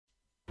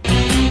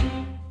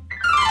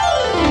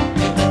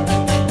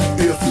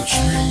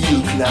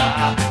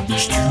Nah,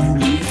 it's too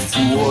late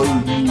for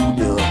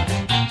Luna.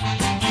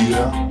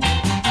 Yeah,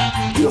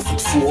 if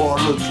it's 4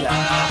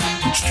 o'clock,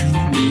 it's too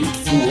late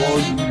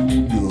for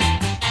Luna.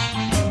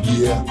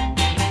 Yeah.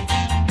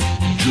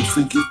 Just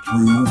think it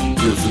through.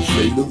 If it's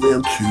later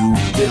than 2,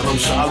 then I'm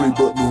sorry,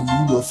 but no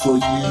Luna for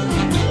you.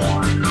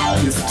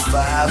 If it's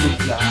 5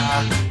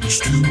 o'clock, it's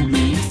too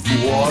late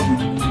for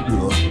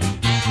Luna.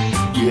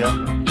 Yeah.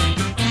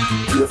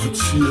 If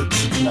it's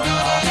 6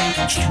 o'clock,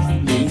 it's too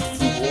late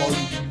for Luna.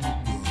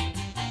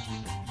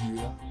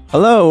 Yeah.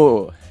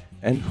 Hello,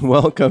 and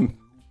welcome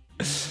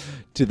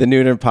to the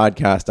Nooner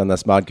Podcast on the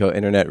Smodco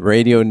Internet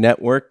Radio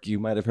Network. You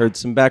might have heard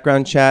some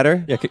background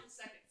chatter. Yeah,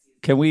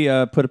 can we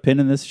put a pin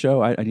in this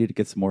show? I need to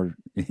get some more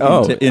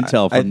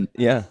intel from.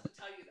 Yeah.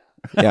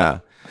 Yeah.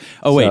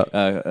 Oh wait,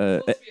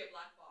 So-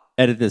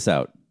 edit this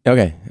out.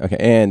 Okay.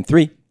 And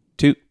 3,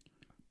 2.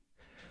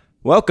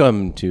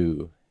 Welcome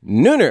to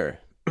Nooner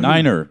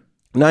Niner.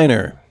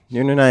 Nooner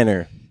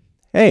Niner.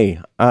 Hey,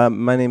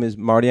 my name is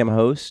Marty. I'm a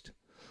host,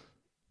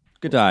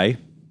 Good day.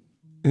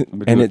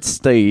 and it's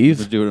Steve.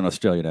 Let's do it in an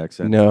Australian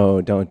accent.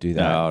 No, don't do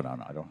that. No,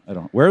 I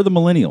don't. Where are the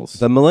millennials?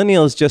 The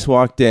millennials just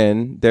walked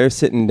in. They're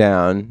sitting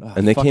down,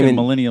 and they came in.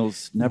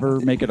 Millennials never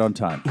make it on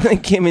time. They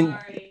came in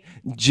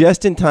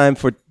just in time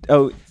for.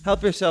 Oh,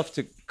 help yourself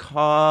to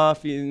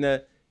coffee in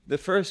the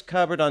first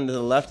cupboard on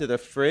the left of the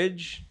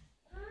fridge.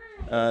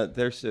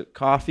 There's a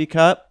coffee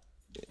cup.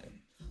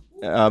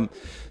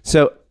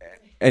 So,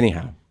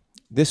 anyhow,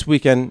 this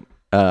weekend.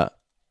 Oh,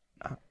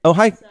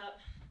 hi.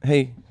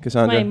 Hey,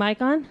 Cassandra. My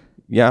mic on?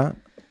 Yeah,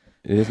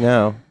 it is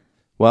now.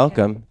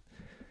 Welcome.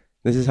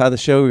 This is how the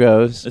show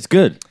goes. It's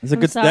good. It's a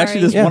I'm good. sorry.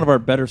 Actually, this is Yeah. one of our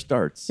better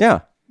starts.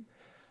 Yeah,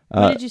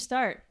 When did you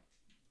start?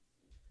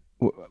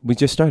 we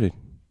just started.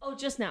 Oh,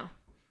 just now.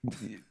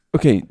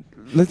 Okay,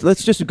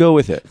 let's just go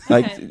with it.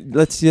 Like,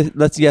 Okay.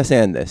 let's yes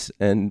and this.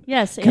 And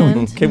Yes,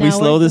 Can we now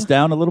slow what- this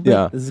down a little bit?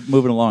 Yeah. This is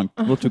moving along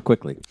a little too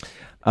quickly.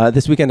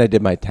 this weekend I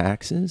did my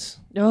taxes.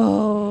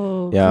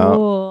 Oh, Yeah,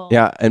 cool.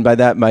 yeah, and by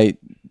that my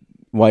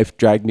wife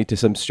dragged me to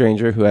some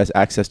stranger who has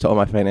access to all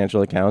my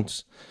financial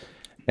accounts,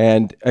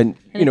 and An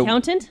you know,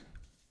 accountant?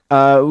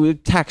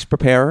 tax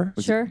preparer.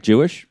 Sure.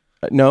 Jewish?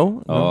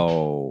 No,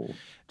 Oh,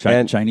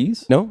 And-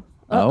 Chinese? no,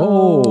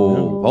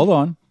 Oh, hold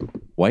on.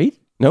 White?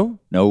 no.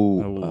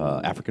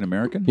 No. African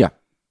American? Yeah.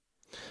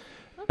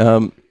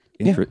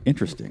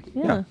 Interesting.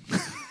 Yeah.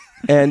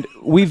 And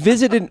we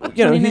visited,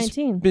 you know, he's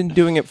 2019. been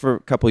doing it for a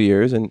couple of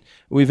years, and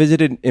we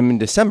visited him in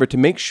December to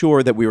make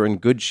sure that we were in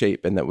good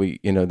shape and that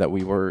we, you know, that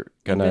we were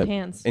gonna good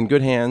hands. in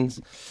good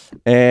hands.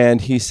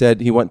 And he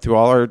said he went through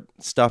all our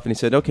stuff, and he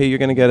said, "Okay, you're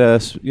gonna get a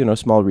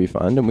small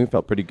refund," and we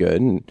felt pretty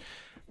good.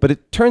 But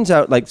it turns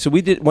out, like, so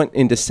we went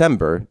in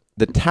December.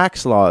 The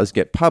tax laws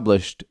get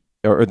published,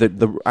 or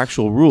the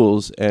actual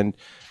rules, and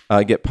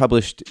get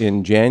published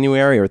in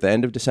January or at the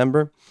end of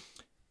December.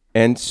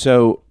 And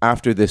so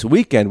after this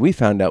weekend, we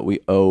found out we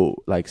owe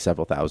like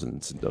several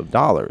thousands of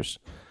dollars.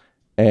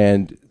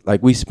 And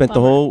like we spent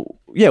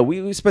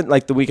we spent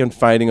like the weekend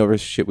fighting over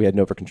shit we had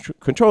no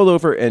control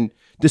over. And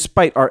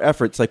despite our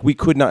efforts, like we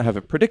could not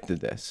have predicted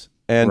this.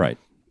 And Right.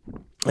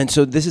 And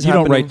so this is You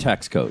happening. don't write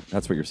tax code.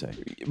 That's what you're saying.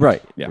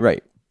 Right. Yeah.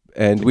 Right.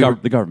 And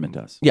The government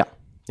does. yeah.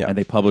 And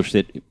they published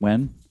it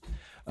when?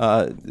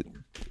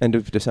 End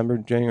of December,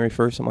 January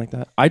 1st, something like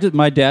that.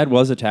 My dad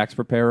was a tax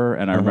preparer,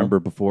 and I remember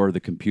before the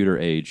computer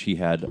age, he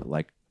had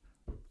like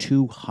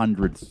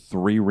 200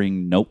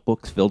 3-ring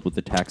notebooks filled with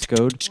the tax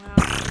code.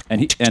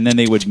 And then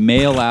they would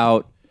mail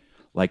out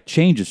like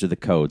changes to the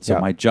code. So Yeah.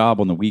 my job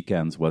on the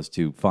weekends was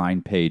to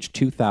find page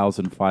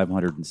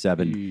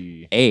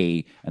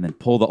 2507A and then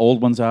pull the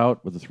old ones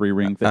out with the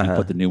 3-ring thing and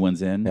put the new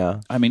ones in.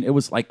 Yeah. I mean, it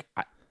was like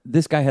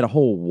this guy had a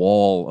whole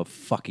wall of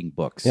fucking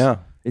books. Yeah.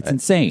 It's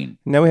insane.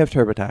 Now we have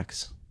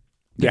TurboTax.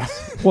 Yeah.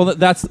 Well,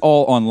 that's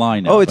all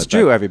online now. Oh, it's but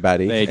Drew, that-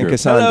 everybody. Hey, And Drew.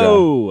 Cassandra.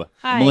 Hello.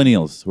 Hi.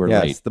 Millennials who are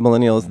Yes, late. the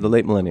millennials, the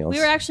late millennials. We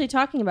were actually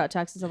talking about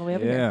taxes on the way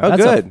over here. Oh,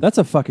 That's good. That's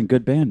a fucking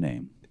good band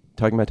name.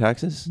 Talking about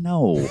taxes?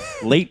 No,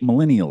 late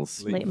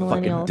millennials. Late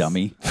Fucking millennials.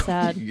 dummy.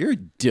 Sad. You're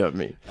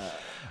dummy.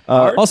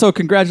 Also,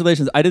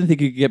 congratulations. I didn't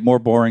think you could get more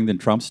boring than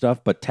Trump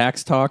stuff, but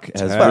tax talk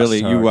has really.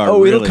 You are.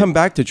 Oh, it'll really- come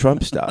back to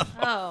Trump stuff.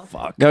 Oh.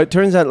 Fuck. Now, it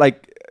turns out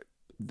like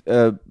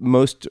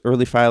most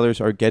early filers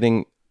are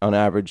getting on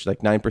average like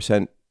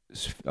 9%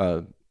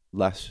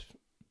 less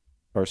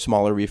or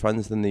smaller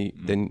refunds than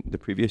the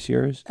previous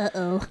years.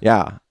 Uh-oh.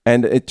 Yeah.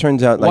 And it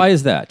turns out like Why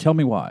is that? Tell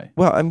me why.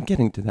 well, I'm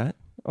getting to that.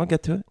 I'll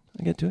get to it.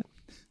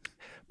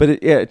 But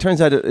it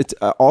turns out it's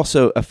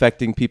also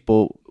affecting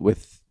people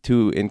with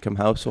 2-income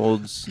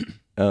households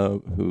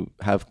who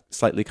have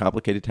slightly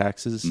complicated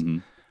taxes,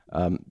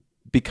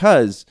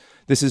 because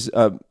this is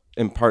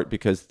in part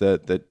because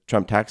the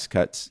Trump tax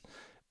cuts,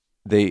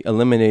 they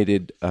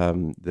eliminated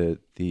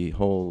the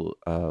whole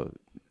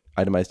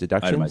itemized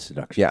deductions. Itemized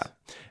deductions. Yeah,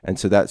 and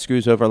so that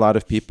screws over a lot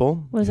of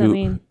people. What does that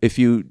mean? If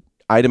you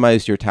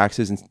itemized your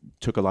taxes and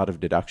took a lot of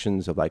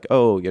deductions of like,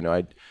 oh, you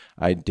know,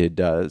 I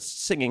did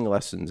singing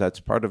lessons. That's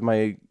part of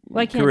my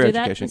Well, I can't career do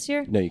that education. this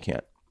year? No, you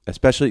can't.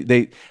 Especially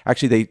they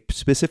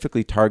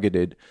specifically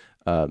targeted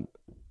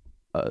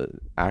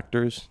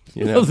actors.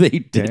 No, they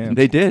didn't.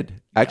 They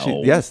did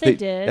actually. No. Yes, They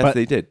did. Yes,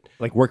 they did.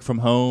 Like work from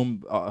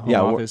home,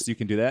 Yeah, office, you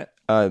can do that.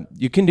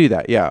 You can do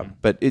that, yeah,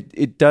 but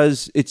it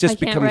does. It just I can't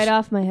becomes. write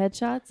off my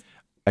headshots.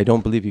 I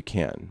don't believe you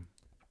can.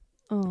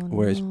 Oh,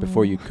 Whereas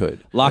before you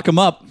could. Lock them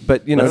up.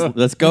 But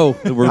Let's go.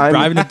 We're I'm-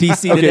 driving to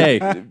DC today.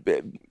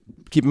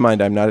 Keep in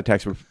mind, I'm not a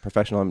tax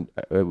professional.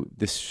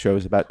 This show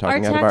is about our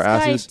talking out tax of our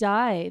guy asses.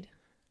 died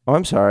Oh,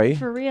 I'm sorry.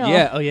 for real.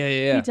 Yeah. Oh,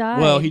 yeah. He died.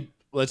 Well,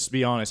 let's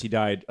be honest. He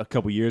died a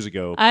couple years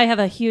ago. I have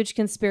a huge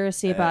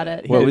conspiracy about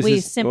it. What but was we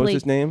his, what was simply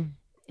his name?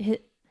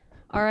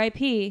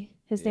 R.I.P.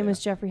 His name was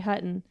Jeffrey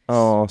Hutton.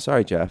 Oh,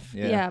 sorry, Jeff.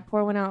 Yeah,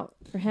 pour one out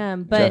for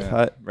him. But Jeff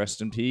Hutt.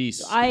 Rest in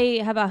peace.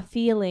 I have a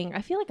feeling.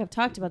 I feel like I've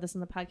talked about this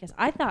on the podcast.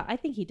 I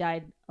think he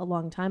died a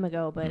long time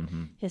ago, but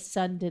his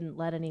son didn't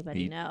let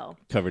anybody know.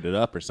 Covered it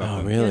up or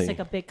something. Oh, really? It's like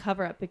a big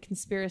cover up, big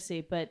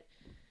conspiracy. But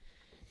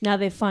now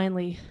they've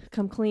finally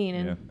come clean,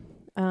 and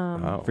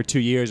Wow. For 2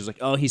 years, it was like,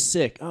 oh, he's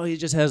sick. Oh, he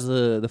just has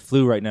the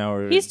flu right now.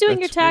 Or he's doing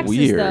your That's taxes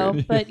weird.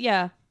 though. But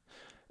yeah,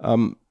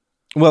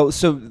 Well,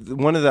 so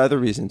one of the other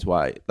reasons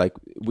why, like,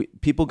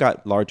 people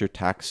got larger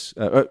paychecks,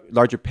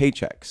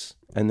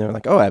 and they're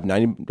like, "Oh, I have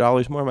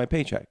 $90 more in my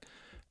paycheck,"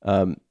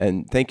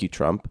 and thank you,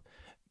 Trump.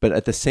 But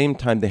at the same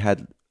time, they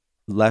had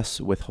less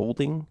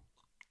withholding,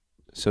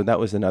 so that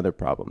was another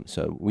problem.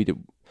 So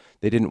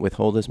they didn't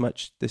withhold as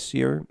much this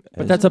year.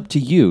 But that's up to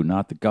you,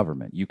 not the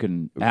government. You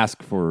can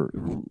ask for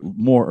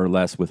more or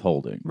less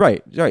withholding.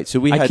 right. So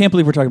we. I can't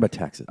believe we're talking about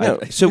taxes. No,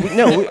 so we,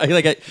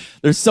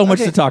 There's so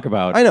much Okay. to talk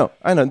about. I know.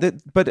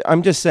 But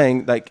I'm just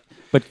saying, like,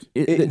 But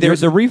there's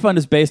the refund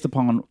is based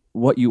upon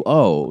what you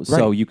owe.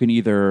 So Right. you can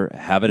either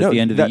have it No, at the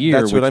end of that- the year,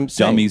 that's what which I'm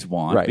saying. dummies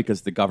want, Right.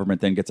 because the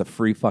government then gets a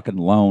free fucking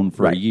loan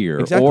for a Right. year,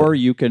 Exactly. or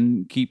you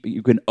can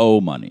owe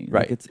money.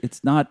 Right. Like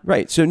it's not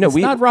right. So no, it's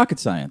not rocket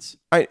science.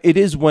 It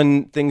is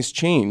when things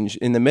change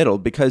in the middle,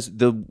 because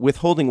the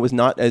withholding was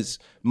not as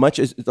much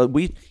as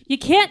we you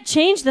can't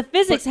change the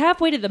physics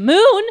halfway to the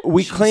moon.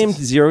 claimed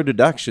zero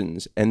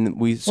deductions, and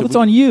Well, it's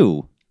on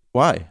you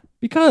why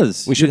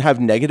because we should have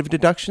negative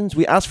deductions.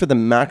 We asked for the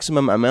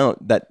maximum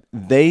amount that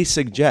they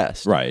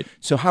suggest. Right.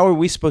 So how are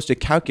we supposed to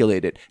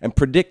calculate it and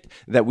predict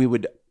that we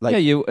would like?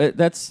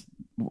 that's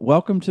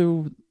welcome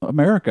to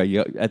America.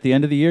 At the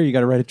end of the year, you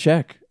got to write a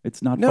check.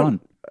 It's not fun.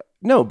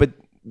 No, but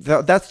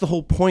that's the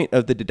whole point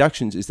of the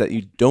deductions, is that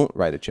you don't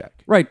write a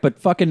check. Right, but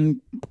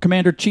fucking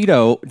Commander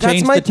Cheeto That's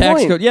changed my the tax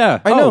point. code. Yeah,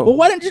 I know. Well,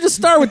 why didn't you just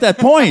start with that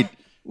point?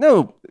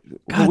 No,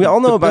 God, we all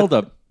know the about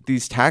buildup.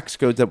 these tax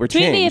codes that were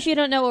Tweet changed. me if you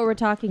don't know what we're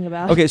talking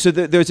about. Okay, so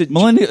there's a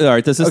Millennial. All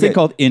right, there's this Okay. thing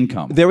called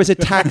income, there was a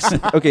tax.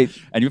 Okay,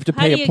 and you have to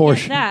How pay do a you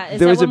portion. get that? Is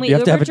There that was when a- we You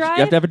have to Uber have drive?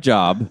 you have to have a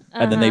job,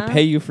 and then they Uh-huh.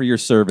 pay you for your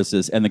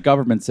services, and the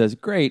government says,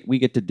 "Great, we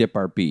get to dip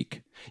our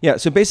beak." yeah.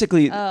 So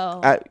basically,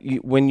 Oh.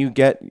 when you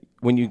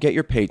get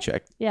your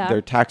paycheck, Yeah. there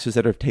are taxes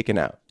that are taken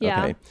out.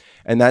 Yeah. Okay,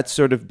 and that's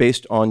sort of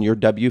based on your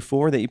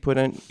W-4 that you put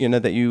in.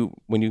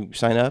 When you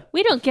sign up.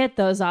 We don't get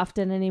those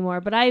often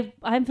anymore, but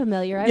I'm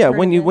familiar. I've Yeah, heard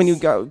when of you when you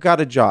this.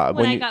 got a job.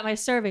 when when I you, got my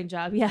serving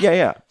job, yeah.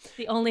 yeah.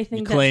 The only thing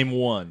You that claim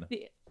one.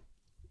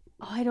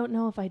 oh, I don't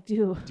know if I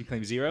do. Do you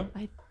claim zero?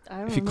 I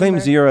don't If you claim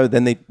remember. zero,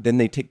 then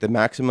they take the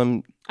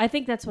maximum I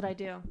think that's what I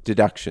do.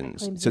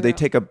 deductions. Claim So they zero.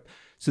 take a.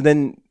 So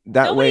then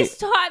that Nobody's way.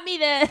 taught me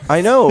this.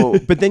 I know,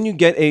 but then you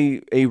get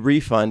a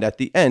refund at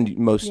the end.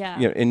 Yeah.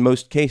 In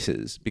most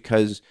cases,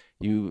 because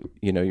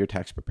your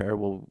tax preparer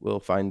will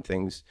find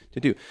things to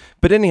do.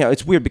 But anyhow,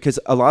 it's weird because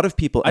a lot of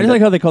people. I just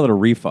like how they call it a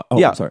refund. Oh,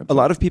 yeah, I'm sorry. a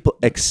lot of people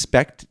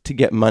expect to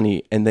get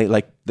money, and they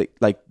like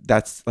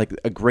that's like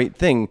a great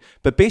thing.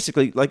 But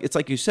basically, like it's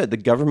like you said, the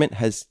government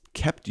has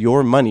kept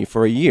your money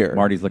for a year.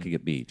 Marty's looking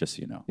at me, just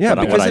so you know. Yeah,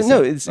 But on what I because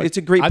no, said. it's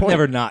a great I've point.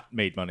 never not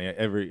made money.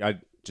 Every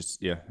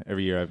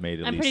year I've made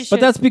at I'm least. pretty sure.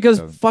 But that's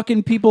because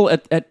fucking people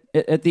at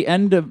the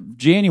end of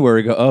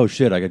January go, oh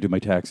shit, I got to do my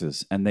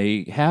taxes, and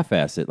they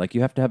half-ass it. Like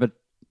you have to have a.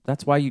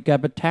 That's why you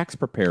have a tax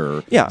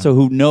preparer. Yeah. So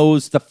who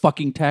knows the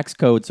fucking tax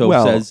code? So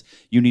Well- it says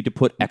you need to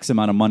put X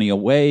amount of money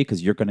away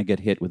because you're going to get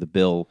hit with a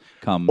bill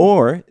come.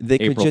 Or they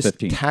could April just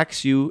 15th.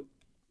 tax you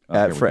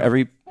here we for go.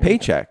 every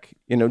paycheck.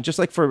 Just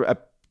like for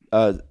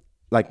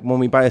like when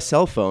we buy a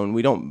cell phone,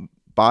 we don't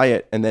buy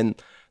it and then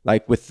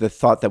like with the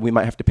thought that we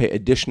might have to pay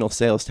additional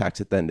sales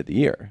tax at the end of the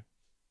year.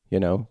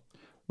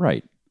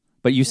 Right.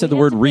 But you said We the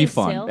word have to pay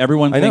refund. sales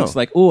Everyone I know. thinks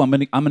like, oh, I'm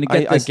gonna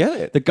get I this. get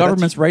it. The But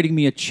government's writing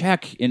me a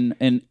check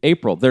in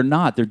April. They're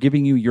not. They're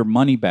giving you your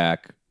money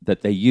back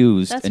that they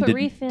used that's and what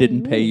refund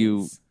didn't pay you.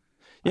 means.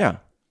 Yeah.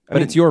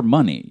 But it's your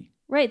money.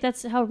 Right,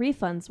 that's how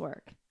refunds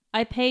work.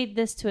 I paid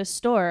this to a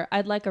store.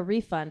 I'd like a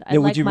refund. I'd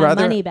Now, would like you my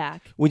rather- money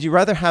back. Would you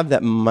rather have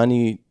that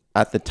money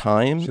at the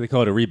time Should they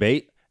call it a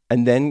rebate?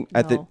 and then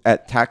No.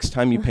 at tax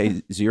time you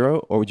pay zero,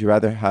 or would you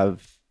rather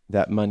have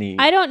that money?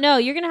 I don't know.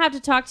 You're gonna have to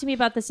talk to me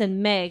about this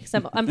in May because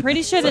I'm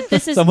pretty sure that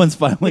this is. Someone's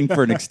filing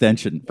for an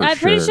extension. For I'm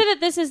sure. pretty sure that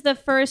this is the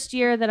first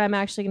year that I'm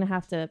actually gonna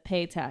have to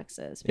pay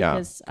taxes yeah,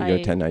 because you go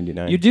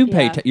 1099. You do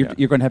pay. Yeah.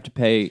 You're going to have to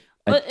pay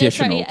Well,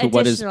 additional to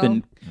what has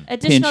been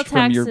additional pinched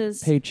from your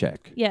taxes.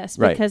 paycheck. Yes,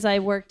 Right. because I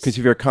worked. Because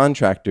if you're a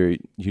contractor,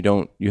 you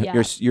don't.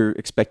 Yeah. You're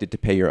expected to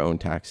pay your own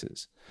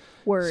taxes.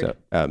 Word.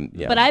 So,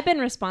 yeah. But I've been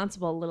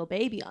responsible, little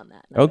baby, on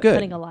that. Oh, I've been good.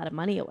 Putting a lot of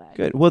money away.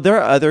 Good. Well, there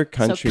are other So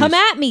countries. come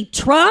at me,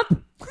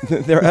 Trump.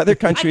 There are other I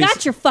countries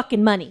got your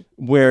fucking money.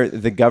 where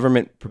the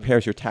government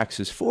prepares your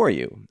taxes for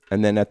you,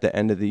 and then at the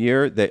end of the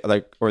year,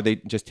 they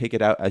just take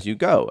it out as you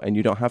go, and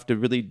you don't have to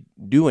really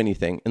do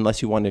anything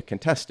unless you want to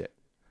contest it.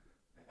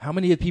 How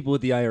many people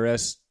at the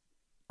IRS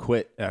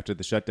quit after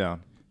the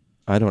shutdown?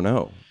 I don't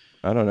know.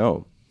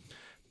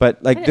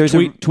 But like, there's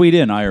a Tweet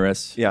in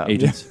IRS Yeah.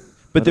 agents.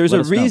 But there's let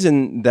a us know.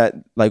 reason that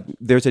like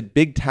there's a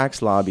big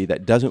tax lobby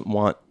that doesn't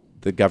want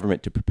the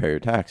government to prepare your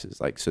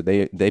taxes. Like, so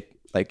they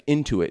like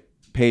Intuit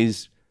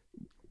pays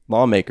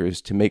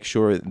lawmakers to make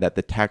sure that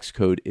the tax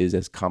code is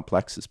as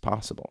complex as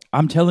possible.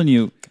 I'm telling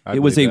you, I it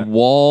was a believe that.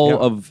 wall Yeah.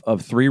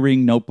 of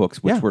 3-ring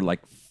notebooks, which Yeah. were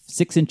like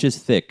 6 inches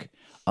thick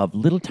of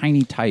little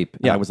tiny type.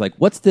 And Yeah. I was like,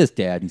 "What's this,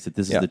 Dad?" And he said,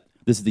 "This is Yeah.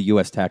 this is the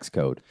U.S. tax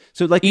code."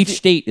 So like Each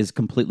state is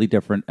completely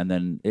different, and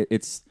then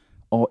it's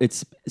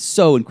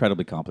so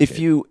incredibly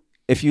complicated.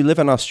 if you live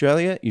in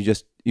Australia, you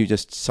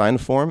just sign a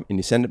form and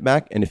you send it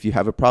back. And if you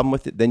have a problem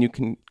with it, then you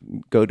can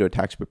go to a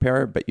tax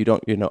preparer, but you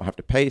don't have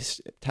to pay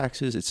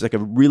taxes. It's like a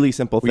really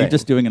simple Were thing. you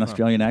just doing an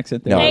Australian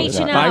accent there? No,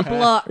 H&R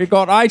Block. You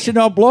got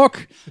H&R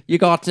Block. You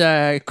got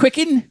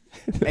Quicken.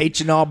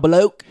 H&R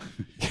bloke.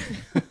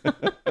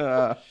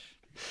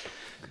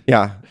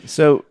 Yeah.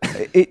 So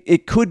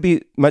it could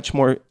be much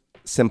more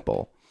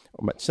simple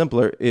or much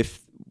simpler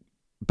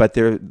but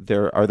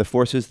there are the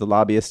forces, the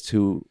lobbyists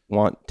who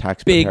want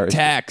tax Big preparers.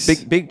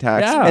 tax. Big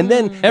tax. Yeah. And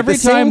then at Every the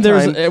same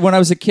time when I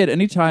was a kid,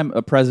 anytime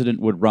a president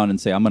would run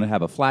and say, "I'm going to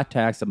have a flat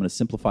tax, I'm going to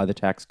simplify the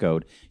tax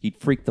code," he'd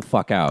freak the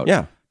fuck out.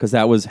 Yeah. Because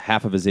that was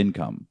half of his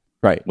income.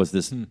 Right. Was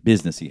this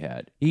business he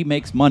had. He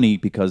makes money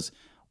because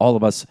all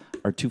of us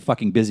are too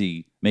fucking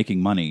busy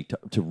making money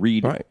to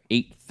read Right.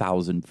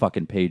 8,000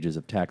 fucking pages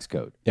of tax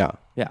code. Yeah.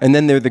 Yeah. And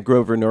then there are the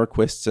Grover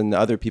Norquists and the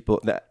other people,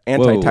 the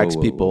anti-tax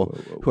whoa, people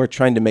whoa. who are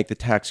trying to make the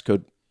tax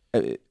code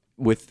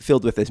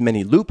filled with as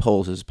many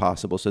loopholes as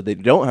possible so they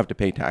don't have to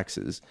pay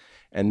taxes.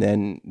 And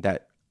then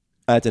that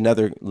adds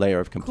another layer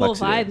of Cool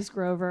complexity. vibes,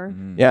 Grover.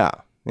 Yeah.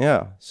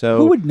 Yeah. So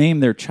Who would name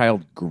their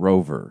child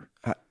Grover?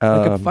 Like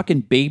a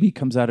fucking baby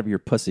comes out of your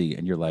pussy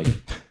and you're like,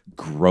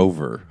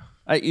 Grover.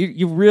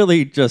 You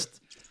really just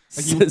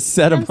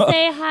set him Come up.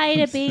 say hi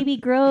to baby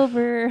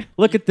Grover.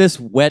 Look at this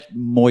wet,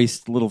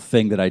 moist little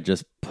thing that I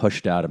just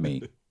pushed out of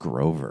me.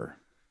 Grover.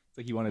 It's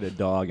like you wanted a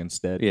dog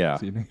instead. Yeah,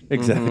 See what I mean?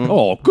 exactly.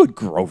 Oh, good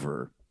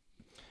Grover.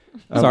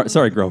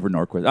 Sorry, Grover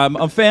Norquist. I'm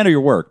a fan of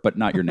your work, but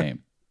not your name.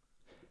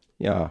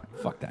 yeah.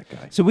 Fuck that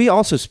guy. So we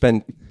also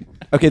spend.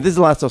 Okay, this is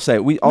the last I'll say.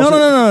 We also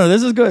No.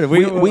 This is good.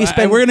 We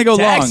spend- We're gonna go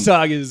Tax long.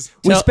 talk is.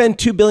 we spend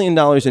 $2 billion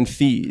in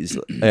fees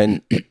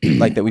and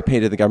like that we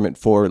pay to the government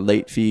for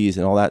late fees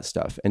and all that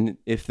stuff. And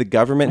if the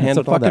government It's a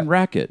handled all fucking that,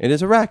 racket. it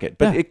is a racket.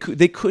 But Yeah.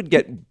 they could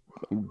get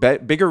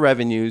bigger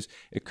revenues.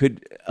 It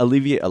could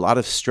alleviate a lot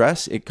of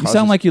stress. It You causes,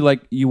 sound like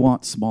you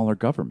want smaller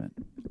government.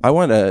 I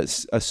want a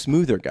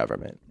smoother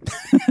government.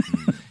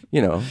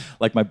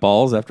 Like my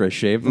balls after I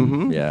shave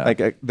them. Yeah.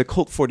 like the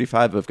Colt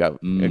 45 of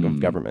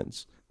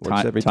governments.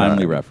 Works every time.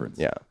 Timely reference.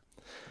 Yeah.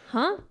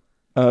 Huh?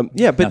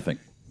 Yeah, but Nothing.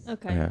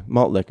 Okay. yeah,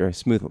 malt liquor,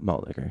 smooth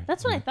malt liquor.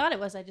 That's what I thought it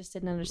was. I just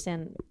didn't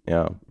understand.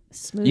 Yeah.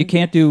 Smooth. You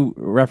can't do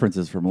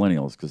references for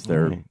millennials because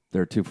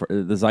they're too.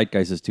 The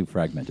zeitgeist is too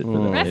fragmented for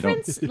them. They don't-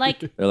 reference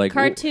like, They're like,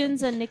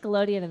 cartoons and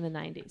Nickelodeon in the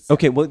 90s.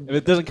 Okay, well, If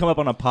it doesn't come up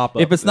on a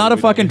pop-up. If it's not a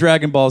fucking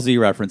Dragon Ball Z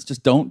reference,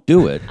 just don't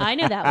do it. I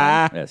knew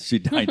that one.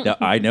 Yes,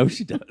 I know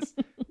she does.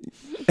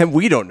 and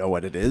we don't know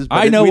what it is. But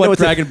I know we what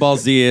it's a- Dragon Ball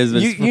Z is.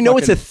 but You know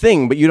it's a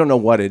thing, but you don't know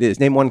what it is.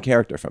 Name one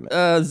character from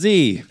it.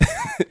 Z.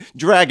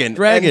 Dragon.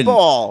 Dragon. And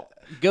ball.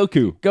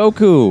 Goku.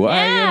 Goku.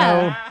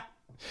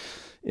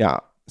 Yeah.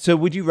 So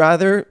would you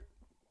rather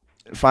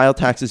file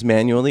taxes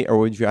manually, or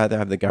would you rather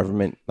have the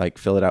government like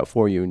fill it out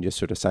for you and just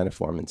sort of sign a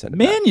form and send it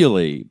back?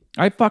 Manually.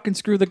 I fucking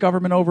screw the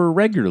government over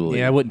regularly.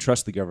 Yeah, I wouldn't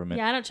trust the government.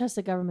 Yeah, I don't trust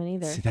the government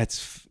either. See,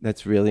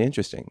 that's really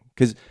interesting.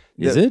 Because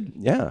Is it?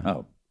 Yeah.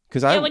 Oh.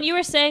 Because Yeah, when you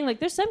were saying like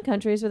there's some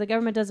countries where the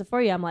government does it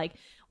for you, I'm like,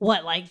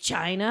 what, like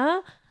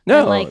China?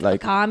 No, And,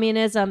 like-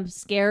 communism,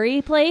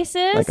 scary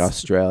places. like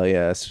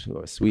Australia,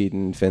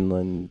 Sweden,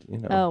 Finland.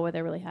 Oh, where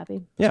they're really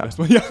happy. Yeah.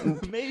 Yeah,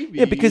 maybe.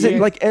 Yeah, because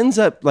it like ends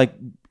up like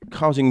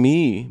causing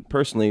me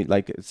personally,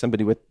 like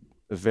somebody with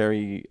a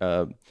very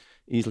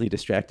easily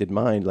distracted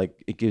mind,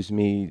 like it gives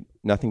me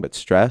nothing but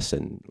stress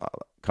and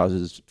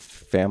causes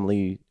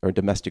family or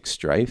domestic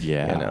strife.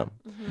 Yeah. You know?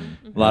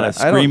 A lot of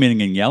I don't-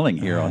 screaming and yelling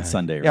here on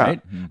Sunday, Yeah.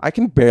 right? I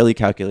can barely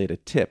calculate a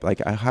tip.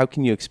 Like, how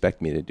can you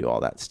expect me to do all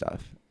that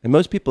stuff? And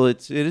most people,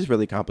 it is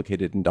really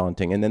complicated and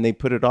daunting. And then they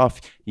put it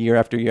off year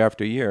after year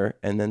after year,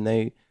 and then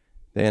they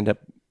end up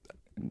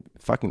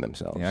fucking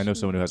themselves. Yeah, I know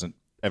someone who hasn't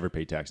ever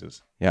paid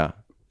taxes. Yeah.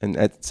 And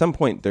at some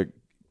point,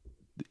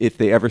 if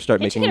they ever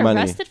start Didn't you making get money,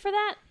 arrested for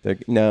that?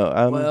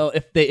 no. Well,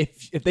 if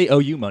they owe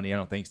you money, I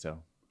don't think so.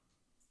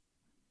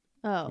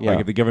 Oh. Yeah. Like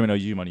if the government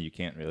owes you money, you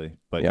can't really.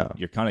 But Yeah.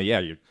 you're kind of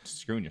you're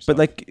screwing yourself. But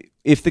like,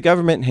 if the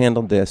government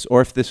handled this,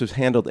 or if this was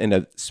handled in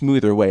a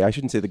smoother way, I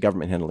shouldn't say the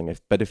government handling it,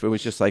 but if it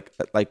was just like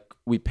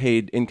we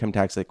paid income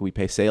tax like we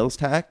pay sales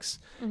tax,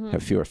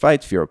 have fewer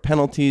fights, fewer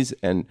penalties,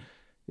 and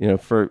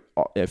if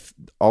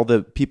all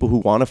the people who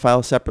want to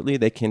file separately,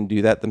 they can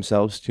do that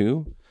themselves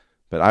too.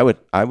 But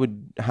I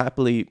would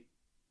happily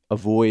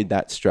avoid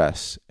that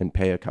stress and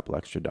pay a couple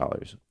extra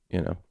dollars.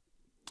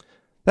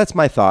 That's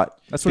my thought.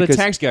 that's what a because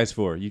tax guy's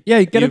for. You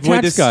get a avoid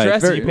tax this guy.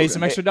 stress and Very- you pay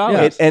some extra It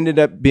dollars. ended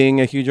up being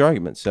a huge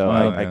argument, so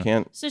I yeah.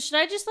 can't. So should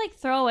I just like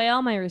throw away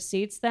all my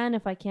receipts then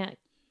if I can't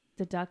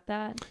deduct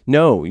that?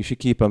 No, you should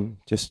keep them.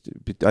 Just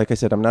like I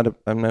said,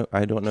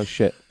 I don't know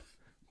shit.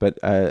 But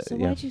So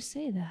yeah, why'd you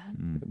say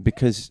that?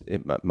 because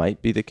it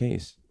might be the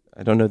case.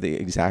 I don't know the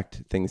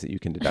exact things that you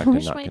can deduct I and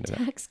wish not my can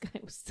deduct. tax guy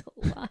was still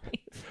alive.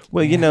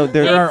 Well, There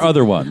there are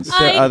other ones.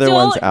 There are other I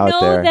ones don't out know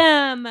there.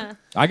 them.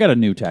 I got a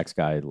new tax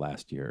guy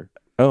last year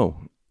Oh,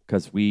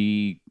 because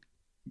we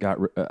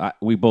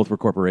both were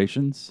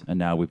corporations, and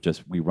now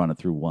we run it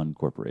through one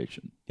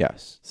corporation.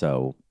 yes,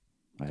 So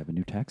I have a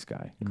new tax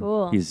guy.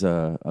 Cool. He's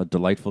a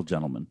delightful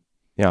gentleman,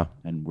 yeah,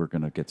 and we're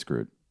gonna get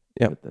screwed.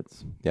 Yep. But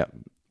that's yeah.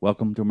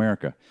 welcome to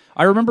America.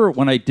 I remember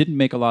when I didn't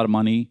make a lot of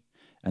money,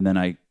 and then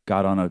I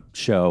got on a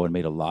show and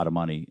made a lot of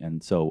money,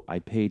 and so I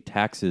paid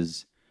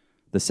taxes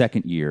the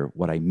second year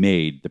what I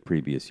made the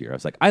previous year. I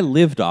was like, I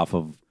lived off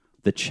of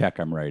the check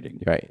I'm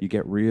writing. Right. You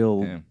get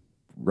real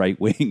right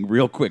wing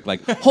real quick.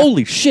 Like,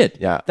 holy shit.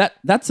 Yeah.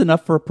 That's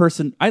enough for a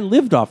person. I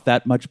lived off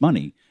that much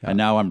money, and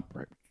now I'm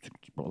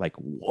like,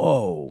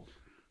 whoa.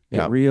 Get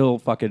Yeah. real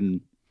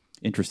fucking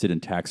interested in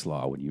tax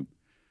law when you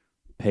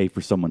pay for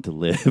someone to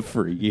live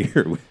for a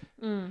year.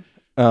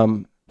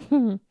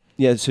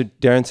 Yeah, so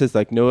Darren says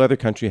like no other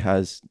country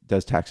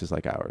does taxes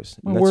like ours.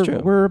 And that's true.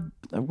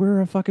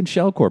 We're a fucking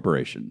shell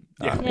corporation.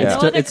 Yeah, It's no just,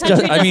 other it's country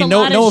just. I does mean, a no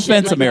lot no of shit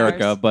offense, like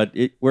America, ours. but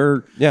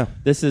Yeah.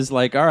 This is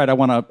like, all right. I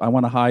want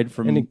to hide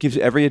from. And it gives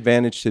every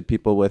advantage to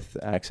people with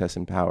access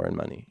and power and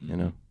money.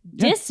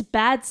 This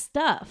bad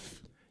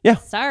stuff. Yeah,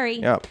 Sorry.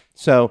 yeah.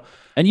 So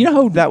And you know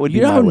how That would be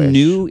you know my how wish.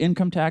 new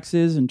income tax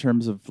is in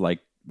terms of like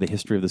the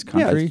history of this yeah,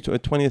 country. it's a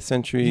 20th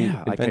century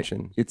like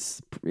invention.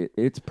 it's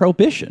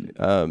prohibition.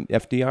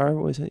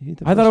 FDR was it?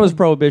 I thought it was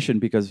prohibition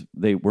because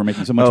they were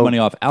making so much Oh, money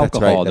off that's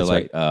alcohol. right, They're that's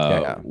like,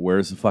 right. Yeah.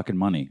 where's the fucking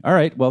money? All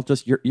right, well,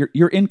 just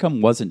your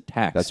income wasn't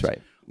taxed. That's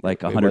right.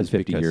 Like It was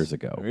 150 because- years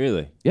ago.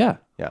 Really? Yeah.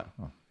 Yeah.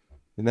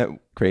 Isn't that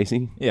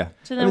crazy? Yeah.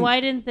 So then why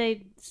didn't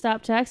they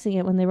stop taxing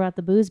it when they brought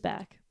the booze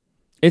back?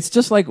 It's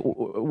just like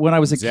when I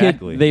was a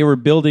Exactly. kid, they were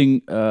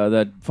building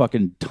that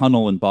fucking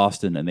tunnel in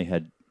Boston, and they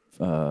had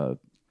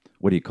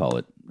what do you call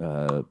it?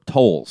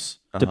 Tolls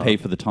to pay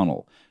for the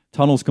tunnel.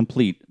 Tunnel's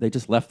complete. They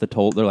just left the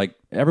toll. They're like,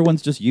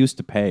 everyone's just used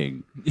to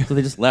paying, so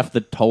they just left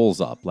the tolls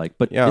up. Like,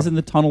 but Yeah. isn't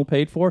the tunnel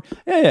paid for?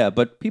 Yeah.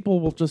 But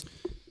people will just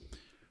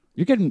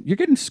you're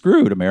getting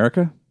screwed,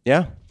 America.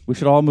 Yeah. We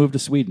should all move to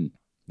Sweden.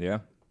 Yeah.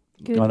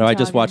 Oh no, I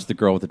just watched The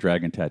Girl with the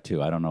Dragon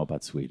Tattoo. I don't know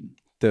about Sweden.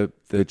 The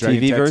Dragon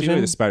TV tattoo version. or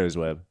the spider's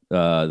web?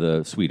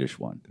 The Swedish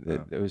one.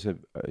 It was a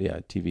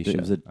TV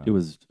show. It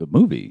was a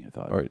movie. I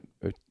thought. or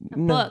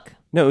No. Book.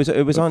 No,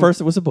 it was on. First,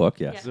 it was a book.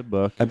 Yes. It's a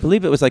book. I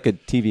believe it was like a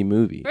TV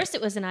movie. First,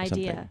 it was an something.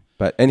 idea.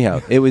 But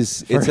anyhow,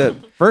 it's a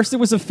First, it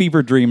was a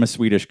fever dream a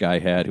Swedish guy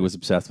had who was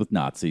obsessed with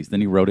Nazis.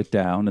 Then he wrote it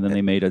down, and then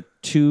they made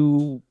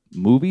 2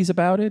 movies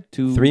about it.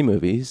 3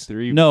 movies.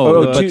 No,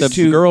 Oh, but the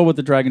two- Girl with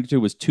the Dragon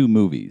Tattoo was 2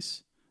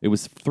 movies. It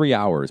was 3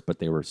 hours, but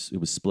it was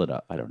split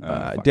up. I don't know.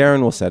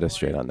 Darren will set us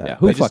straight on that. Yeah,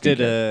 who I just fucking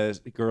did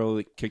a girl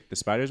that kicked the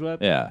spider's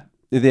web. Yeah.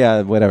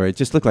 Yeah, whatever. It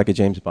just looked like a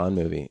James Bond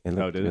movie. It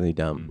looked did it? really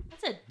dumb.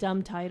 That's a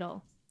dumb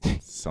title.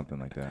 Something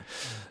like that.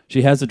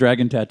 She has a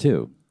dragon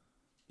tattoo.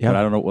 Yeah. But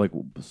I don't know, like,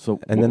 so.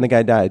 And then the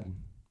guy died.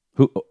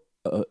 who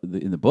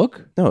in the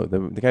book? No, the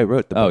guy who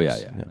wrote the Oh,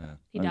 books. yeah.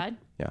 He died?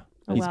 Yeah.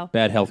 Oh, He's wow.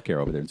 bad healthcare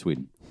over there in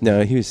Sweden.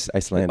 No, he was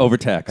Icelandic.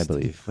 Overtaxed. I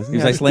believe. Wasn't He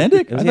was he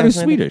Icelandic? I Was thought he was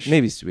Icelandic? Swedish.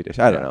 Maybe Swedish.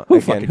 I don't know. Who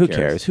Again, fucking who cares?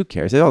 cares? Who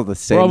cares? They're all the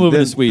same. all moving to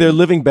They're- Sweden. They're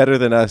living better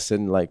than us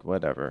and like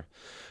whatever.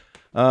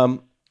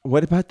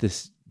 What about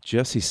this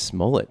Jussie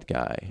Smollett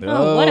guy?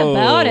 Oh, what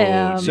about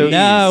him? So-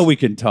 Now we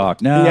can talk.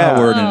 Now Yeah.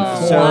 we're an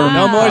Oh, informed wow.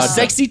 No more Ah.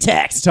 sexy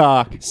tax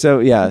talk. So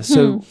yeah,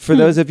 so for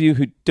those of you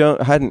who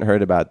hadn't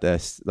heard about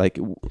this, like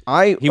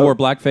He wore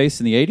blackface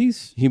in the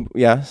 80s.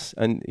 yes,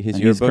 and his And he's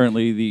yearbook.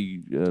 currently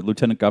the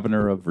lieutenant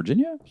governor of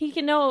Virginia. He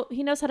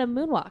knows how to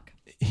moonwalk.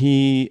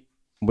 He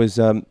was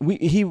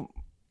he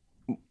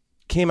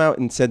came out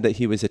and said that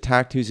he was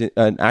attacked. Who's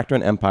an actor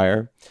on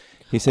Empire.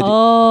 He said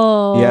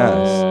Oh.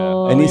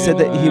 yes, and he said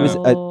that he was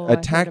I heard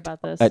attacked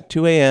about this. at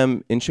 2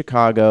 a.m. in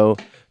Chicago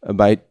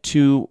by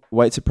 2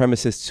 white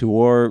supremacists who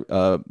wore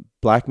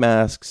black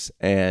masks,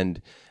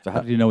 and So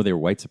how did you know they were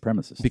white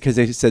supremacists? because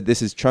they said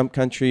this is Trump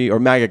country or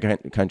MAGA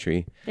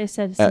country. They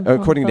said some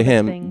According to homophobic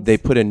him, things. they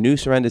put a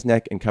noose around his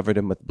neck and covered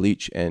him with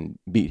bleach and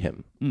beat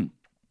him.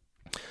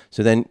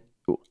 So then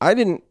I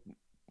didn't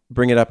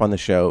bring it up on the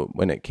show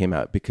when it came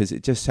out because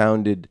it just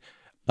sounded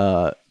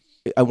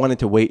I wanted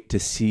to wait to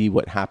see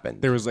what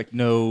happened. There was like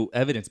no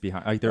evidence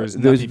behind. Like there was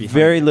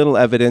Very little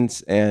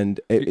evidence, and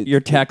Your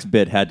tax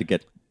bit had to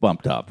get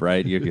bumped up,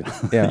 right?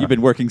 Yeah. You've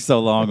been working so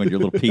long on your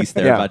little piece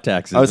there about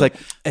taxes. I was like,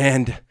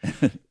 and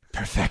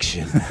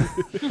perfection.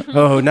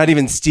 Oh, not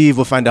even Steve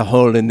will find a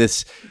hole in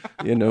this,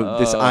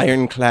 this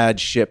ironclad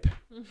ship.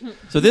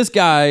 so this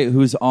guy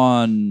who's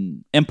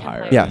on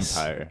Empire, Yes,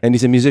 Empire. and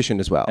he's a musician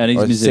as well, and he's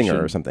or a musician,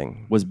 singer or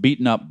something. was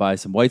beaten up by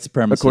some white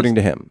supremacists. According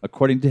to him.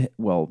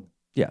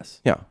 Yes.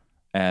 Yeah,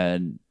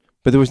 And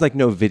but there was like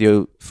no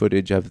video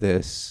footage of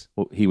this.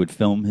 he would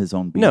film his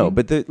own beating. No,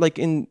 but like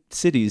in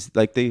cities,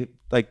 like they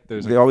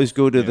There's they like- always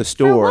go to the For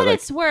store. what Like,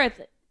 it's worth,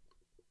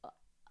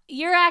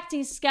 you're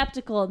acting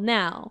skeptical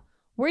now.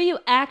 Were you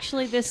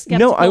actually this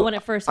skeptical when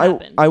it first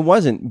happened? I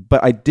wasn't,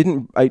 but I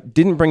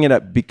didn't bring it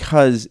up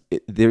because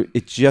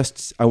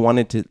I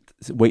wanted to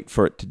wait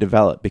for it to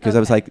develop, because I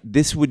was Okay. like,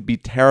 this would be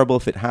terrible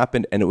if it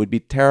happened, and it would be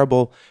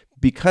terrible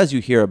because you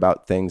hear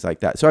about things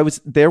like that. So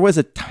there was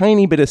a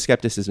tiny bit of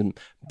skepticism,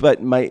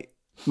 but my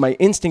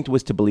instinct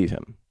was to believe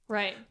him.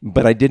 Right.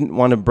 But I didn't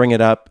want to bring it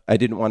up. I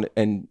didn't want to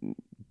and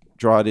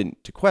draw it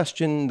into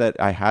question that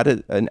I had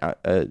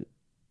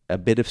a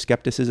bit of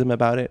skepticism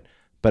about it,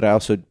 but I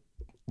also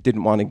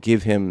didn't want to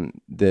give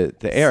him the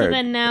air. So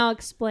then now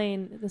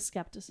explain the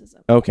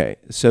skepticism. Okay,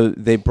 so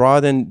they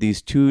brought in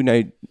these two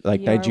You're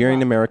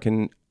Nigerian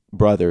American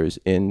brothers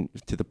in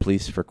to the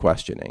police for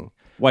questioning.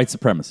 white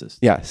supremacists.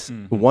 Yes,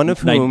 one of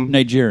whom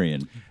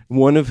Nigerian.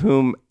 was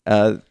Them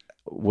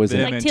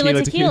Like and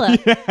Tila Tila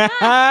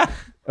Tequila.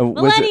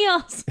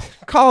 Millennials.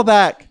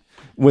 Callback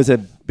was a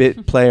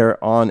bit player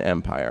on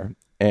Empire,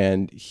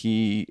 and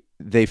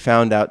they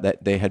found out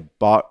that they had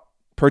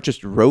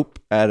purchased rope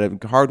at a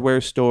hardware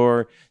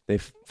store. They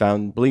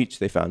found bleach.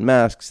 They found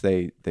masks.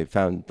 They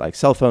found like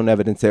cell phone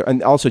evidence there,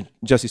 and also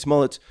Jussie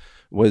Smollett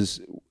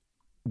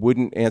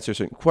wouldn't answer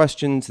certain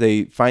questions.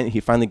 He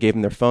finally gave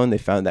them their phone. They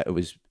found that it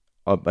was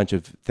a bunch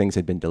of things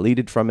had been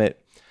deleted from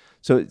it.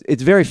 So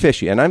it's very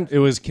fishy, and It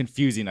was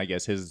confusing, I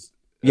guess. His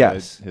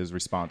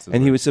responses.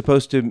 And he was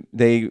supposed to.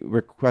 They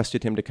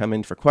requested him to come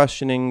in for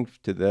questioning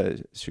to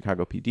the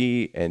Chicago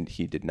PD, and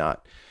he did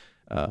not.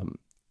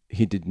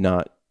 He did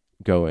not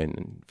go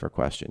in for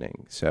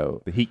questioning.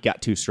 So the heat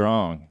got too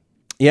strong.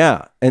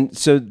 yeah, and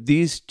so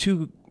these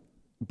two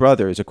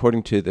brothers,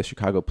 according to the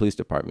Chicago Police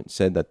Department,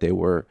 said that they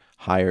were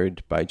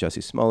hired by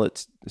Jussie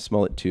Smollett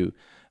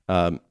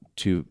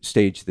to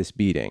stage this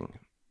beating.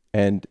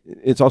 And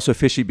it's also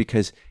fishy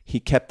because he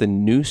kept the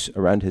noose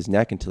around his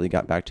neck until he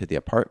got back to the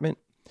apartment,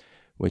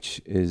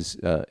 which is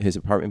his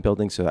apartment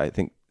building. So I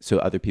think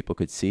other people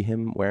could see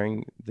him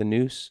wearing the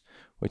noose,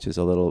 which is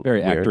a little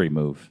Very weird. actory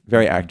move.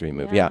 Very actory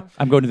move. Yeah.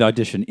 I'm going to the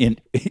audition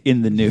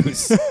in the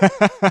news.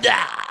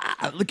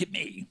 Look at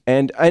me.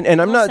 And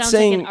I'm not Sounds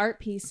saying like an art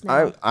piece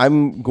now.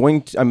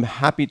 I'm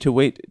happy to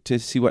wait to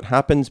see what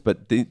happens,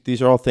 but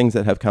these are all things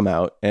that have come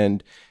out,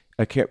 and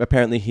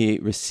apparently he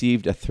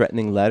received a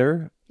threatening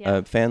letter,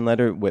 a fan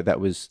letter that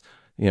was,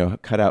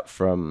 cut out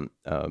from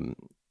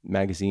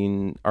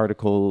magazine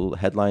article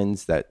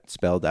headlines that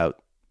spelled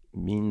out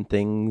mean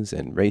things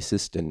and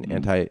racist and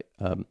anti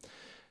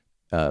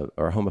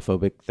or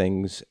homophobic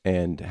things,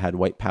 and had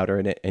white powder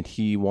in it. And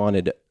he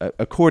wanted,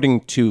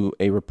 according to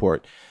a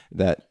report,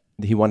 that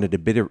he wanted a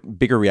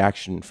bigger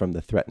reaction from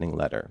the threatening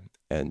letter.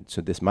 And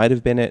so this might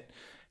have been it.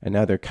 And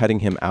now they're cutting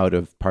him out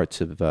of parts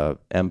of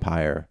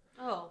Empire.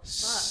 Oh, fuck.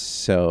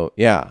 So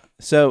yeah.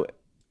 So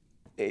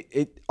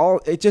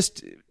it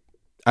just,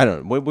 I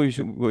don't know. What was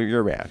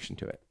your reaction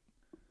to it?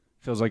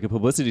 Feels like a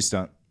publicity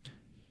stunt.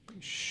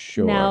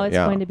 Sure. Now it's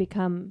yeah. going to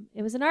become,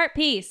 it was an art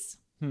piece.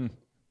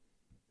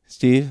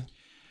 Steve?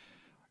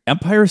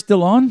 Empire's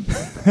still on?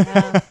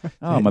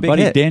 Oh, my Big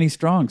buddy hit. Danny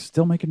Strong's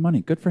still making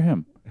money. Good for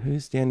him.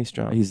 Who's Danny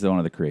Strong? He's one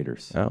of the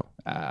creators. Oh.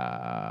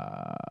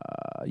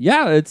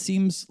 Yeah, it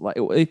seems like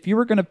if you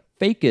were going to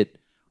fake it,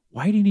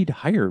 why do you need to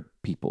hire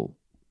people?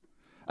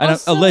 And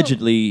Also-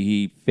 allegedly,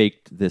 he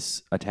faked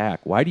this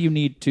attack. Why do you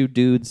need two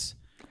dudes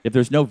if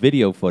there's no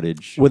video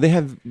footage? Well, they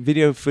have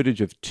video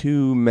footage of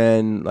two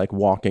men like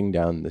walking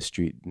down the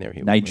street near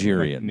him.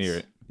 Nigerians.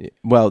 Near it.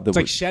 Well, It's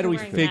like shadowy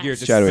Wearing figures.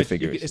 masks. Shadowy but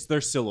figures. It's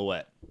their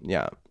silhouette.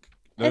 yeah.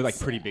 They're like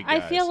It's- pretty big I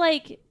guys. feel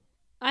like,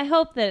 I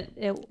hope that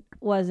it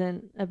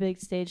wasn't a big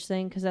stage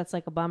thing, because that's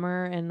like a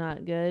bummer and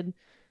not good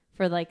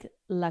for like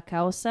La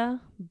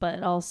Causa.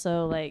 But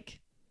also,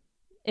 like,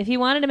 if he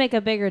wanted to make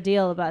a bigger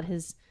deal about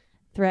his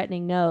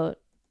threatening note,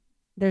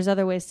 there's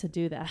other ways to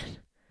do that.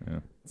 Yeah.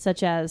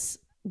 Such as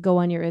go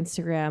on your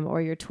Instagram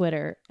or your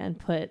Twitter and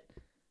put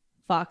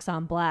Fox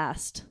on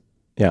blast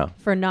Yeah.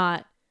 for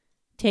not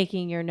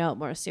taking your note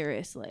more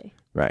seriously.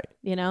 Right.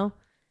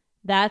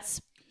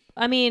 That's,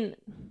 I mean,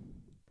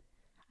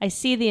 I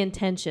see the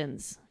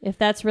intentions. If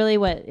that's really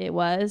what it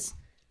was,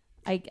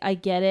 I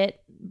get it,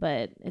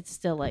 but it's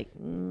still like,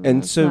 And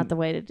it's so not the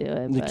way to do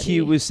it. The buddy.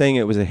 key was saying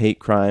it was a hate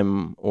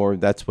crime, or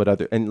that's what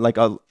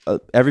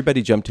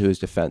everybody jumped to his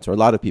defense, or a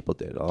lot of people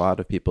did. A lot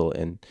of people,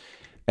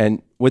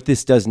 and what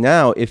this does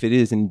now, if it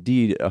is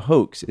indeed a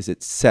hoax, is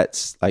it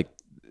sets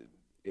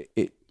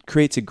it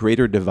creates a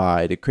greater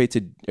divide. It creates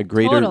a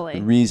greater Totally.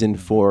 reason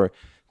for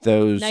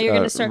those Now you're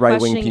going to start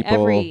right-wing questioning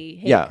people. every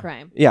hate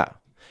crime. Yeah.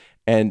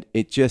 And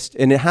it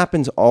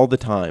happens all the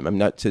time. I'm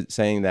not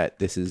saying that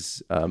this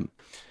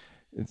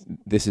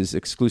is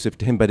exclusive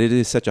to him, but it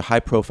is such a high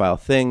profile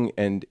thing,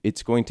 and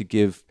it's going to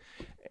give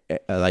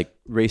like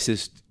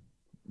racist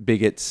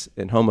bigots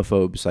and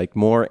homophobes like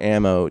more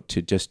ammo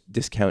to just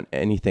discount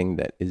anything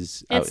that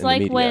is out It's in like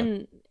the media.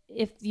 when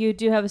if you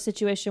do have a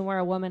situation where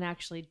a woman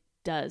actually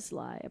does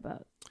lie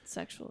about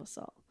sexual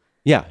assault.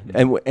 Yeah,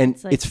 and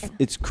It's like-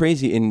 it's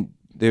crazy.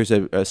 There's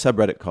a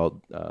subreddit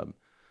called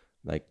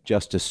like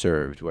Justice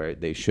Served, where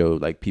they show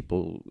like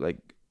people like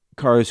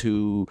cars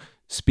who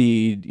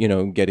speed,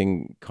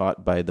 getting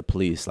caught by the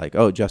police, like,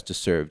 oh, justice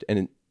served.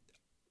 And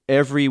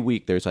every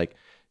week there's like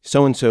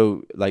so and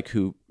so like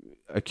who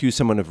accused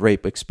someone of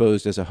rape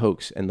exposed as a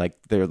hoax, and like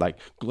they're like,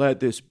 glad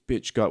this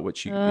bitch got what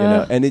she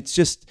and it's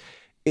just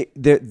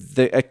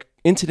the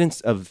incidence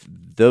of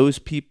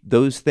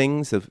those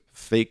things of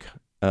fake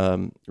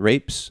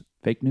rapes,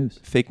 Fake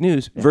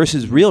news.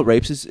 versus real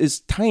rapes is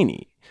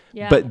tiny.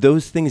 Yeah. But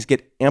those things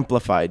get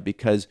amplified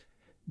because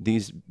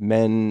these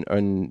men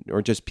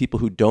or just people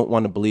who don't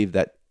want to believe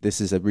that this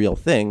is a real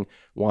thing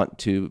want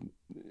to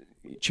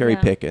cherry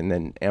pick and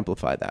then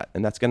amplify that.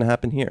 And that's going to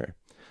happen here.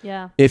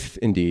 Yeah. If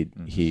indeed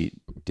he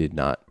did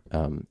not,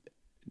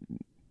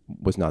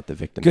 was not the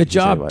victim. Good that he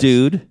said he job, was.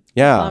 dude.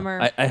 Yeah.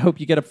 Bummer. I hope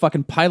you get a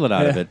fucking pilot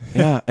out of it.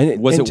 Yeah.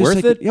 And Was it just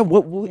worth it? Yeah.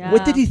 What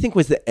Yeah. did he think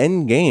was the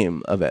end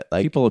game of it?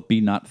 Like, People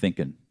be not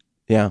thinking.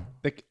 yeah.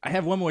 I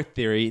have one more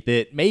theory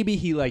that maybe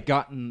he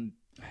got in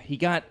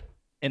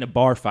a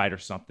bar fight or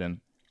something,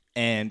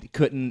 and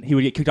he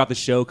would get kicked off the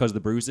show because of the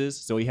bruises.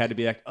 So he had to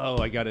be like, oh,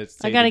 I gotta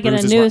gotta the get a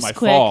bruises noose weren't my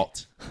quick.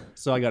 fault.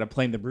 So I gotta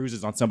blame the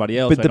bruises on somebody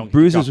else. But so I the don't get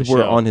kicked off bruises the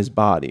were show. on his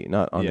body,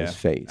 not on Yeah. his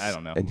face. I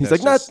don't know. And he's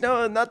That's like, just-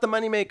 not the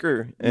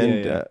moneymaker.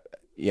 And Yeah.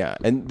 yeah.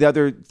 And the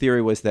other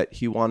theory was that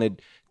he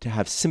wanted to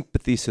have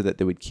sympathy so that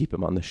they would keep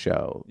him on the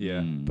show.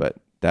 Yeah. But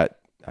that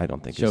I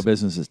don't think Show is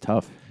business is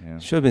tough.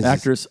 show business.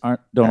 Actors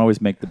don't always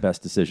make the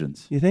best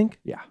decisions. You think?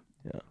 Yeah.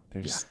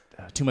 There's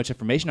too much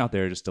information out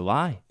there just to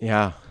lie.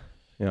 Yeah.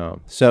 Yeah.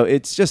 So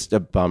it's just a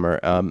bummer.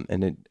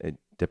 And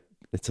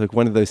it's like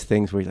one of those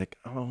things where you're like,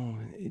 oh,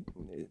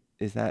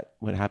 is that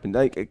what happened?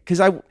 Like,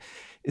 because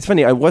it's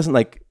funny. I wasn't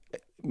like,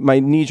 my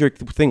knee jerk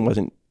thing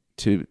wasn't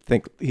to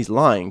think he's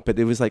lying, but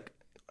it was like,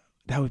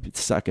 that would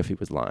suck if he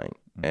was lying.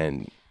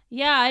 And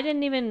Yeah, I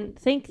didn't even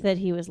think that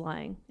he was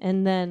lying.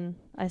 And then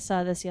I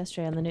saw this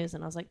yesterday on the news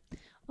and I was like,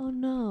 oh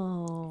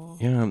no.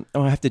 yeah,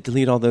 I have to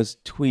delete all those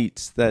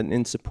tweets that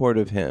in support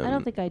of him. I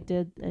don't think I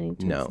did any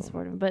tweets No. to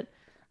support him, but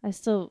I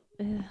still,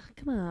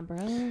 come on,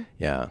 bro.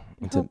 Yeah,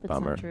 I it's a hope it's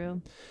bummer. not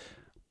true.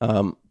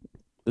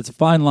 It's a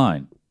fine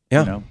line.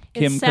 Yeah. You know,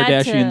 Kim It's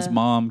sad Kardashian's to-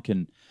 mom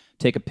can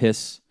take a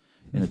piss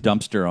in a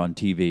dumpster on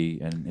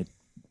TV, and it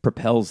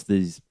propels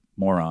these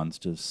morons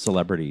to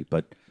celebrity.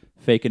 But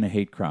faking a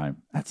hate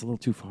crime, that's a little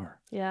too far.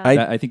 Yeah.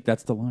 I think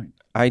that's the line.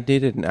 I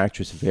dated an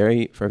actress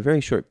for a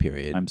very short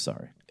period. I'm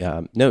sorry.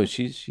 No,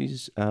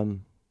 she's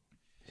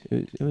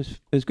it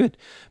was good,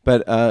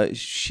 but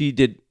she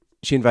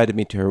invited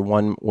me to her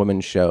one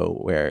woman show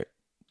where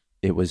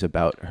it was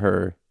about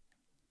her.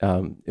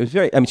 It was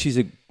very. I mean, she's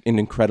an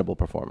incredible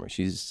performer.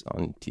 She's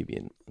on TV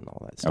and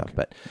all that stuff. Okay.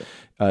 But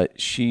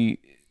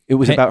it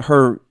was Hey- about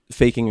her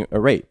faking a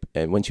rape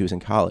and when she was in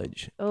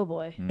college. Oh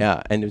boy.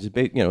 Yeah, and it was a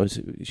big.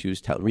 She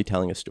was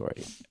retelling a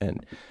story,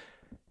 and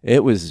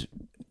it was.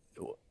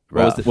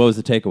 What was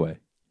the takeaway?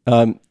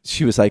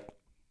 She was like,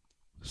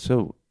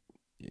 "So,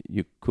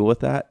 you cool with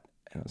that?"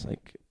 And I was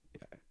like,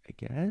 "I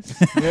guess."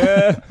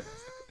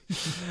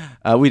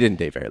 Yeah. We didn't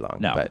date very long.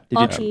 No. But,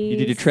 Did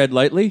Did you tread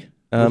lightly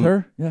with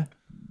her? Yeah.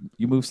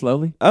 You move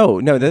slowly. oh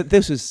no,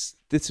 this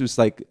was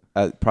like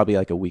probably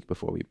like a week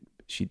before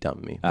she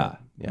dumped me. Ah.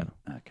 Yeah.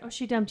 Oh,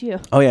 she dumped you.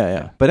 Oh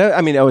yeah. But I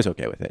mean, I was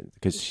okay with it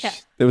because Yeah.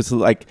 there was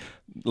like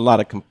a lot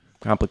of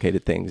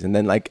complicated things, and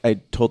then like I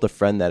told a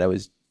friend that I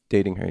was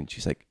dating her, and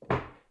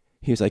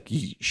he was like,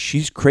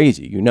 she's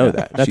crazy, you know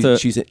that. That's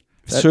she's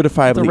that's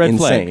certifiably a red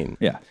flag. insane.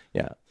 Yeah.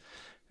 Yeah.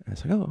 I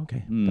was like, oh, okay.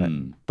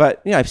 Hmm.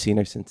 But yeah, I've seen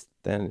her since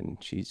then, and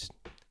she's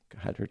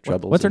had her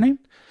troubles. What's her and- name?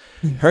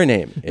 Her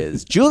name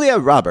is Julia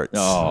Roberts.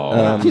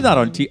 Oh, she's not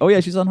on TV. Oh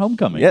yeah, she's on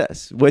Homecoming.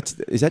 Yes.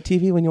 Is that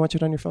TV when you watch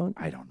it on your phone?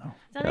 I don't know.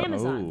 It's on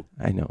Amazon.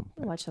 I know.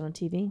 I watch that on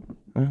TV.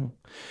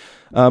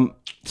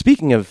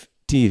 Speaking of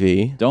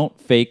TV, Don't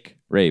fake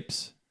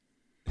rapes.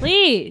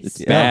 Please. It's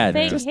Don't bad,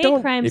 fake man. Just hate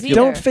don't- crimes if either. you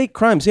don't fake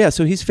crimes. Yeah,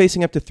 so he's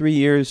facing up to 3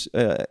 years,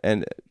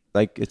 and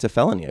like it's a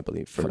felony, I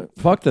believe. For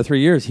Fuck the 3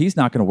 years. He's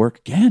not going to work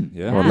again.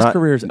 Yeah. Well, Well, his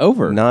career's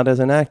over. Not as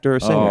an actor or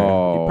singer.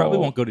 Oh. He probably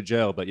won't go to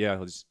jail, but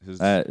yeah,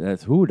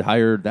 That's who would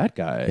hire that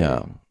guy?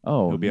 Yeah.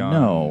 Oh He'll be on.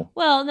 no.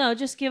 Well, no,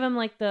 just give him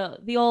like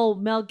the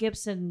old Mel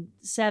Gibson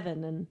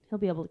 7 and he'll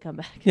be able to come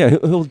back. Yeah,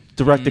 he'll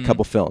direct a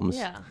couple films.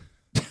 Yeah.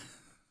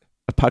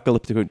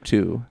 Apocalyptic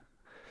 2.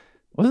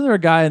 Wasn't there a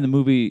guy in the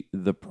movie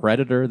The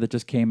Predator that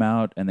just came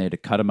out, and they had to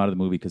cut him out of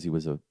the movie because he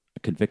was a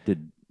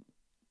convicted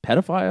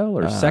pedophile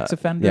or sex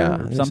offender yeah,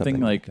 or there's something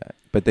like. that.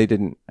 But they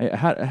didn't.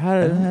 How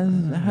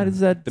does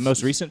that? The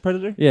most recent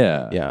Predator?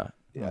 Yeah. Yeah.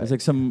 It was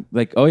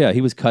like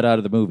he was cut out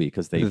of the movie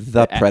because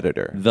The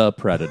Predator. The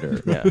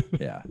Predator.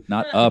 Yeah.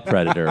 Not a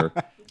predator,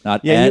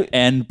 not Yeah,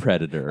 and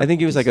predator. I think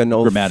he was like an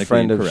old Grammatically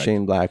friend of incorrect.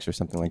 Shane Black's or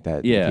something like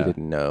that. Yeah. He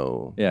didn't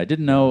know. Yeah, I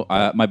didn't know.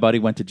 My buddy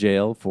went to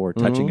jail for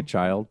touching a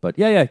child, but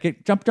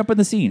jump in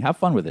the scene, have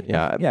fun with it.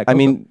 Yeah. yeah. I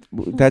mean,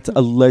 that's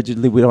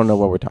allegedly, we don't know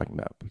what we're talking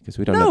about because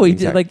we don't know. no, the he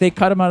did. exact- Like they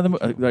cut him out of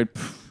the movie. Like,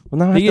 Well,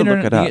 now I have to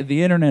look it up.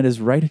 The internet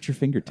is right at your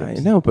fingertips.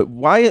 I know, but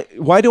why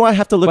do I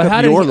have to look But how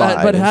up did your he,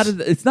 lies? But how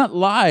did it's not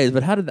lies?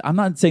 But how did I'm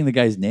not saying the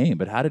guy's name,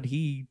 but how did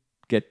he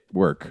get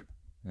work?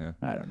 Yeah.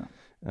 I don't know.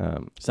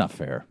 Um, It's not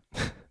fair.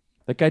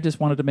 That guy just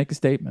wanted to make a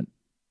statement.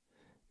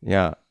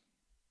 yeah.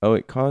 Oh,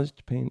 it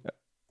caused pain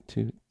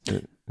to.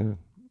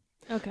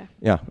 Okay.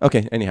 Yeah.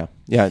 Okay. Anyhow,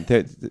 yeah.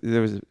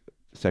 There was a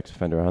sex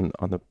offender on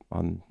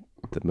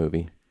the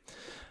movie.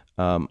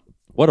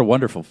 What a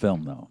wonderful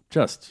film, though.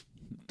 Just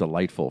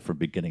delightful from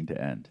beginning to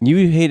end.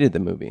 You hated the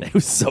movie. It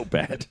was so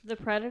bad. The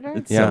Predator?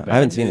 It's Yeah, so bad. I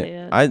haven't seen See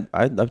it. it.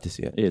 I'd love to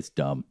see it. It's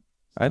dumb.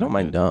 I don't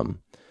mind dumb.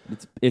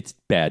 It's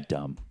bad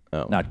dumb.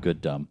 Oh. Not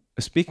good dumb.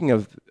 Speaking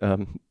of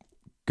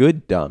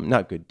good dumb,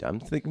 not good dumb.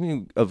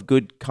 Speaking of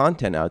good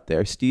content out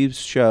there, Steve's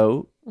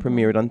show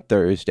premiered on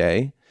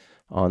Thursday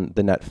on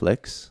the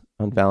Netflix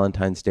on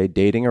Valentine's Day,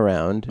 Dating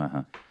Around.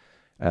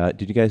 Uh-huh.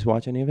 Did you guys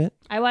watch any of it?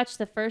 I watched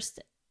the first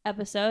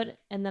episode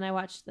and then I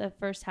watched the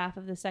first half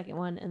of the second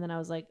one and then I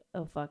was like,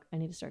 oh fuck, I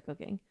need to start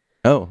cooking.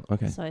 Oh,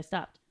 okay. So I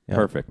stopped. Yeah.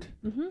 Perfect.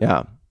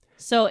 Yeah.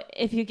 So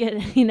if you get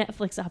any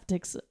Netflix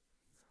optics,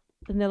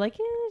 then they're like,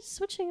 yeah, they're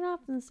switching it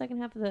off in the second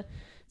half of the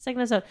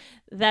second episode.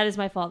 That is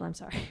my fault. I'm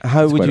sorry.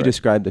 How would quite you right.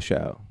 describe the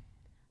show?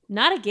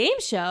 Not a game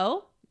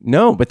show.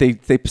 No, but they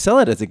sell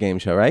it as a game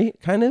show, right?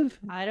 Kind of.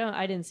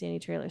 I didn't see any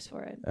trailers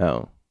for it.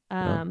 Oh,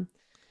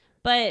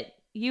 But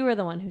you were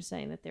the one who's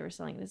saying that they were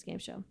selling it as a game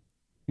show.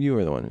 you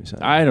were the one who said.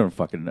 it.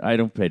 I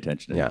don't pay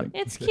attention to Yeah. anything.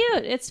 It's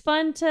cute. It's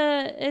fun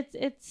to.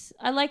 It's.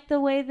 I like the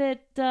way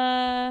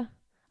that.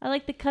 I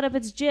like the cut of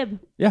its jib.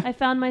 Yeah. I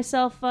found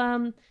myself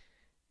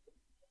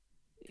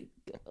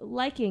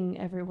liking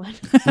everyone.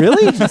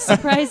 Really? Which is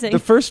surprising. The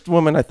first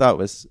woman I thought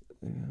was,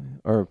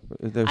 or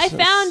there's. I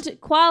found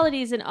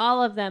qualities in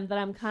all of them that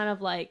I'm kind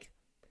of like,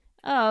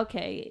 oh,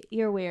 okay,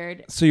 you're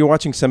weird. So you're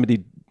watching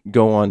somebody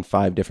go on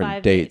 5 different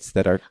 5 dates dates.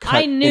 that are cut,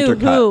 I knew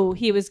intercut. who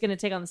he was going to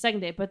take on the second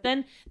date, but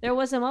then there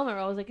was a moment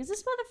where I was like, is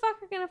this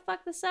motherfucker going to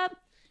fuck this up?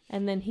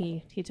 And then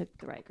he took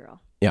the right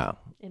girl, Yeah.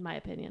 in my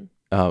opinion.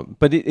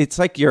 But it's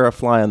like you're a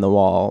fly on the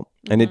wall,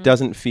 and Mm-hmm. it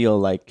doesn't feel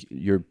like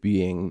you're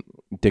being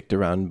dicked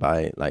around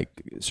by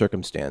like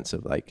circumstance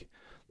of like,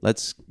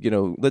 let's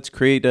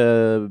create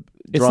a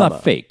It's drama.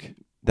 not fake.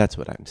 That's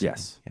what I'm saying.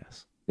 Yes.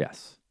 Yes.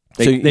 Yes.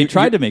 So They you-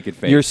 tried to make it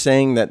fake. You're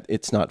saying that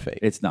it's not fake.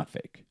 It's not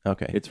fake.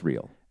 Okay. It's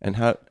real. And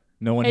how?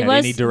 No one It had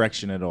was- any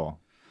direction at all.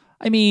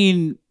 I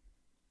mean,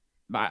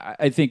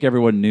 I think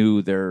everyone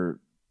knew their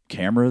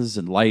cameras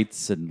and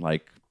lights and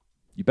like,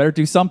 you better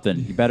do something.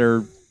 You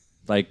better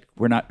like,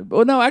 we're not.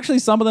 Well, no, actually,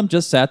 some of them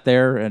just sat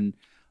there and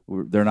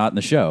they're not in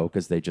the show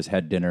because they just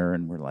had dinner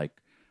and were like,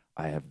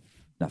 I have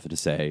nothing to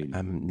say.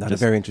 I'm not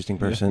Just- a very interesting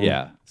person.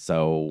 Yeah.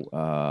 So,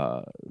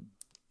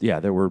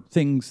 there were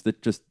things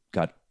that just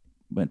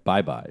went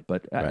bye-bye,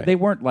 but Right. they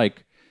weren't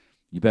like,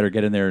 you better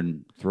get in there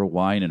and throw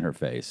wine in her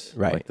face.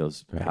 Right. Like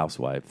those Right.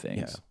 housewife things.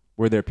 Yeah.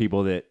 Were there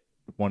people that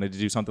wanted to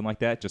do something like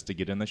that just to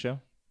get in the show?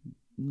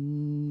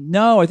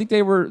 No, I think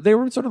they were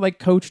sort of like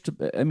coached.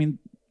 I mean,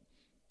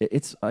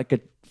 it's like a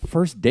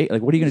first date.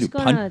 Like, what are you going to Just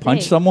do? going on a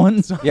Punch date.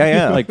 someone? Yeah,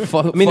 yeah. like,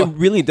 I mean, it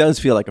really does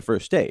feel like a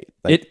first date.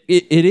 Like,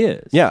 it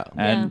is. Yeah.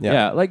 And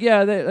Yeah.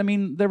 I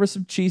mean, there was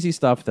some cheesy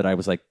stuff that I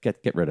was like,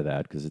 get rid of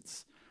that because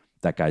it's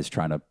that guy's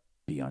trying to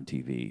be on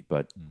TV.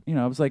 But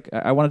I was like,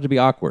 I wanted to be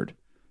awkward.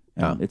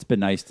 And Yeah. it's been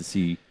nice to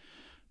see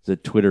the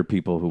Twitter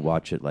people who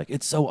watch it like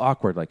it's so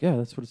awkward. Like, yeah,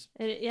 that's what it's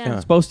Yeah.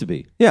 supposed to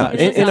be. yeah,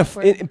 It is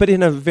awkward. but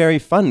in a very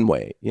fun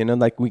way.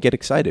 Like we get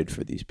excited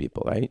for these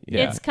people, right?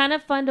 Yeah. It's kind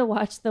of fun to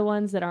watch the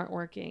ones that aren't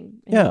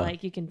working. And Yeah.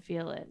 like you can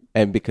feel it.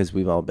 And because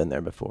we've all been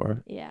there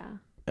before. Yeah.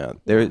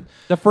 There,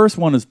 The first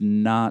one is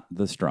not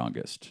the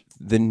strongest.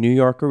 the New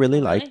Yorker really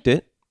liked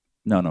it.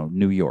 No,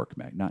 New York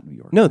not New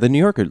York. No, the New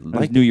Yorker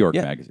liked New York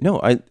yeah. magazine. No,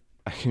 I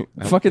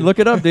Fucking look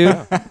it up, dude.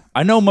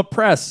 I know my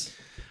press.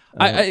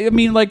 I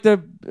mean, like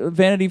the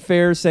Vanity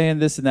Fair saying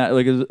this and that,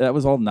 like that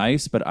was all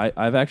nice, but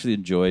I've actually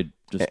enjoyed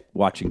just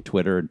watching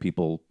Twitter and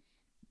people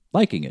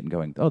liking it and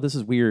going, "Oh, this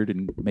is weird,"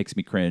 and makes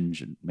me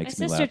cringe and My makes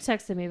me sister laugh.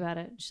 texted me about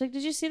it. She's like,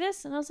 "Did you see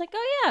this?" And I was like,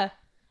 "Oh yeah."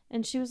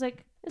 And she was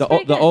like, it's The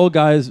pretty the good." old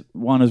guys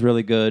one is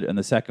really good, and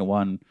the second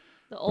one,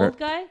 The old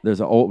guy.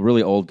 there's a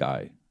really old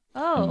guy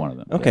Oh. in one of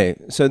them. Okay,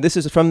 so this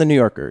is from the New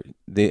Yorker.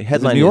 The Is it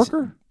headline New is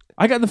Yorker?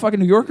 I got in the fucking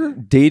New Yorker.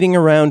 Dating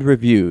Around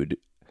Reviewed,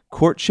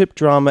 Courtship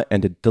Drama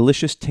and a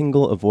Delicious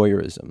Tingle of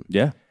Voyeurism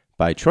Yeah,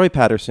 by Troy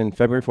Patterson,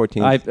 February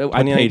 14th, I paid him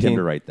 2019,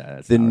 to write that.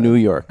 That's The not New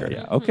right. Yorker.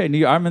 Yeah.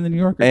 Okay. I'm in the New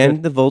Yorker.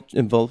 And the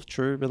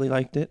Vulture really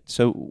liked it.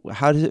 So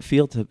how does it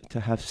feel to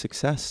have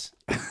success?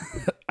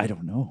 I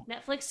don't know.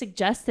 Netflix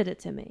suggested it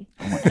to me.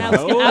 Oh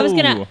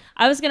And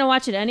I was gonna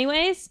watch it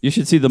anyways. You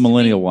should see the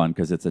millennial one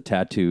because it's a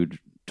tattooed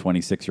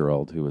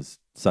 26-year-old who was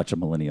such a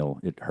millennial.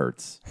 It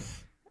hurts.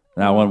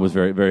 That one was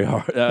very, very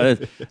hard.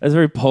 That's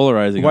very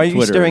polarizing. Why on are you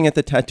Twitter. staring at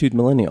the tattooed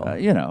millennial?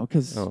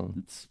 Because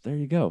it's there.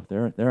 You go.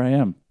 There I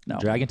am. No,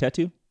 Dragon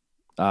tattoo?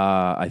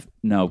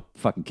 no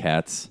fucking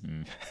cats.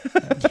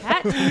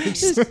 Cat?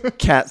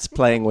 Cats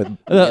playing with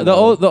The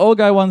old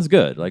guy one's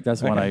good. Like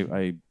that's one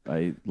I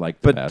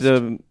like the but best.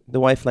 the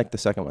wife liked the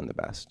second one the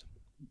best.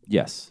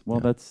 Yes. Well,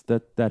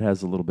 that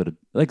has a little bit of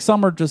like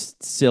some are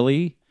just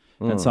silly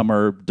and some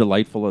are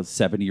delightful. A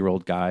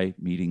 70-year-old guy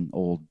meeting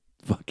old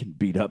fucking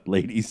beat up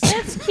ladies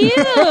That's cute.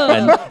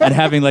 and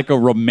having like a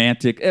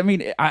romantic. I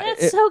mean,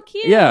 That's so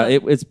cute. Yeah,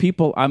 it's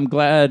people. I'm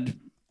glad,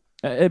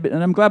 and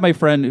I'm glad my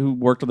friend who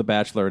worked on The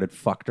Bachelor had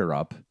fucked her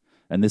up,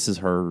 and this is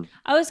her,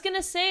 I was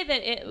gonna say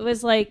that it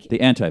was like the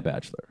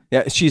anti-Bachelor.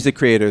 Yeah, she's the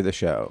creator of the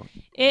show.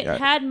 it Yeah.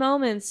 had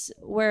moments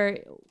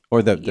where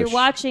Or the you're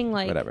watching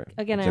like whatever.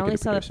 again. I Executive only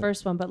saw the producer.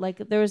 first one, but like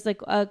there was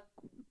like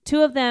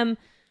two of them,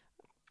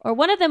 or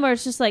one of them where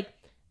it's just like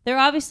they're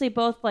obviously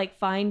both like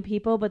fine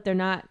people, but they're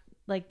not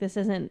like they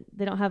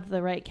don't have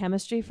the right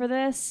chemistry for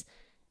this.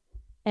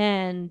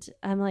 And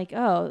I'm like,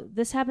 oh,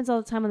 this happens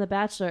all the time on The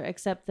Bachelor,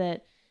 except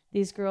that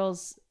the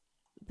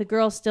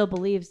girl still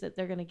believes that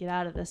they're gonna get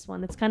out of this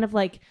one. It's kind of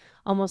like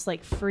almost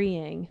like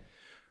freeing.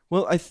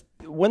 Well,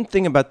 one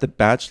thing about The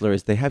Bachelor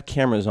is they have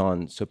cameras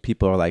on, so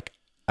people are like,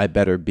 I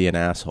better be an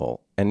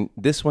asshole. And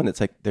this one, it's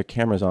like their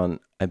cameras on,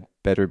 I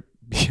better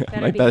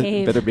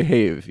behave. better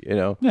behave. You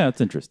know? Yeah,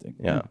 it's interesting.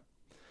 Yeah.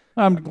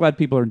 I'm glad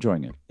people are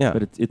enjoying it. Yeah, but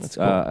that's it's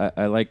cool.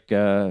 I like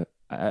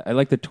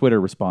the Twitter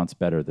response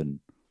better than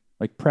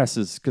like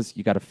presses because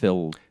you got to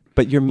fill.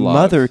 But your blogs.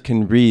 mother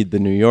can read the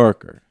New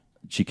Yorker.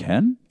 She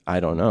can. I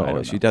don't know. I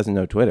don't She know. doesn't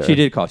know Twitter. She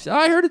did call. She said,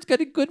 I heard it's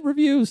getting good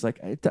reviews.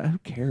 Like, who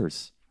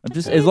cares? I'm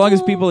just as long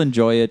as people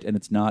enjoy it and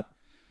it's not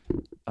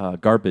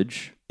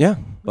garbage. Yeah.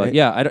 But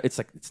yeah, it's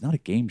like it's not a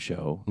game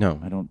show. No.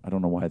 I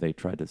don't know why they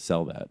tried to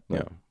sell that.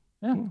 But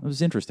Yeah. it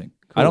was interesting.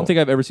 I don't think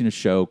I've ever seen a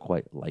show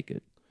quite like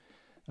it.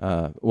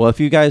 Well, if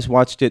you guys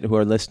watched it who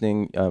are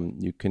listening,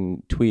 you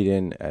can tweet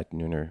in at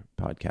Nooner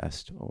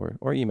Podcast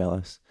or email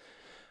us,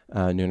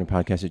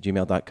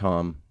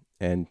 noonerpodcast@gmail.com.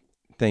 And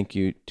thank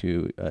you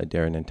to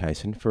Darren and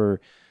Tyson for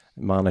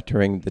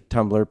monitoring the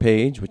Tumblr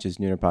page, which is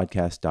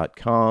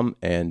noonerpodcast.com.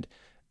 And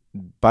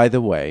by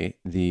the way,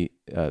 the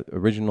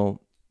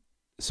original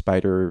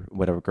Spider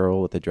Whatever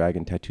Girl with the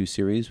Dragon Tattoo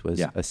series was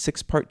a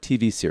 6-part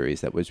TV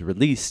series that was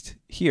released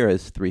here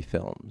as 3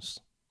 films.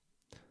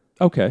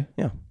 Okay.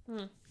 Yeah.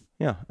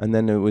 Yeah, and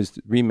then it was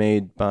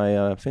remade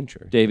by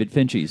Fincher. David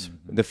Finches.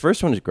 The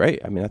first one was great.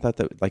 I mean, I thought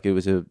that like it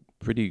was a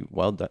pretty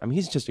well done. I mean,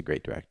 he's just a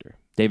great director.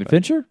 David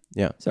Fincher?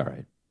 Yeah. It's all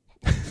right.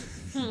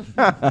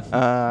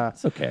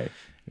 It's okay.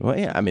 Well,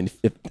 yeah. I mean,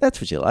 if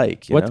that's what you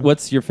like. You know?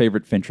 What's your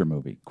favorite Fincher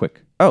movie?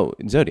 Quick. Oh,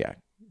 Zodiac.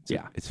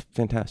 Yeah. It's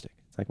fantastic.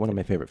 It's like one of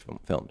my favorite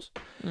films.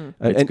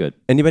 It's good.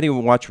 Anybody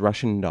watch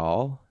Russian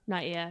Doll?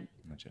 Not yet.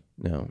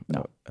 No.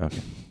 Okay.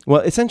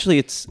 Well, essentially,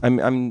 it's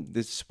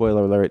this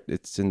spoiler alert.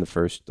 It's in the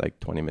first like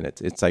 20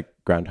 minutes. It's like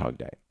Groundhog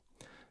Day.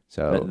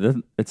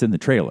 So It's in the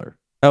trailer.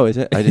 oh, is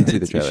it? I didn't see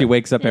the trailer. She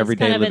wakes up It's every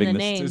kind day of in living the this.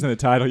 name. It's in the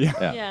title,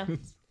 yeah. Yeah.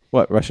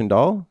 What, Russian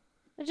Doll?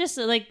 Just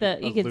like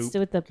you could loop do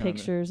with the kinda.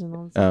 pictures and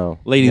all that. Oh,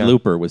 Lady yeah.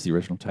 Looper was the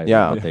original title.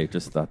 Yeah. But they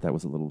just thought that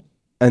was a little.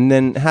 And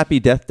then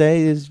Happy Death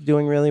Day is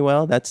doing really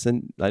well. I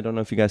don't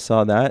know if you guys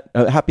saw that.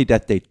 Happy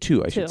Death Day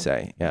 2, I should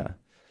say. Yeah.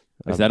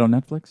 Is that on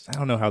Netflix? I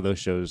don't know how those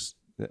shows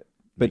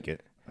make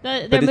it.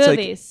 They're But it's like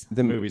movies.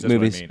 the Movies, that's what I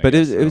movies. mean, I But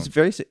guess, it was so.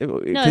 very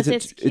it's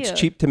it's cute.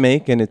 cheap to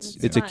make and it's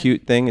a fun.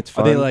 cute thing. It's Are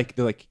fun. they're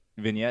like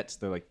vignettes?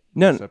 They're like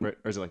No. separate,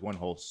 or is it like one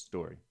whole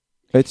story?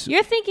 It's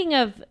You're thinking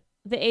of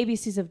the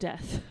ABCs of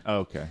Death. Oh,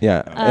 okay.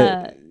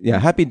 yeah. Yeah,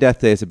 Happy Death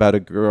Day is about a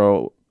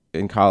girl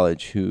in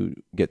college who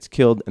gets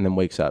killed and then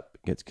wakes up.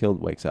 Gets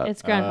killed, wakes up.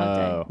 It's Groundhog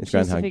Day. Oh. It's She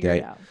has to Groundhog figure it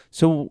Day. out.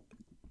 So,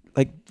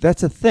 like,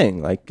 that's a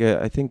thing. Like,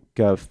 I think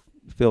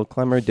Phil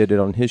Klemmer did it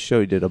on his show.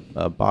 He did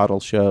a bottle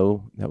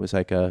show that was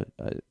like a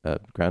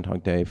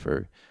Groundhog Day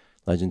for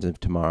Legends of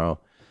Tomorrow.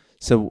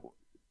 So,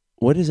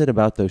 what is it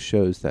about those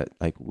shows that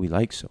like we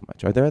like so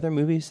much? Are there other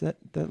movies that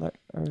like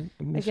are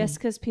missing? I guess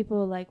because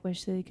people like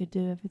wish they could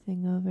do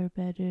everything over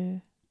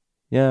better.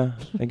 Yeah,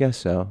 I guess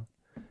so.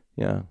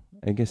 Yeah,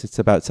 I guess it's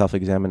about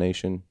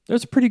self-examination.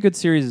 There's a pretty good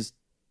series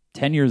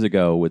 10 years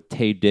ago with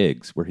Taye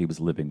Diggs where he was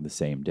living the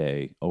same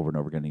day over and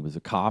over again. He was a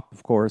cop,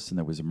 of course, and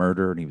there was a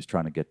murder, and he was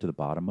trying to get to the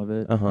bottom of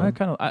it. Uh-huh.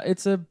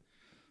 It's a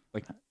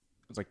Like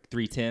it's like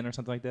 310 or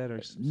something like that,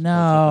 or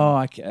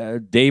no,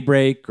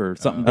 Daybreak or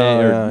something day,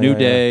 or yeah, New yeah,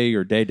 Day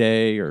or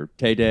Day or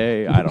Tay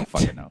Day. I don't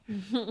fucking know.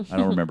 I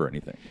don't remember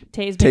anything.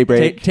 Tay's Tay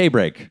Break. Tay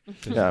Break,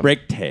 Yeah.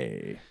 Break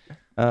Tay.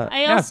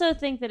 I also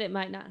think that it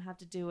might not have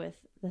to do with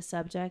the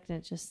subject, and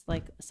it's just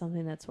like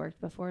something that's worked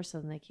before, so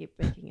then they keep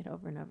making it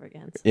over and over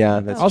again. So Yeah,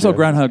 that's Also, true.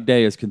 Groundhog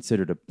Day is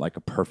considered like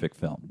a perfect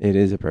film. It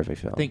is a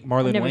perfect film. I think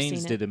Marlon never Wayans seen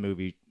it. did a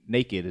movie.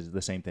 Naked is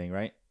the same thing,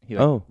 right? He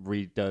Oh.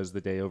 redoes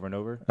the day over and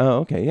over. Oh,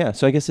 okay, yeah.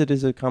 So I guess it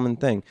is a common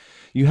thing.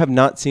 You have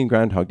not seen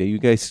Groundhog Day. You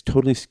guys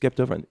totally skipped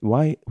over it.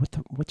 Why?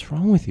 What's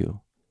wrong with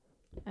you?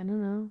 I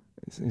don't know.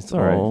 It's all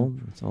right. old.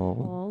 It's old.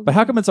 Old. But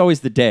how come it's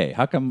always the day?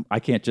 How come I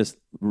can't just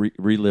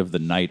relive the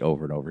night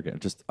over and over again?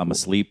 Just I'm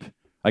asleep.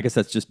 I guess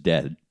that's just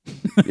dead.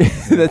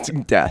 That's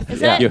death.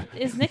 Is yeah. that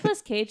is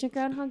Nicolas Cage in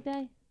Groundhog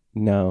Day?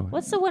 No.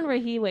 What's the one where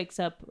he wakes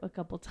up a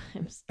couple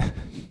times?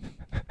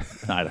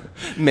 I don't,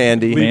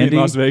 Mandy? Mandy? Leaving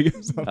Las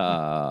Vegas.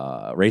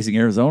 Raising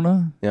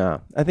Arizona. Yeah,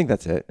 I think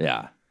that's it.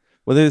 Yeah.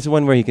 Well, there's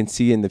one where he can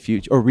see in the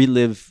future or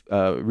relive,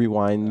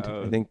 rewind.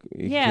 I think.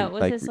 He Yeah, can,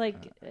 with his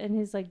and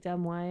his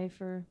dumb wife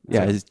or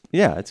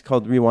Yeah, it's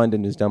called Rewind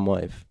and His Dumb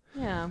Wife.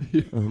 yeah.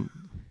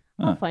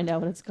 I'll find out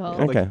what it's called.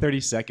 Okay. Like 30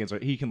 seconds. Or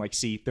he can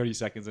see 30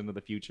 seconds into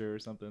the future or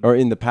something. Or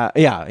in the past.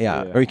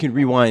 Yeah. Or you can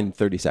rewind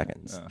 30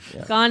 seconds.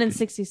 Yeah. Gone in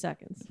 60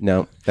 seconds.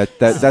 No,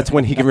 that's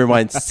when he can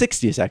rewind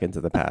 60 seconds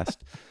of the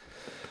past.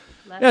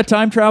 Yeah,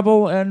 time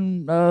travel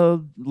and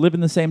live in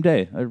the same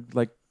day are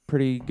like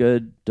pretty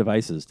good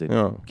devices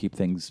to keep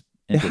things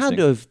It interesting. had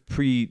to have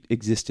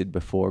pre-existed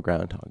before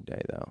Groundhog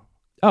Day, though.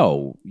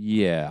 Oh,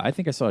 yeah. I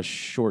think I saw a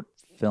short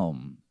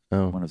film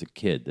Oh. when I was a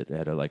kid that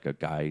had a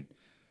guy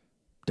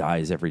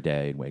dies every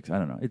day and wakes. I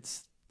don't know.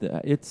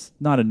 It's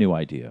not a new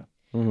idea.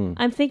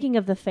 I'm thinking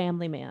of The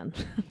Family Man.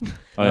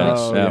 Oh, yeah.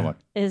 Oh, that yeah. one.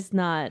 Is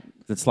not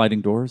The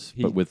sliding doors,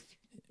 but with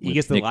He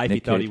gets the Nick- life Nick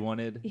he thought Cage. he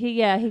wanted. he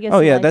gets Oh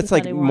the yeah, life that's he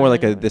like thought he more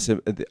like a wanted. this.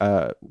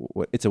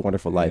 It's a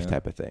Wonderful Life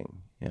type of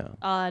thing. Yeah,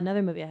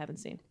 Another movie I haven't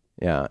seen.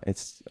 yeah,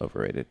 it's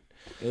overrated.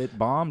 It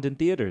bombed in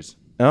theaters.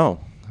 Oh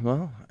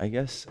well, I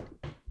guess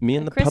me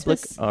and A the public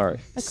Christmas- are a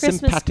Christmas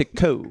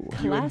simpatico.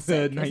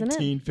 Classic, isn't it?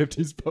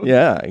 1950s post.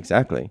 Yeah,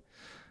 exactly.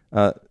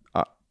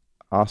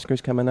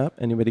 Oscars coming up.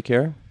 Anybody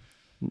care?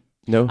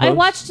 No. I host?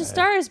 watched A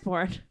Star Is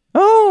Born.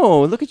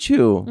 Oh, look at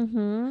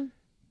you.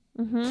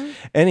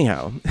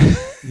 Anyhow.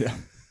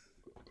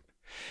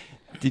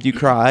 Did you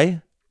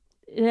cry?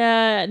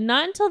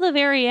 Not until the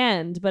very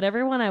end, but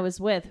everyone I was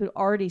with who'd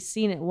already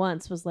seen it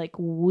once was like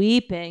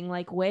weeping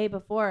like way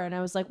before, and I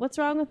was like, "What's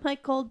wrong with my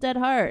cold dead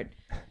heart?"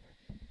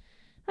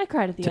 I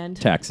cried at the end.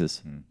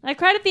 Taxes. I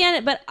cried at the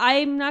end, but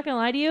I'm not gonna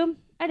lie to you,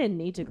 I didn't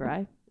need to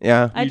cry.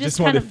 Yeah. I You just just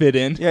wanted kind to of fit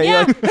in. Yeah, Yeah.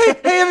 you're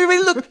like, hey, everybody,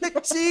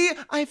 look, see,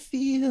 I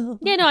feel.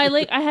 Yeah, no,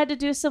 I had to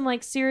do some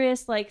like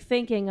serious like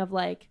thinking of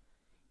like,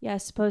 yeah, I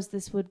suppose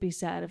this would be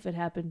sad if it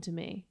happened to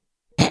me.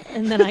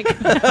 And then I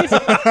cried.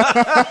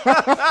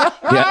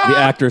 The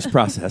actor's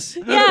process.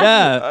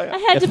 Yeah. I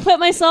had to put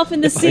myself in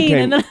the scene,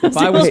 and then I was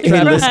If I was able to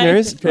trapped, cry.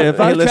 listeners, if I was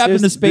trapped in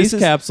listeners, the space this is-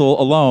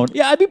 capsule alone,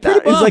 yeah, I'd be pretty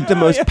That is bummed. like the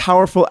most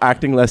powerful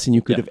acting lesson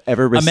you could have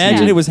ever received.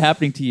 Imagine it was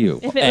happening to you.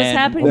 If it was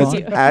happening to That's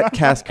you. at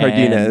Cass And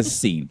Cardenas.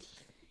 scene.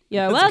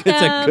 You're welcome.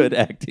 It's a good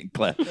acting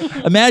class.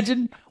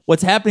 Imagine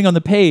what's happening on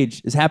the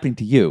page is happening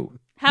to you.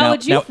 How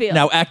would you now, feel?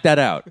 Now act that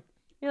out.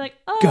 You're like,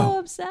 oh, Go.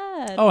 I'm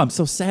sad. Oh, I'm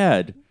so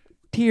sad.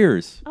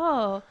 Tears.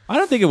 Oh, I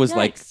don't think it was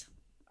like yikes.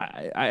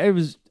 I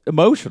was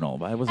emotional,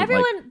 but I wasn't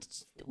Everyone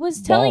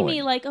was telling me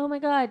bawling. like, oh my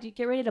god, you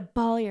get ready to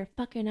bawl your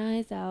fucking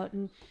eyes out,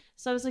 and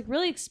so I was like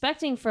really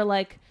expecting for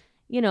like,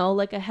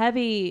 like a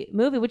heavy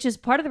movie, which is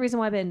part of the reason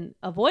why I've been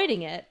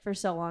avoiding it for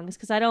so long, is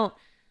because I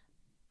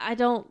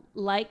don't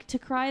like to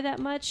cry that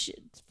much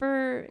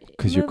for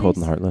Because you're cold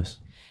and movies. heartless.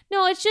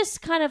 No, it's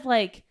just kind of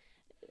like,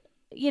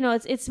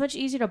 it's much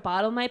easier to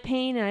bottle my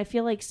pain, and I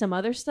feel like some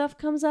other stuff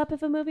comes up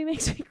if a movie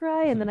makes me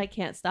cry, and then I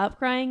can't stop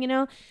crying.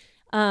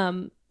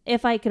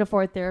 If I could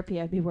afford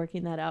therapy, I'd be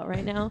working that out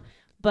right now.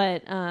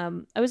 But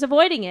I was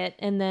avoiding it,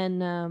 and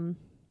then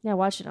I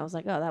watched it. And I was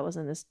like, oh, that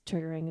wasn't as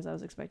triggering as I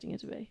was expecting it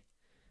to be.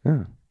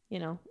 Yeah.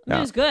 It Yeah.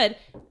 was good.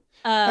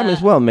 I mean,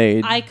 it's well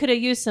made. I could have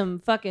used some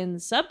fucking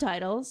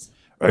subtitles.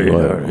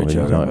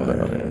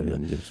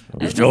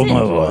 You stole my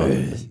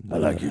voice. I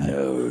like your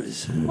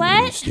nose.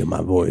 What? Steal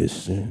my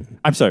voice.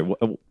 I'm sorry.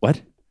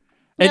 What?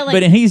 Yeah,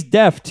 But he's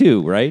deaf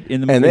too, right?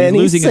 In the And he's then he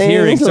losing his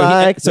hearing. sings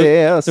like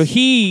this. So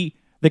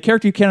the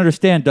character you can't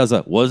understand does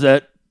a was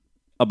that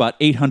about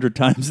 800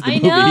 times in the I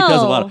movie. He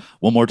does a lot know. of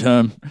one more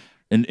time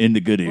in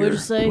the good ear. What'd you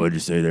say? What'd you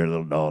say there,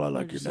 little doll? I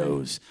like your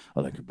nose.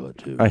 I like your butt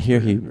too. I hear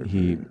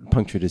he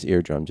punctured his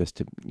eardrum just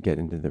to get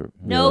into the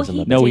No, realism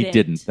he of it. No, he didn't.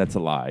 didn't. That's a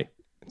lie.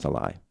 It's a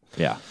lie.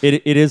 Yeah,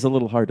 it is a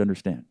little hard to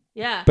understand.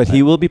 Yeah. But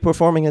he will be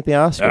performing at the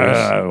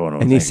Oscars.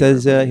 And he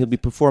says he'll be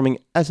performing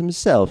as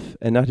himself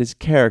and not his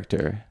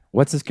character.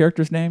 What's his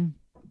character's name?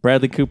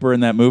 Bradley Cooper in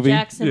that movie.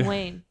 Jackson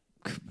Wayne.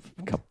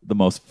 The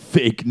most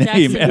fake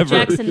name ever.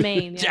 Jackson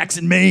Maine. Yeah.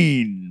 Jackson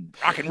Maine.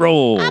 Rock and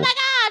roll. Oh my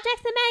God,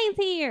 Jackson Maine's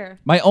here.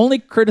 My only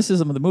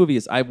criticism of the movie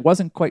is I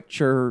wasn't quite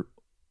sure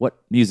what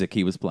music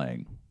he was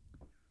playing.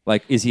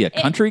 Like, is he a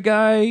country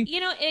guy?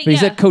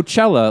 He's at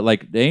Coachella.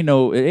 Like, it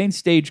ain't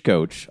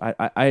Stagecoach.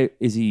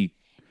 Is he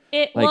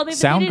like but we didn't-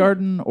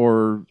 Soundgarden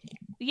or?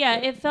 Yeah,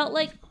 it felt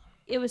like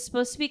it was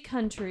supposed to be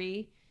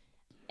country,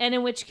 and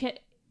in which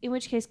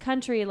case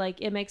country,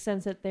 like, it makes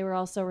sense that they were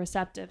also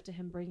receptive to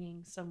him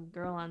bringing some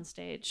girl on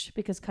stage,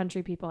 because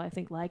country people, I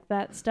think, like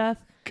that stuff.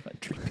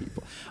 Country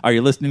people. Are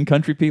you listening,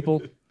 country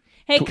people?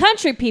 Hey,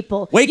 country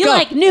people, Wake you up.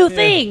 like new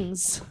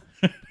things.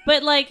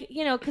 But like,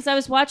 you know, because I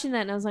was watching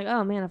that and I was like,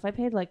 oh man, if I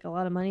paid like a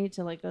lot of money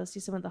to like go see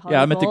someone at the Hollywood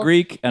Yeah, I'm at the Bowl,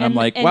 Greek, and I'm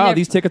like, and wow, they're-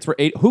 these tickets were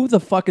 $8. Who the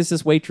fuck is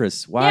this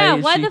waitress? Yeah,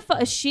 why she... the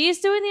fuck? She's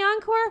doing the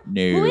encore?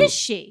 No. Who is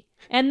she?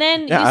 And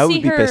then Yeah, you I see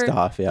would be her. pissed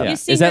off. Yeah. You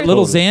see Is that her-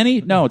 Little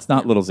Zanny? No, it's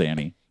not Little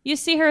Zanny. You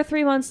see her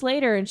 3 months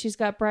later and she's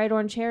got bright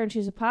orange hair and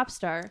she's a pop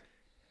star.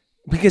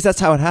 Because that's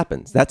how it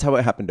happens. That's how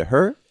it happened to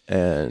her.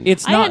 And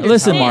It's I not.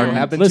 Listen, understand. Martin.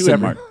 Happened to Listen,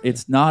 everyone. Martin.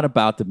 It's not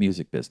about the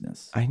music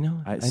business. I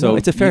know. So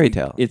it's a fairy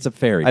tale. It's a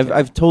fairy tale.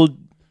 I've told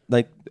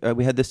like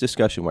we had this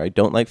discussion where I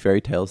don't like fairy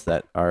tales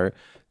that are.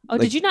 Oh,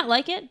 did you not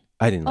like it?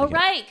 I didn't. Oh, Like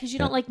right, because you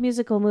don't like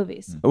musical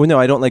movies. Oh no,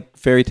 I don't like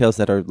fairy tales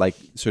that are like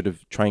sort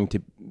of trying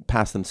to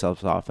pass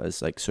themselves off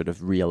as like sort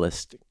of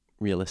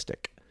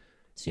realistic.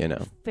 You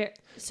know.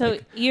 So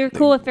you're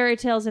cool with fairy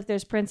tales if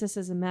there's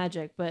princesses and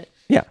magic, but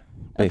Yeah.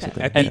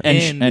 Basically. At the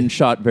and end,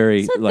 shot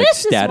very So like this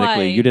is statically.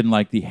 why- You didn't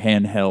like the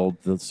handheld,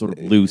 the sort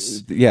of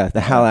loose Yeah,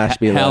 the Hal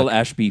Ashby. Hal look.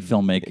 Ashby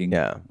filmmaking.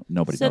 Yeah.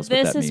 Nobody so knows what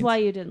this that is means. why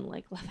you didn't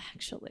like Love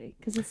Actually,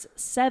 because it's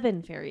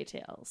 7 fairy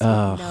tales with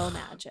Oh. no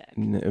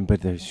magic.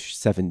 But there's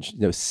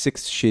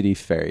 6 shitty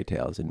fairy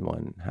tales in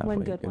one halfway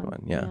One good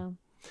one. Yeah.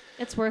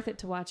 It's worth it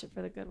to watch it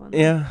for the good one.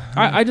 Yeah.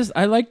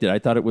 I liked it. I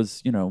thought it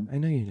was I know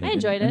you did. I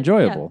enjoyed it.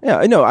 enjoyable. Yeah,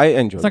 I know. I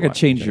enjoyed. It's not going to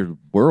change your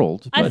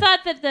world. I but- thought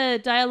that the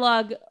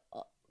dialogue,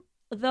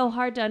 though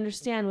hard to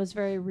understand, was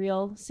very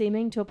real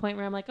seeming to a point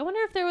where I'm like, I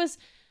wonder if there was.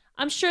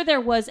 I'm sure there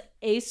was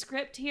a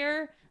script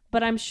here,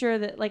 but I'm sure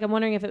that like I'm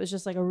wondering if it was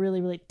just like a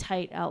really really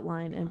tight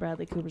outline, and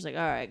Bradley Cooper's like,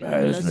 all right,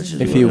 guys, let's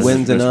just If do he this."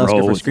 wins an Let's Oscar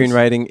roll for with this.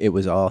 screenwriting, it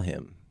was all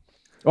him.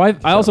 Well,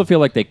 I also feel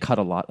like they cut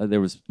a lot. There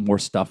was more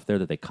stuff there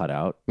that they cut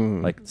out.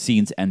 Mm. Like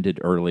scenes ended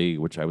early,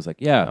 which I was like,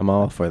 yeah. I'm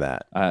all for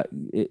that.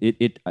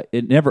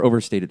 It never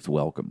overstayed its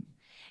welcome.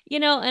 You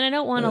know, and I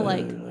don't want to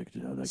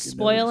like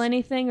spoil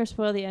anything or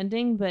spoil the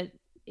ending, but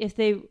if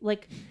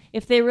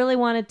they really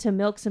wanted to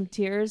milk some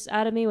tears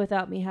out of me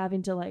without me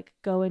having to like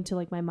go into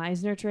like my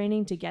Meisner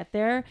training to get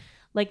there,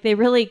 like they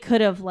really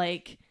could have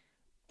like,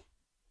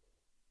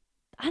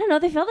 I don't know,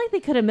 they felt like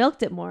they could have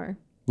milked it more.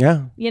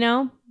 Yeah. You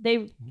know,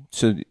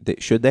 So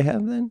should they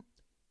have then?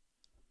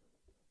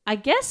 I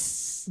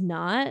guess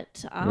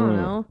not. I don't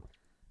know.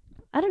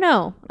 I don't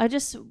know. I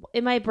just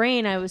in my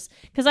brain I was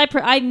because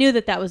I knew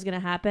that was going to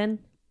happen.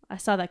 I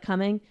saw that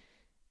coming,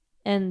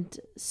 and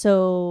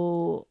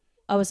so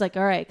I was like,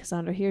 all right,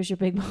 Cassandra, here's your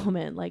big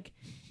moment. Like,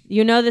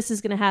 you know, this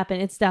is going to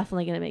happen. It's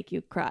definitely going to make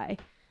you cry.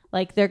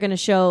 Like, they're going to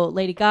show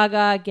Lady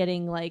Gaga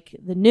getting like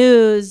the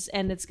news,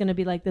 and it's going to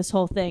be like this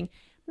whole thing.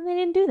 And they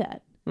didn't do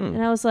that.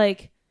 And I was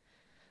like,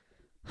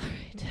 all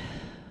right,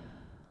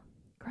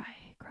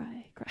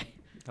 cry.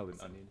 held an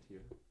onion to you.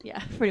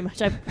 Yeah, pretty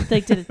much. I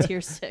like did a tear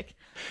stick.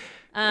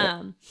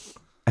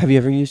 Have you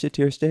ever used a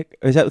tear stick?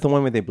 Or is that the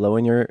one where they blow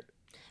in your?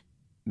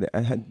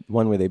 I had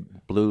one where they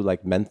blew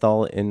like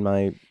menthol in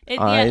my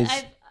eyes.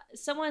 Yeah,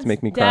 someone's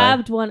make me cry.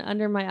 dabbed one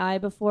under my eye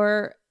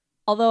before,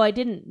 although I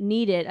didn't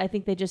need it. I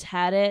think they just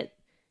had it,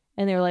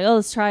 and they were like, "Oh,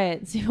 let's try it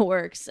and see if it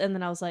works." And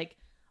then I was like,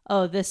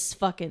 "Oh, this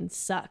fucking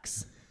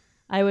sucks.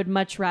 I would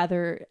much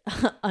rather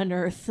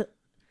unearth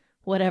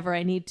whatever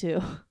I need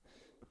to,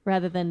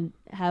 rather than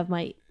have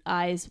my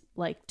eyes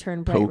like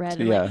turn bright Poked, red."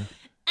 And yeah. like,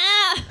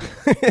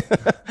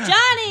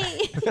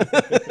 Johnny,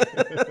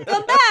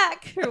 come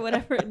back, or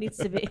whatever it needs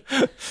to be.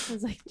 It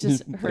was like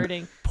just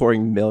hurting.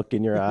 Pouring milk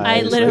in your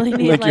eyes. literally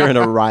need, like you're like- in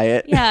a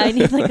riot. Yeah, I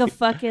need like a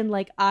fucking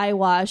like eye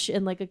wash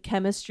in like a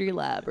chemistry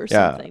lab or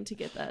Yeah. something to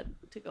get that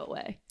to go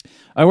away.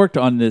 I worked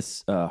on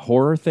this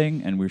horror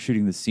thing, and we were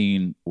shooting the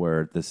scene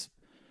where this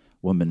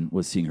woman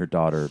was seeing her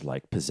daughter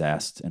like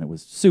possessed, and it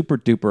was super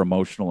duper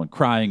emotional and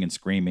crying and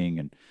screaming,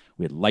 and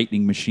we had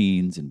lightning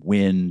machines and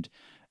wind,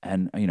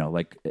 and you know,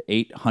 like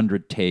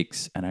 800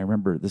 takes. And I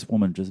remember this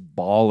woman just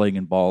bawling,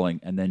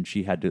 and then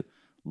she had to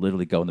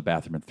literally go in the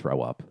bathroom and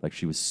throw up. Like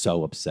she was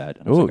so upset.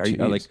 And I was Oh, like, geez.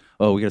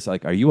 we gotta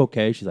like, are you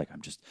okay? She's like,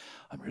 I'm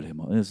really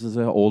emotional. This is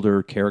an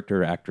older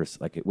character actress.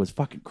 Like it was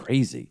fucking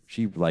crazy.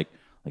 She like,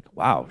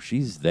 wow,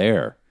 she's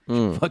there.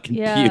 She fucking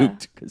Yeah.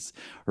 puked because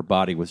her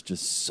body was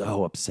just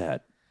so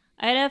upset.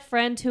 I had a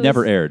friend who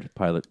Never was, aired.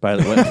 Pilot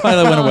went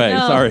away.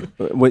 no. Sorry.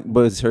 What,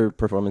 was her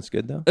performance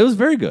good though? It was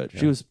very good.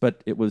 She was,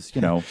 but it was,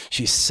 you know.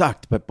 She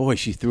sucked, but boy,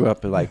 she threw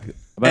up like.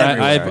 But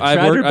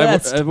everywhere.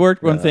 I've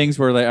worked on things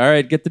where like, all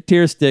right, get the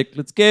tear stick.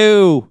 Let's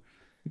go.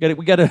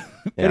 We gotta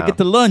Yeah. get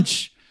to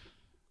lunch.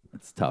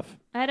 It's tough.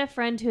 I had a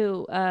friend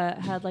who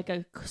had like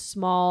a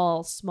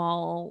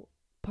small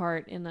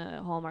part in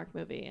a Hallmark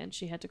movie, and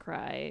she had to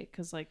cry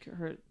because like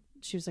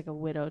she was like a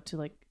widow to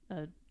like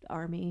a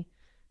army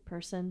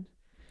person.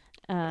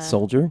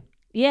 Soldier.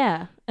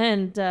 Yeah,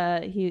 and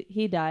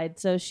he died,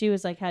 so she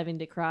was like having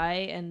to cry,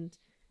 and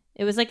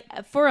it was like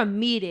for a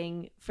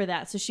meeting for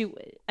that. So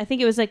I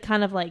think it was like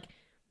kind of like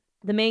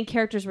the main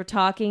characters were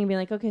talking and being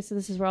like, okay, so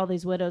this is where all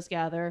these widows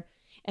gather,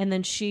 and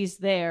then she's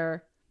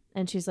there,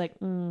 and she's like,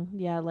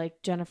 yeah,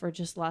 like Jennifer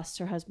just lost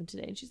her husband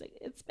today, and she's like,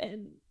 it's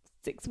been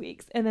 6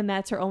 weeks, and then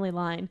that's her only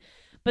line.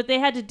 But they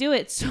had to do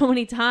it so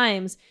many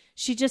times.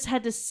 She just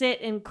had to sit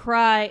and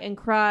cry and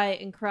cry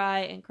and cry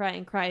and cry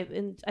and cry.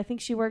 And I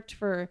think she worked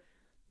for, it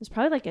was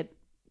probably like a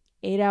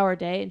 8-hour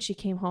day, and she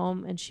came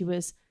home and she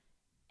was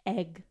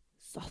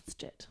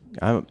exhausted,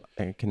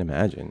 I can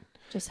imagine.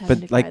 just having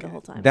to But cry like the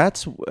whole time.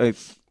 that's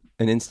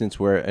an instance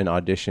where an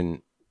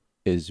audition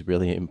is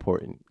really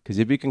important, because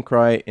if you can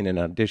cry in an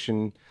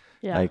audition,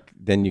 Yeah. like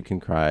then you can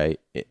cry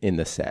in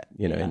the set,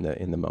 you know, Yeah.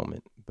 in the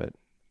moment. But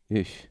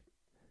eesh.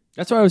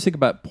 That's why I always think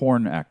about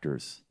porn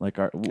actors. Like,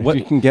 If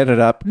you can get it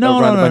up, No,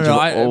 around no, a no,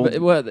 bunch no.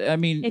 of old- I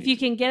mean, if you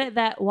can get it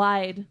that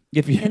wide,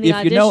 if you in the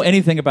if you know audition.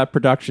 anything about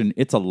production,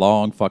 it's a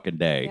long fucking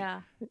day.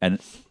 yeah. And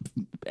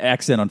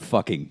accent on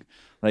fucking.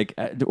 Like,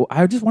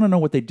 I just want to know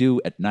what they do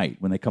at night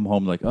when they come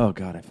home. Like, oh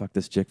god, I fucked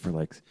this chick for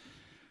like,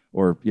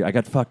 or yeah, I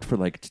got fucked for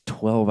like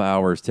 12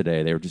 hours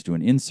today. They were just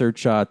doing insert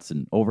shots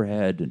and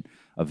overhead and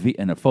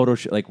a photo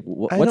shoot. Like, I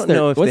what's don't their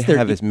know if what's they their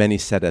have as many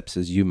setups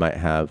as you might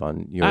have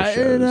on your I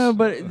shows. don't know,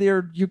 but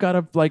you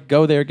gotta like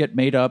go there, get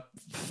made up,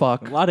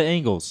 fuck, A lot of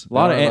angles. a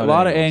lot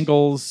of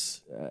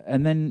angles,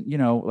 and then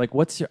like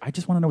I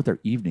just want to know what their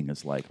evening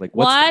is like. Like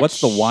what's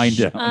the wind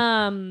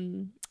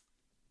down?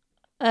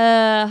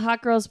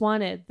 Hot Girls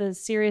Wanted, the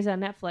series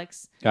on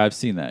Netflix. I've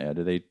seen that. Yeah,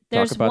 do they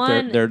There's talk about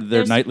one- their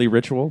there's- nightly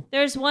ritual?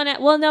 There's one.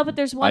 But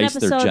there's one Ice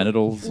episode their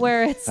genitals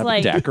where it's have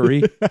like a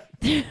daiquiri.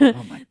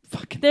 Oh my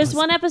fucking! there's pussy.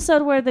 one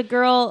episode where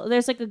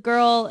there's like a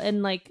girl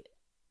and like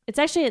it's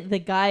actually the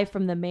guy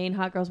from the main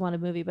Hot Girls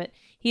Wanted movie, but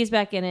he's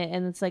back in it,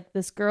 and it's like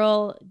this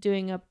girl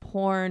doing a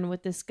porn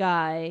with this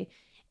guy,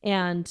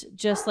 and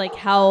just like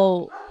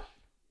how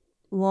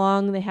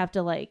long they have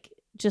to like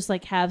just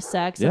like have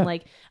sex Yeah. and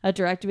like a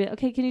director be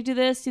okay, can you do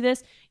this,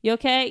 you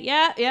okay,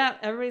 yeah,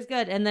 everybody's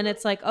good, and then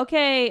it's like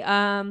okay,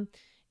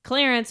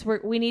 Clarence,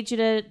 we need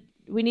you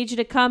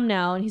to come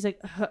now, and he's like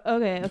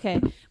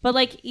okay, but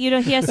like he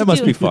has That to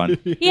must do, be fun.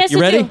 he has You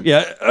to ready? do,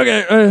 Yeah.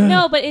 Okay.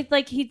 no, but it's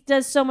like he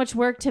does so much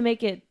work to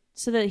make it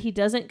so that he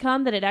doesn't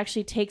come that it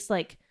actually takes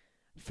like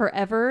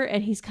forever,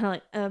 and he's kind of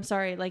like I'm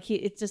sorry, like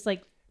it's just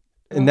like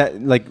And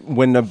that, like,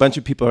 when a bunch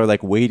of people are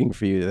like waiting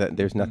for you, that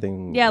there's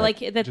nothing. yeah, like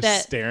Just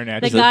that staring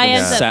at the you. guy Yeah.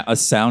 ends up A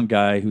sound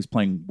guy who's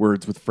playing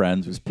Words with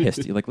Friends who's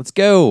pissed. You're like, let's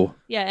go.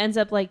 ends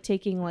up like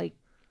taking like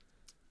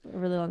a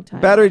really long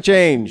time. battery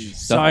change.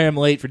 Sorry, I'm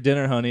late for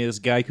dinner, honey. This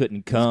guy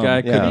couldn't come. This guy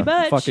Yeah. couldn't Pretty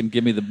much. fucking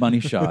give me the money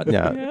shot.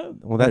 Yeah.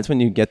 Well, that's when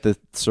you get the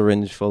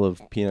syringe full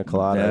of pina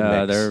colada.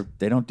 Yeah, mix.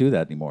 they don't do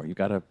that anymore. You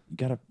gotta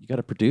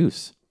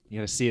produce. You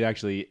got to see it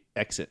actually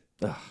exit.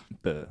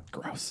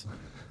 Gross.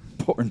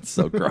 Porn's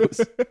so gross.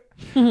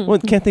 Well,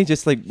 can't they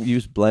just like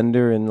use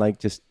Blender and like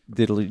just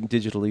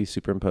digitally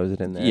superimpose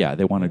it in there? Yeah,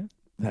 they want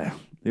to.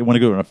 They want to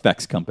go to an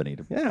effects company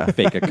to Yeah.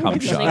 fake a cum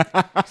It's shot.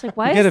 like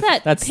why Get is a-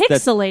 that that's-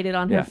 pixelated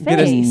on yeah. her Get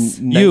a face?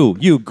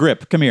 You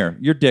grip. Come here.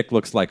 Your dick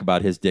looks like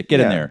about his dick. Get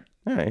in Yeah. there.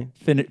 All right.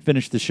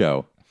 Finish the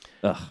show.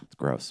 Ugh, it's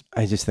gross.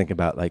 I just think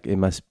about like it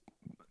must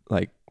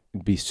like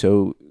be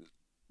so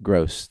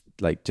gross,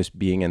 like just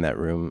being in that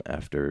room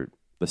after.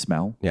 The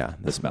smell. Yeah.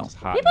 The smell. It's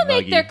hot People and make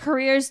muggy. their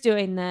careers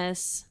doing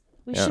this.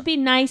 We Yeah. should be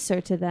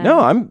nicer to them.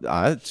 No,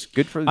 it's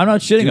good for. I'm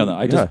not shitting on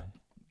them.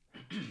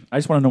 I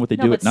just want to know what they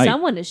No, do but at night.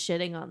 someone is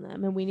shitting on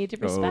them, and we need to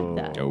respect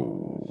that.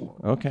 Oh,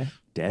 Okay.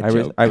 dad I was-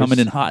 joke I was- coming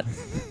in hot.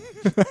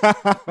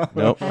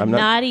 Nope. A I'm not.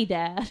 naughty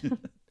dad.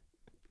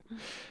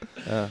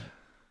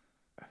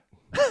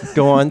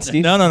 Go on,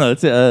 Steve. No.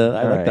 That's it.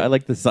 right. I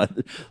like this. Let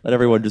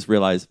everyone just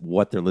realize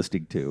what they're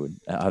listening to and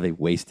how they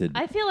wasted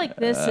I feel like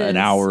this is an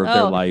hour of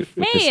their life.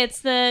 With Hey, this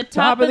it's the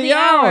top of the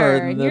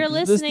hour. You're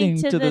listening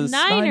to the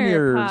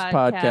Niner Niners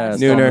podcast.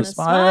 Nooner. On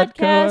the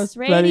Smodcast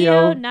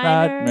Radio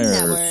Niner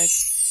Network.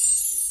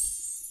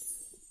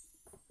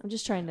 I'm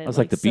just trying to. I was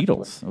like the simpli-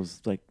 Beatles. I was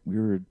like we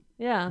were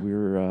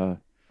Yeah.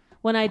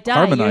 When I die,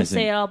 you harmonizing.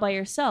 say it all by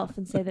yourself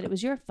and say that it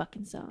was your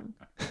fucking song.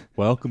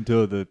 Welcome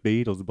to the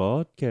Beatles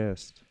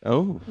podcast.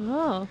 Oh,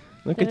 Oh,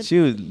 look Good. at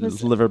you,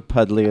 Was- liver a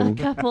puddling.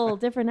 couple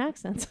different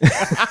accents.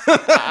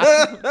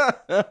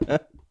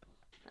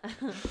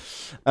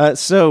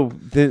 So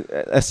the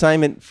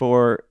assignment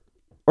for,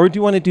 or do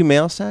you want to do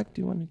mail sack?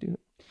 Do you want to do?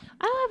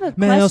 I have a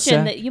Mail question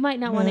sack. that you might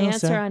not want to Mail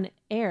answer sack. on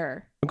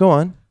air. Go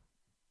on.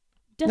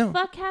 The No.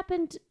 fuck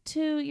happened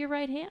to your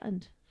right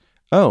hand?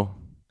 Oh,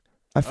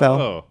 I fell.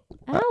 Oh,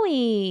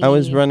 Owie. I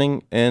was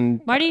running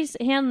and Marty's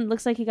hand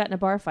looks like he got in a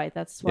bar fight.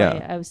 That's why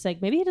Yeah. I was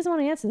like, maybe he doesn't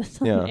want to answer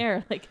this on Yeah. the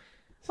air. Like,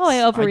 oh, I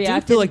overreacted. I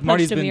do feel like and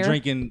Marty's punched a been mirror.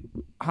 drinking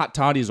hot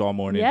toddies all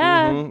morning.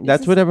 Yeah.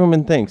 that's what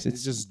everyone thinks. He's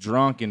It's just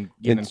drunk and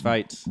getting in It's-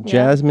 fights.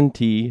 jasmine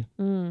tea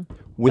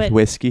with But-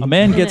 whiskey. a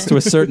man gets to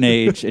a certain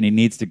age and he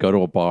needs to go to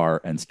a bar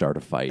and start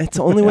a fight. It's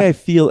the only way I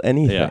feel Yeah,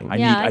 anything.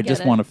 I get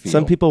just it. want to feel.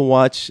 Some people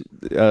watch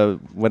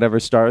whatever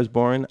Star is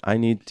Born. I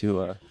need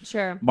to.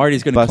 Sure.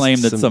 Marty's going to bust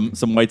claim that some-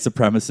 some white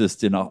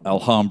supremacist in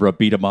Alhambra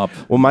beat him up.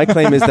 Well, my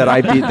claim is that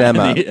I beat them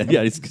up.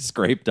 Yeah, he's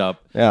scraped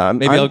up. Yeah,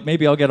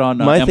 Maybe I'll get on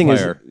my Empire. thing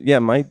is, yeah,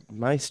 my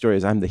story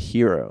is I'm the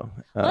hero.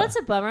 Well, that's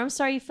a bummer. I'm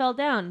sorry you fell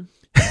down.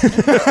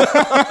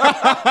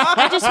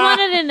 I just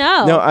wanted to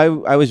know. No,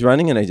 I was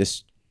running and I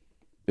just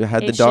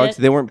had the Ate dogs.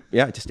 shit? They weren't.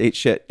 Yeah, I just ate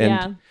shit.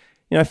 And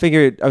Yeah.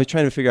 I was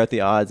trying to figure out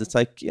the odds. It's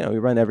like we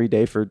run every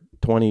day for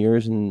 20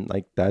 years, and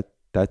like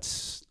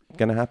that's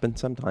gonna happen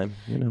sometime.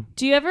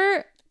 Do you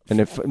ever And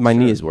if my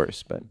knee is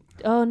worse, but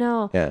Oh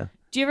no. yeah.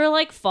 Do you ever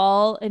like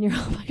fall and you're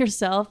all by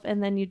yourself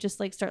and then you just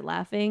like start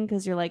laughing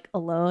because you're like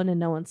alone and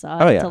no one saw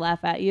it Oh, yeah. to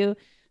laugh at you,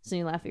 so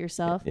you laugh at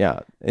yourself?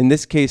 Yeah. In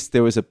this case,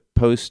 there was a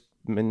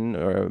postman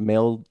or a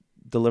mail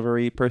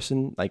delivery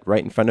person like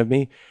right in front of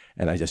me,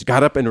 and I just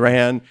got up and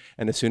ran.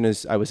 And as soon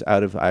as I was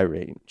out of eye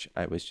range,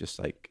 I was just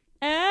like,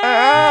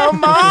 "Oh,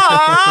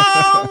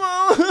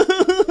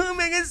 Mom,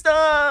 make it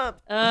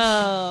stop!"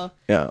 Oh,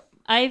 Yeah,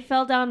 I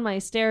fell down my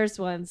stairs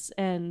once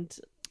and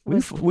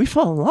we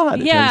fall a lot. It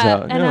turns yeah,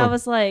 out. and Yeah. I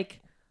was like,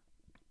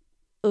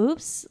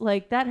 oops,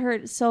 like that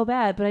hurt so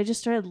bad, but I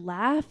just started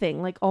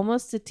laughing like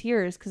almost to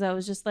tears because I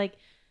was just like,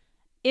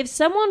 if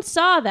someone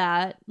saw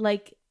that,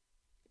 like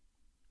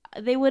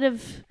they would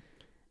have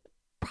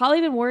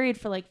probably been worried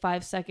for like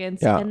 5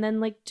 seconds Yeah. and then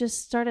like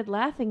just started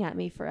laughing at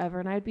me forever,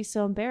 and I'd be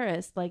so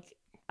embarrassed. Like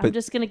I'm But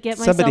just gonna get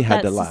myself somebody had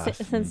that to laugh.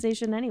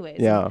 sensation anyways.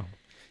 Yeah,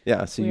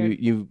 yeah. So Weird.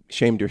 you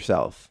shamed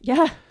yourself.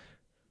 Yeah.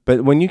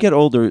 But when you get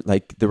older,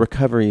 like the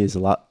recovery is a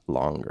lot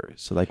longer.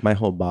 So like my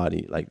whole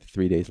body, like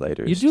 3 days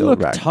later, You is do still look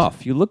wrecked.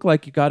 tough. You look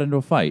like you got into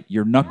a fight.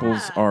 Your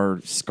knuckles Yeah.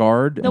 are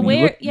scarred. The I mean, way-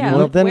 you look, yeah, you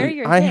Well, look, then where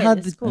you're I hit had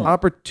is the cool.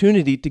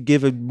 opportunity to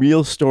give a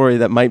real story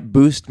that might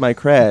boost my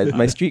cred,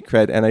 my street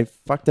cred, and I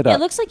fucked it It up.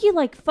 looks like you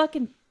like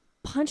fucking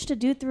punched a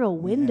dude through a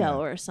window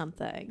or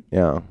something.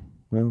 Yeah.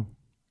 Well,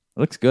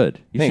 looks good.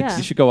 You should, Thanks.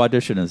 you should go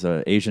audition as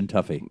an Asian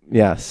toughie.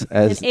 yes,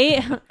 as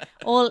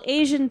Old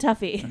Asian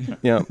toughie.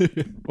 yeah,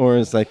 or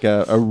as like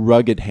a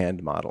rugged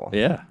hand model.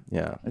 Yeah,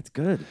 Yeah. that's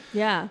good.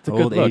 Yeah. It's a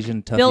good Old look.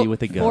 Asian toughie Built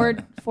with a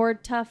gun.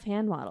 Ford Tough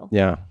hand model.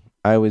 Yeah.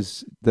 I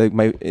was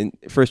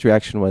first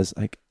reaction was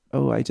like,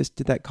 oh, I just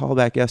did that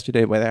callback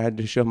yesterday where I had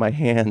to show my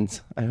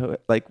hands.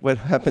 Like, what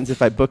happens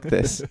if I book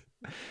this?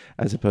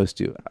 As opposed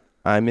to,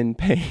 I'm in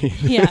pain.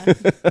 Yeah.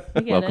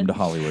 I get Welcome it. to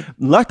Hollywood.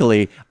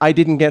 Luckily, I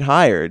didn't get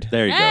hired.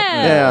 There you go.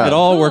 Yeah. It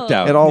all Cool. worked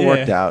out. It all Yeah.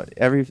 worked out.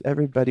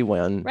 Everybody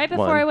won. Right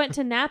before won. I went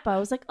to Napa, I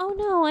was like, oh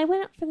no, I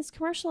went up for this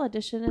commercial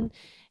audition and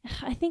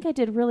I think I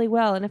did really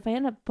well. And if I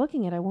end up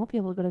booking it, I won't be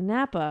able to go to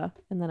Napa.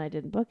 And then I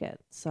didn't book it.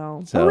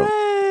 So, So,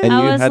 and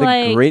I you was had a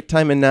like- great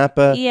time in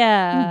Napa.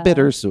 yeah.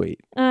 Bittersweet.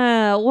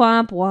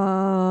 Womp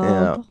womp.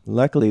 Yeah.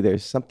 Luckily,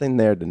 there's something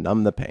there to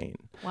numb the pain.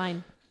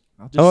 Wine.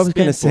 I'll just Oh, I was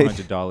gonna say.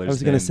 $400 I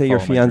was gonna and say your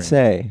follow my dream.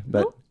 fiance,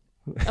 but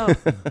Oh,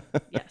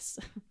 yes.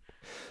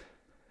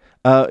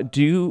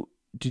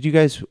 did you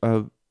guys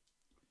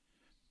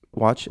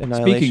watch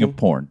Annihilation? Speaking of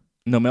porn,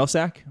 No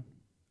Melsack?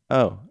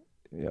 Oh,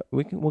 yeah,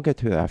 we'll get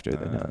to it after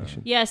the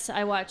Annihilation. Yes,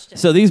 I watched it.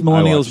 so these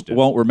millennials watched it.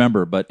 won't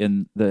remember, but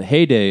in the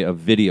heyday of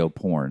video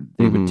porn,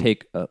 they Mm-hmm. would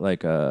take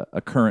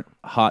a current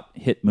hot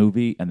hit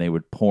movie and they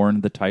would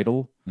porn the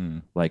title.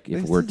 Like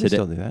if we're They today,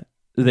 still do that.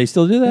 do they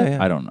still do that? Yeah,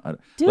 yeah. I don't know.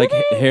 Do like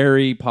they?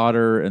 Harry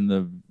Potter and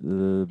the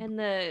and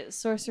the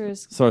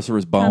Sorcerer's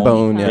Sorcerer's Bone.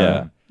 Bone, Company.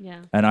 yeah.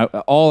 Yeah. And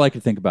all I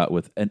could think about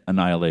with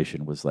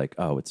Annihilation was like,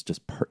 oh, it's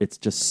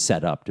just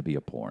set up to be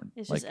a porn,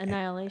 It's like just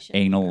annihilation.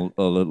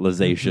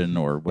 analalization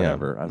or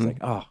whatever. I was like,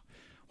 oh,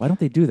 why don't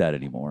they do that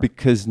anymore?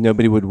 Because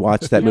nobody would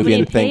watch that movie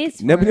Nobody and think pays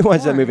for nobody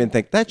watched that porn. movie and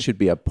think that should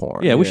be a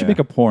porn. Yeah, we should Yeah. make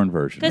a porn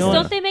version. Because No,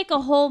 don't they make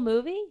a whole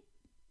movie?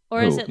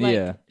 Or is Who? it like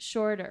Yeah.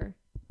 shorter?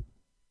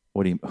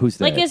 What do you? Who's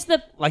that? Like is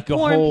the Like a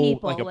porn whole,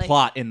 people like a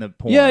plot in the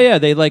porn. yeah.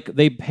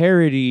 They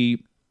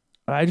parody.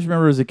 I just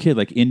remember as a kid,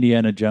 like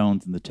Indiana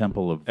Jones and the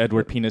Temple of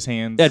Edward Penis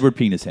Hands. Edward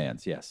Penis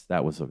Hands. Yes,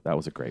 that was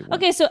a great one.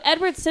 Okay, so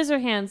Edward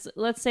Scissorhands,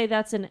 let's say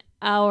that's an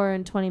hour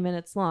and 20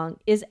 minutes long.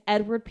 Is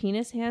Edward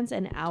Penis Hands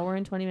an hour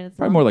and 20 minutes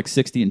Probably long? more like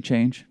 60 and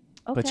change.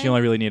 Okay. But you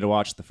only really need to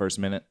watch the first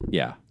minute.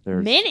 Yeah,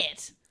 there's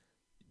Minute.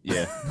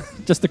 Yeah.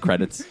 just the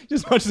credits.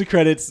 Just watch the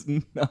credits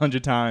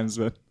 100 times.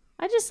 But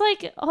I just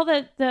like all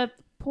the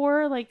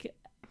poor like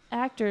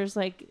actors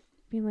like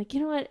being like, you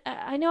know what?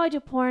 I know I do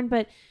porn,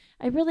 but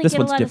I really This get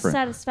a one's lot different. of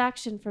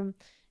satisfaction from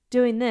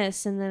doing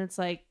this. And then it's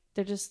like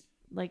they're just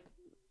like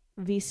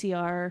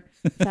VCR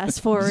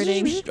fast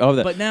forwarding.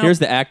 Oh, But now- here's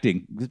the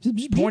acting.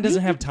 porn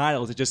doesn't have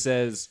titles. It just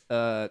says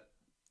what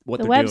The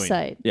they're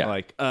website. doing. Yeah.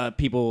 Like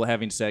people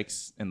having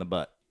sex in the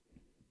butt.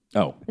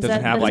 Oh, Is Doesn't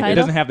that have the like it title?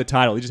 doesn't have the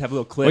title. You just have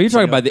little clips. well, you're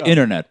talking and about the like, oh.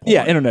 internet porn.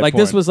 Yeah, internet Like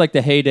this porn. was like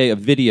the heyday of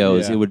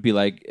videos. Yeah. It would be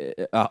like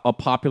a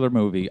popular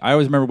movie. I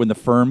always remember when The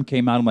Firm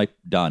came out. I'm like,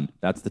 done.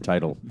 That's the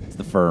title. It's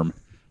The Firm.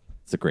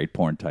 It's a great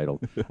porn title.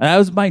 And that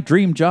was my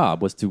dream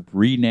job, was to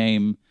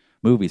rename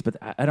movies. But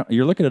I don't.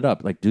 You're looking it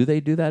up. Like, do they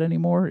do that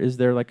anymore? Is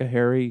there like a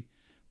Harry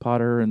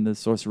Potter and the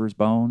Sorcerer's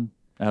Bone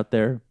out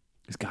there?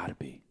 There's got to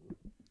be.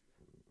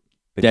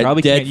 They Dead-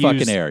 probably dead can't fucking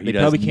use, air. He They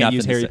does probably can't nothing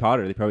use to Harry say.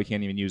 Potter. They probably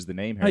can't even use the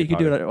name Oh, Harry you can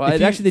Potter. do it.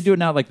 Well, actually, they do it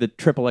now, like the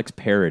XXX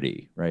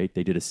parody, right?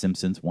 They did a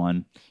Simpsons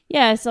one.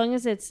 Yeah, as long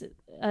as it's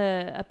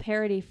a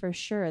parody for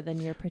sure, then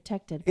you're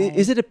protected. By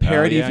Is it a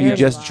parody yeah, if you yeah.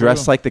 just True.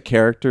 dress like the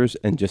characters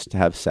and just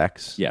have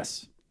sex?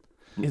 Yes,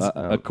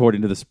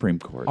 according to the Supreme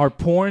Court. Are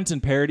porns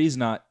and parodies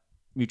not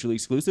mutually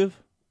exclusive?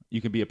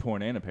 You can be a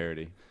porn and a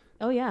parody.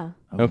 Oh yeah.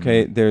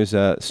 Okay, there's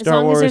As Star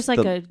long Wars. as there's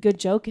like the- a good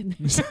joke in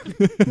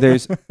there.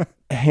 there's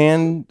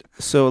Han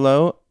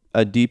Solo,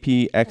 a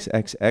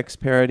DPXXX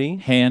parody.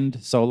 Hand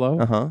Solo.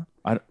 Uh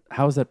huh.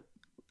 How is that?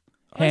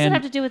 What does it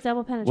have to do with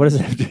double penetration? What does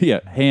it have to do? Yeah,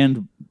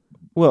 hand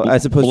Well,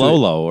 as opposed to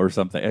blolo or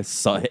something.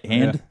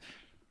 Hand.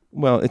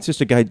 well, it's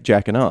just a guy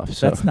jacking off.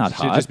 So That's not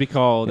Should hot. just be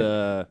called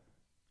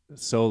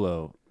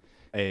solo,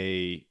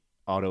 a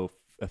auto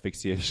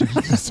asphyxiation.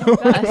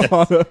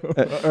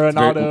 or an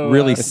auto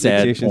really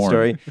sad asphyxiation porn.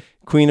 story.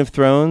 Queen of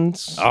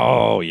Thrones.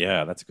 Oh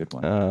yeah, that's a good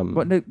one.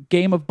 What a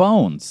Game of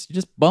Bones. You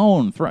just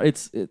bone.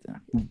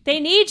 They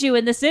need you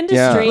in this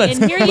industry, Yeah.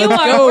 and here you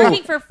let's are go.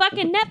 working for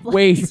fucking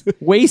Netflix.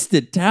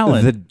 Wasted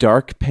talent. The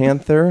Dark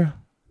Panther.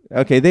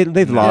 Okay,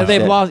 they've lost.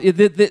 They've it. lost.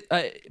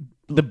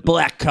 the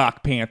Black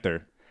Cock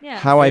Panther. Yeah.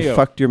 How I Hey-o.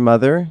 Fucked Your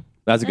Mother.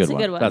 That's a That's good a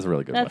one. good one. That's a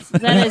really good That's,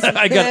 one. That is.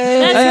 I got.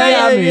 That's Hey,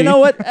 right. you know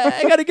what?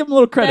 I got to give him a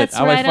little credit. That's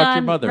How right I fucked on,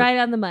 your mother. right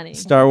on the money.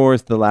 Star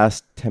Wars: The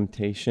Last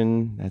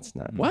Temptation. That's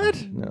not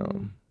What?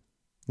 No.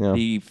 No.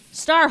 The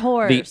Star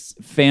Horse.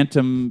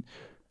 Phantom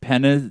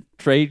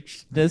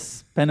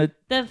penetrateness.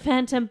 The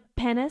Phantom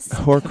Penis.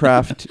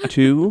 Horcraft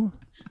 2.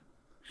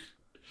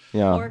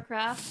 Yeah.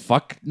 Warcraft.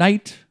 Fuck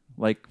night,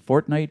 like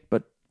Fortnite,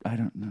 but I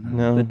don't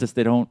know. No.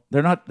 They don't.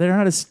 They're not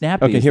as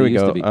snappy. Okay, as here they we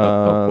used go.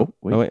 to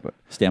be. Wait. wait.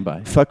 Stand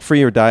by. Fuck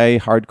Free or Die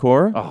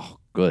Hardcore. Oh,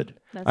 good.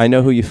 That's I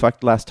Know Who You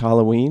Fucked Last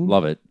Halloween.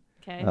 Love it.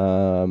 Okay.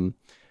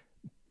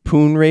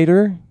 Poon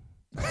Raider.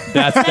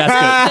 That's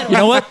good. You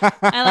know what?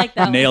 I like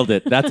that. Nailed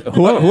it. That's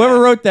whoever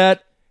wrote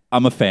that.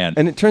 I'm a fan.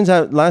 And it turns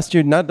out last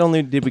year, not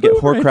only did we get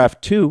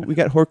Horcraft 2, we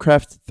got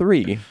Horcraft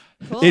 3.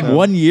 Cool. In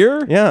 1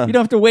 year, Yeah. you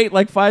don't have to wait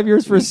like 5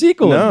 years for a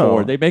sequel. No.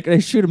 Anymore. They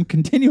shoot them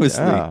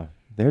continuously. Yeah,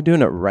 they're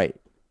doing it right.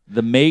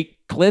 The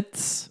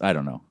Makelits, I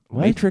don't know.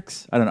 What?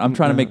 Matrix, I don't know. I'm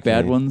trying to make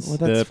bad Okay. ones. Well,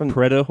 The that's from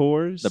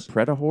Predators. The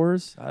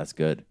Predahors, that's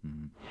good.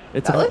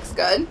 It's That looks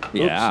good.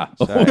 yeah.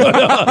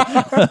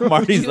 Sorry.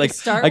 Marty's like,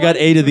 Star I got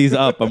Wars? 8 of these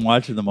up. I'm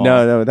watching them all.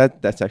 no,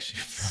 that's actually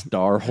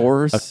Star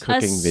Horse. a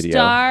cooking a video.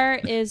 star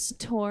is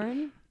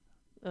torn.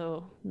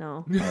 Oh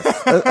no.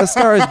 A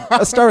star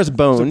is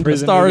boned. A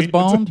prison Star is movie.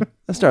 boned.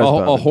 A star is A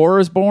boned. Horror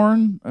is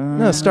born.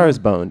 No, a star is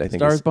boned. I think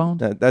Star is- is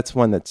boned? That's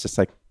one that's just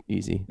like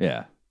easy.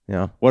 Yeah.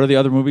 Yeah. What are the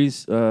other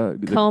movies? The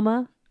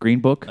Coma. Green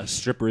Book. A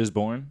Stripper is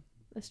Born.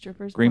 The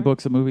strippers. Green born.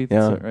 Book's a movie.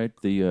 Yeah. That's right.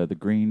 The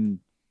green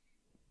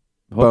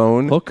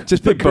Bone. hook.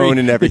 Just put The bone green-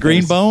 in The everything.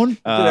 green bone.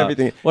 Put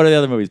everything. What are the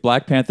other movies?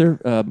 Black Panther.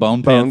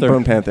 Bone Panther.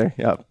 Bone Panther.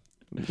 Yeah.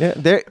 Yeah.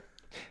 There.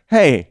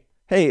 Hey.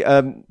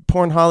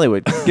 Porn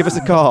Hollywood. Give us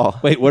a call.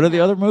 Wait, what are the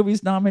other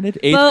movies nominated?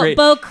 Eighth grade.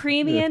 Bo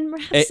Creamian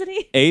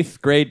Rhapsody.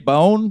 Eighth grade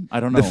Bone. I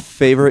don't know. The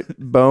favorite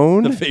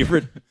bone. The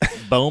favorite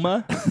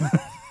Boma.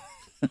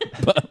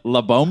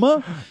 La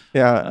Boma.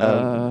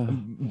 Yeah.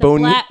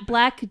 The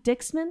Black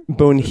Dixman.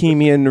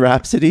 Bohemian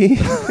Rhapsody.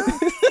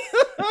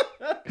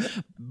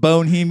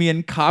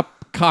 Bohemian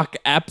cock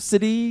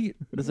apsody.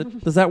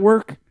 Does that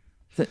work?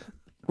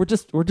 We're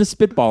just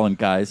spitballing,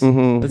 guys.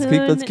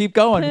 Let's keep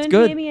going. It's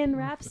good. Bohemian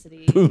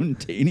Rhapsody.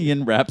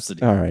 Bohemian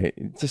Rhapsody. All right.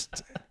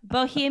 Just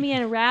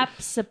Bohemian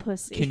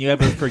Rhapsody. Can you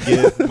ever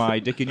forgive my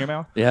dick in your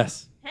mouth?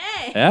 Yes.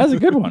 Hey. That's a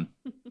good one.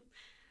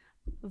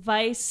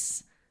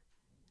 Vice.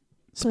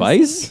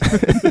 Spice.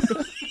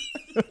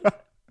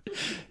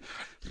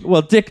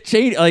 Well, Dick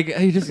Cheney, like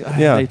he just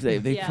Yeah. they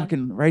Yeah.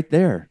 fucking right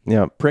there.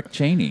 yeah. Prick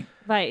Cheney.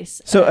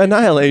 Vice. So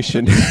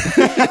Annihilation.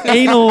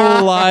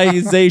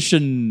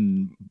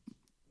 Analyzation.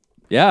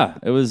 Yeah,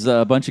 it was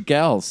a bunch of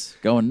gals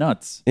going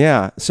nuts.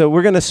 Yeah, so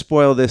we're gonna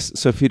spoil this.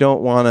 So if you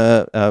don't want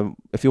to,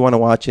 if you want to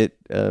watch it,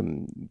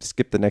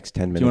 skip the next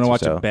 10 minutes. Do you want to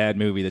watch or so. a bad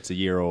movie that's a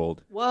year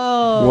old?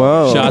 Whoa.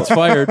 Whoa! Shots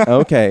fired.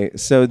 Okay,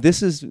 so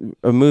this is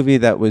a movie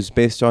that was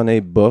based on a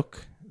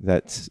book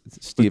that's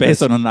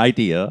Based on an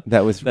idea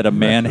that was that a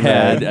man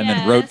had and then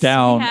Yes, wrote we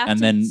down have and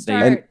to then start.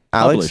 they and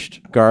Alex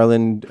published.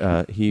 Garland,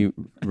 he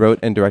wrote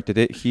and directed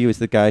it. He was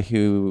the guy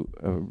who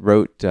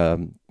wrote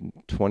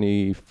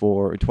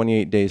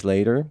 28 Days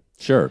Later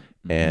Sure.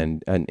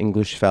 and an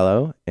English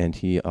fellow, and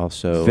he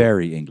also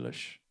Very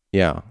English.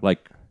 yeah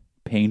Like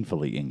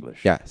painfully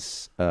English.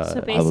 yes.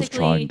 So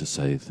basically,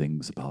 say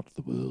things about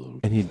the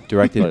world. And he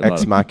directed Like a lot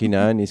Ex of-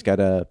 Machina, and he's got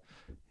a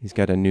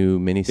new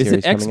miniseries Is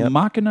it Ex coming up.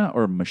 Machina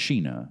or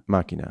Machina?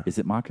 Machina. Is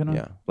it Machina?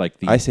 Yeah. Like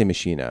the I say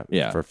Machina.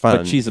 yeah for fun.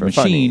 But she's a for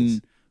machine,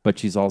 funnies. but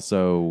she's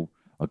also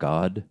a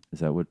god. Is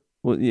that what?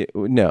 Well, yeah,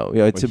 no,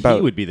 yeah, it's Well, about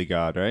he would be the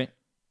god, right?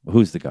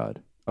 Who's the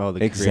god? Oh, the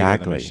creator of the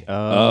Exactly. machine.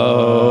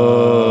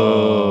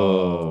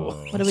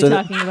 Oh. what are we So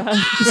talking about?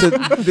 so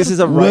this is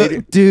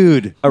a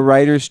dude.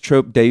 writer's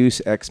trope,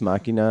 Deus Ex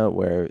Machina,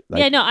 where like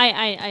yeah, no,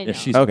 I know.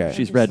 She's Okay.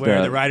 She's read.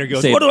 Where the writer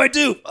goes, Save- "What do I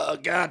do?"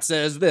 God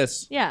says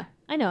this. Yeah,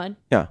 I know it.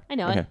 yeah, I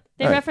know okay. it.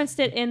 They All right. referenced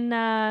it in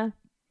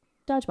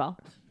Dodgeball.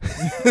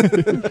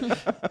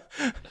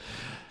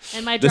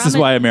 And my This is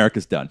why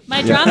America's done.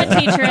 my drama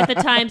teacher at the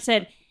time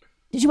said,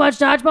 "Did you watch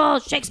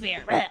Dodgeball?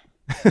 Shakespeare."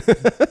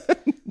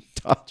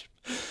 Dodge.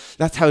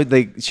 That's how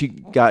she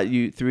got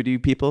you through to you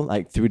people,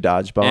 like through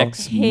dodgeball.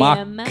 Ex Him.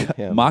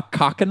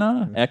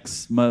 Machina.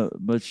 Ex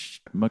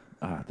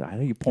how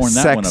do you porn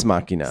that one Sex up?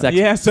 Machina. Sex.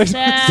 Yes. It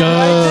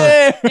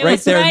Right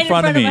was there in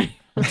front of me.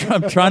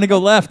 I'm trying to go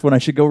left when I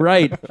should go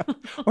right.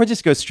 Or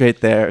just go straight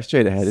there,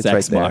 straight ahead. It's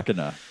Sex right there.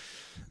 Machina.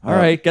 All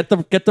right, get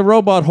the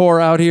robot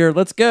whore out here.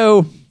 Let's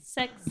go.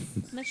 Sex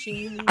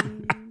machine.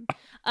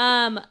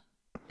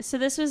 So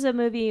this was a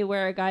movie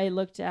where a guy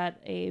looked at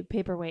a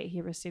paperweight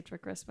he received for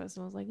Christmas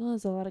and was like, "Oh,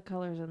 there's a lot of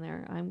colors in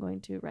there. I'm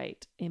going to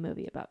write a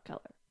movie about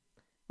color."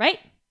 Right?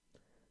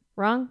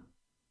 Wrong?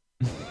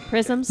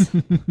 Prisms?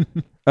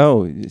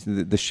 Oh, is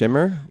the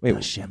Shimmer. Wait,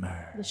 The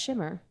Shimmer. The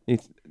Shimmer.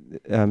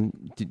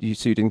 did you?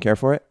 So you didn't care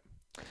for it?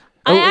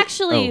 I Oh,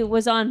 actually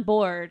was on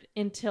board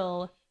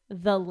until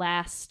the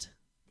last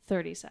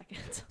 30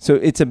 seconds. So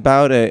it's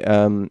about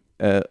a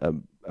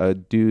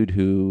dude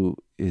who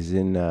is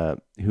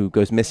who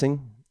goes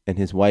missing, and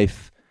his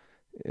wife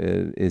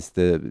is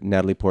the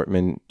Natalie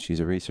Portman. She's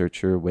a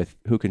researcher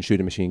who can shoot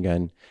a machine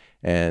gun,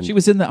 and She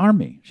was in the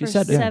army. She For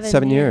said, seven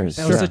 7 years.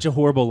 That was such a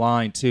horrible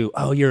line, too.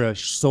 Oh, you're a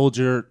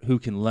soldier who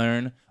can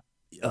learn.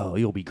 Oh,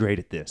 you'll be great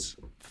at this.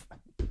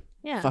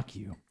 Yeah. "Fuck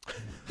you."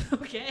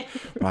 Okay.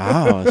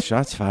 Wow,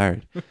 shots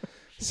fired.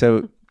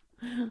 So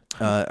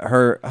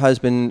her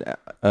husband,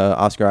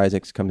 Oscar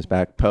Isaacs, comes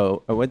back.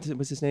 Poe, what's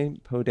his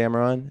name? Poe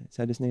Dameron? Is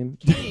that his name?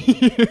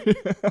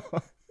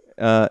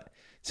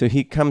 So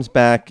he comes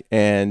back,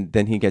 and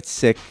then he gets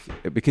sick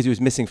because he was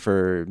missing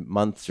for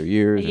months or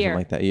years or something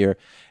like that. A year.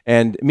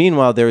 And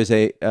meanwhile, there was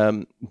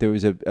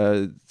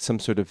some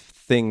sort of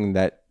thing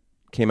that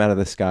came out of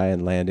the sky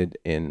and landed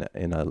in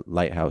a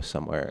lighthouse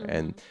somewhere,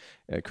 and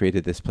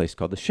created this place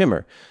called the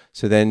Shimmer.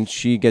 So then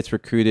she gets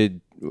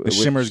recruited. The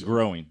Shimmer's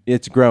growing.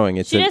 It's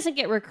growing. She doesn't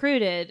get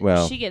recruited.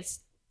 Well- she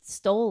gets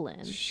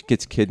stolen. She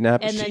gets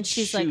kidnapped. And then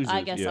she's like,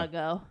 I chooses, guess yeah. I'll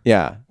go.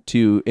 Yeah,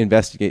 to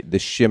investigate the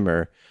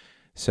Shimmer.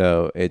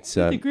 So it's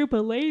A group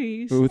of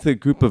ladies. with a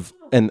group of,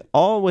 and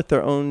all with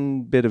their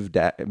own bit of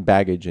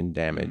baggage and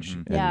damage.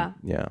 And, Yeah.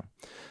 yeah.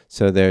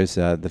 So there's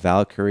the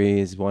Valkyrie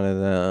is one of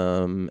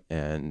them,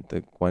 and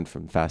the one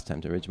from Fast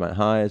Times at Ridgemont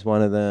High is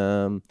one of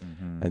them,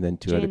 and then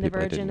two other Jane the people.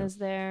 I Virgin didn't know. is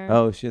there.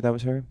 Oh, that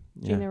was her.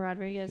 Gina Yeah,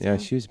 Rodriguez. yeah,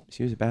 she was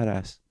a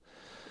badass.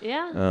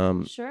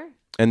 Yeah, sure.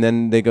 And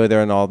then they go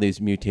there, and all these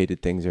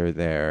mutated things are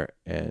there,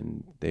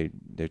 and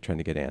they're trying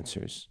to get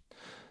answers.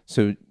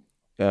 So,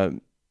 They're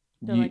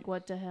like,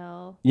 what the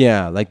hell?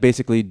 yeah, like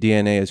basically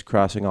DNA is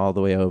crossing all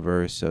the way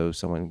over, so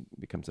someone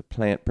becomes a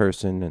plant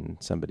person, and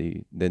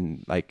somebody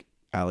then like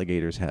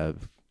alligators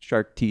have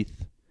shark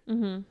teeth.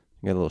 Mm-hmm. You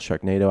got a little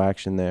Sharknado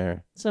action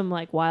there. Some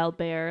like wild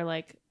bear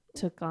like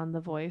took on the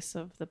voice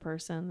of the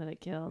person that it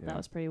killed. That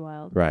was pretty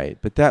wild. Right,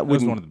 but That was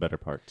wouldn't. one of the better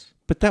parts.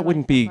 But that like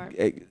wouldn't that be part.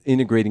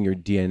 integrating your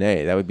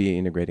DNA. That would be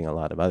integrating a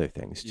lot of other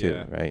things too,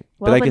 Yeah. right?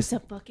 Well, but I but guess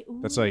it's a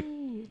fucking, That's like-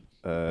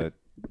 ooh.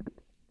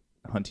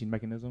 Hunting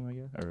mechanism, I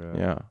guess? Or,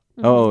 yeah.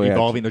 Oh yeah.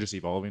 Evolving. They're just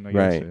evolving, I guess.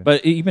 Right. yeah.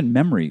 But even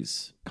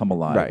memories come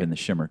alive Right. in the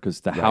Shimmer because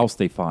the house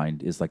they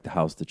find is like the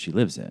house that she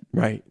lives in.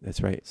 Right.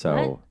 That's right. So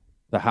What?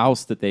 the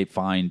house that they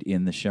find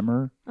in the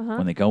Shimmer, Uh-huh.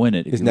 when they go in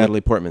it, if Is you look,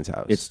 Natalie Portman's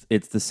house?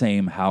 it's the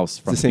same house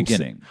from the same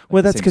beginning.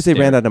 Well, the that's same because they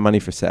ran stair. out of money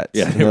for sets.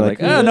 Yeah, And they they're were like,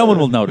 no one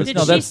will notice. Did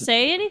no, she that's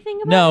say anything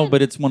about no, it?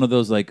 but it's one of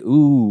those like,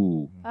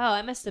 ooh, Oh,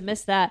 I must have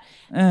missed that.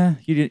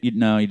 you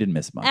didn't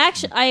miss much.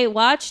 Actually, I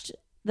watched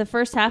the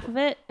first half of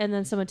it, and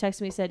then someone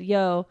texted me and said,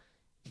 "Yo,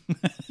 do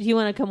you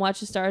want to come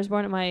watch *A Star Is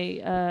Born* at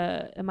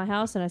my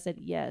house?" And I said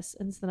yes.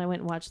 And so then I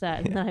went and watched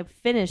that, and then I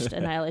finished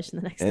Annihilation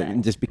the next day.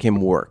 and it just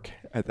became work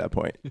at that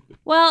point.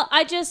 Well,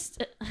 I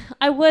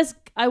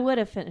would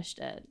have finished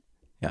it,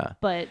 Yeah.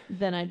 but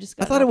then I just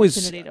got thought an it was-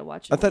 opportunity to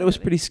watch it. I thought it was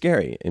movie. pretty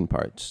scary in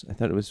parts. I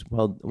thought it was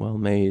well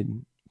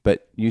made,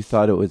 but you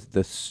thought it was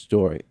the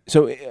story.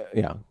 So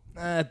yeah.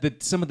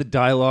 Some of the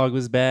dialogue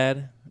was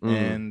bad, Mm-hmm.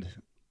 and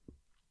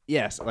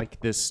yes, like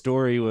this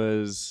story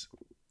was,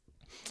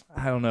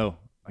 I don't know.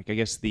 Like I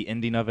guess the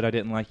ending of it I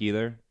didn't like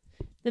either.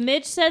 The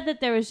Midge said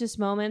that there was just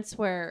moments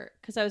where,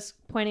 because I was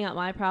pointing out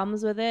my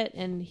problems with it,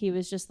 and he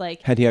was just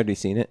like, Had he already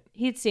seen it?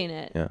 he'd seen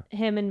it. Yeah.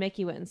 Him and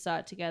Mickey went and saw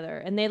it together,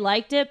 and they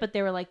liked it, but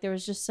they were like, there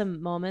was just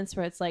some moments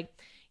where it's like,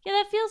 yeah,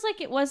 that feels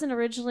like it wasn't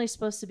originally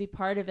supposed to be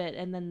part of it,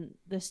 and then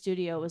the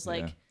studio was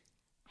like,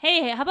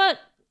 hey, how about,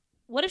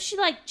 what if she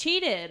like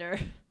cheated or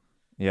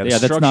Yeah, Yeah,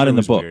 that's not in the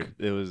was book. weird.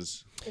 It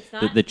was. it's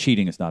not. The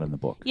cheating is not in the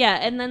book. Yeah,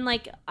 and then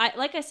like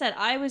I said,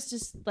 I was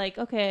just like,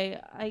 okay,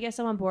 I guess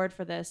I'm on board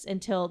for this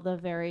until the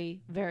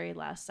very, very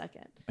last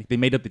second. Like they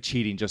made up the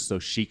cheating just so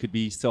she could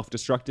be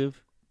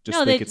self-destructive. Just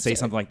No, so they they- could say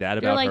something like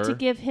that They're about like her. to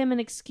give him an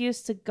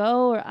excuse to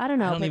go, or I don't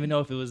know. I don't but even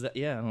know if it was that.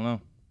 Yeah, I don't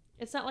know.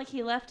 It's not like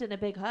he left in a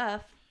big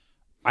huff.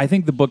 I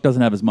think the book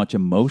doesn't have as much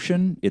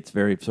emotion. It's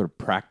very sort of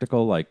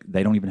practical. Like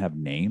they don't even have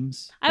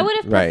names. I would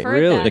have Right. preferred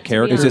Really? that, The to be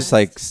characters? It's just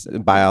honest.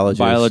 like biologist.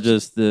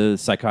 Biologist, the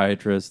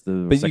psychiatrist,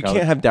 the But you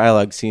can't have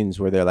dialogue scenes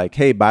where they're like,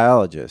 "Hey,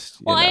 biologist."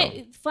 You Well,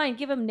 know? fine,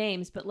 give him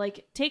names, but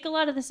like take a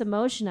lot of this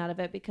emotion out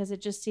of it because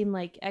it just seemed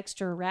like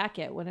extra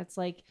racket when it's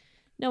like,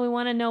 no, we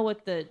want to know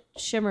what the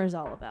Shimmer's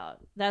all about.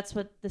 That's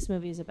what this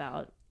movie is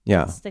about.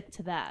 Yeah. Let's stick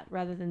to that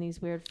rather than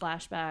these weird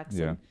flashbacks.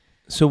 Yeah. and-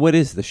 So what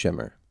is the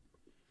Shimmer?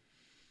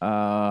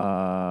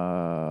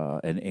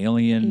 An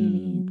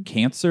alien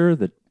cancer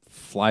that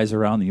flies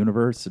around the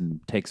universe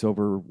and takes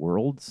over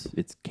worlds.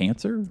 It's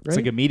cancer, right? It's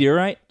like a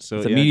meteorite. So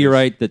It's a yeah,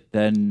 meteorite that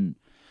then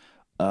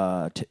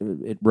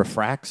it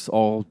refracts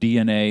all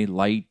DNA,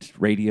 light,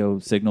 radio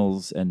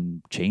signals,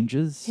 and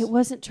changes. It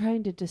wasn't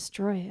trying to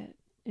destroy it.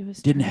 It was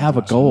Didn't trying have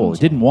a to goal. change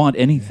It didn't want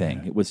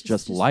anything. It was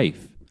just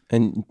life.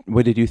 And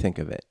what did you think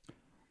of it?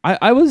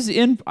 I was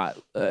in.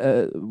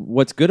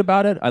 What's good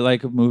about it? I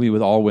like a movie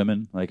with all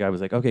women. Like I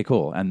was like, okay,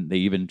 cool. And they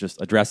even just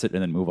address it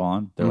and then move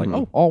on. They're like,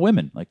 oh, all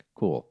women. Like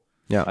cool.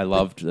 Yeah. I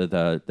loved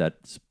that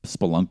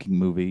spelunking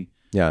movie.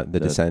 Yeah, The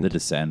Descent. The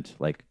Descent.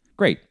 Like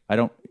great.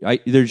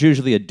 There's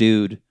usually a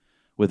dude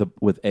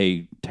with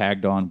a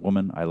tagged on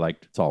woman. I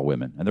liked. It's all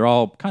women, and they're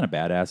all kind of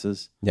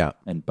badasses. Yeah.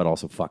 But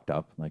also fucked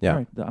up. Like Yeah. all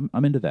right,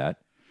 I'm into that.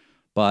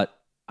 But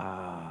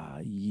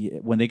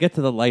when they get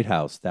to the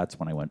lighthouse, that's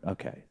when I went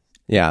okay.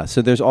 Yeah,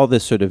 so there's all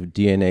this sort of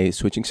DNA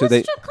switching. So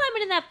Let's stop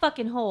climbing in that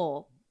fucking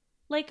hole.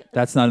 Like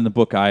That's not in the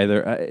book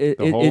either.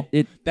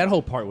 That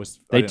whole part was.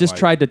 I They didn't just like.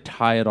 tried to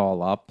tie it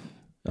all up,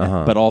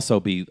 but also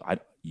be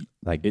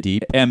like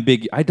deep.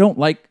 ambiguous. I don't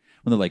like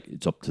when they're like,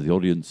 "It's up to the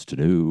audience to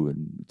do,"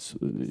 and it's,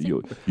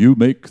 you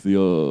make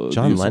the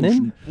John the Lennon?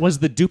 assumption. Was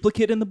the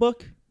duplicate in the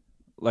book?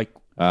 Like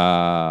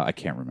I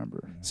can't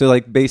remember. So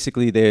like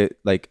basically they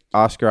like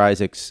Oscar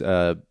Isaac's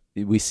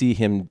we see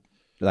him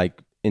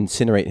like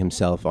incinerate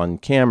himself on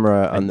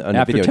camera on the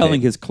After videotape.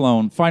 telling his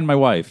clone, "Find my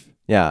wife,"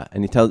 Yeah,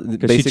 and he tells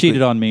because she basically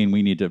cheated on me, and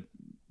we need to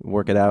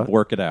work it out.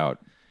 work it out.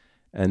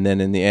 And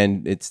then in the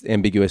end it's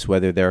ambiguous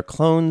whether they're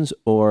clones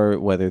or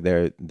whether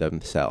they're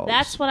themselves.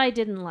 that's what I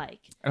didn't like.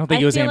 I don't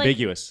think it was feel like-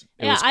 ambiguous.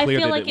 It yeah, was I clear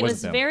feel that like it was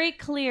wasn't them. very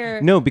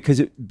clear. No,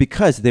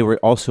 because they were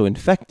also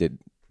infected.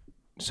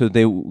 So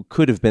they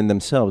could have been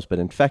themselves but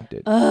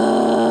infected.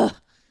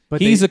 But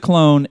He's a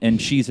clone,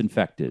 and she's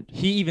infected.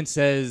 He even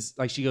says,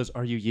 like, she goes,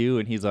 "Are you you?"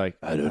 And he's like,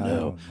 I don't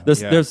know.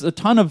 Yeah. There's a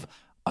ton of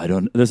I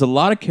don't. There's a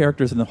lot of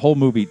characters in the whole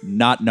movie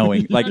not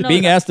knowing, like know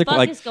being what the asked to fuck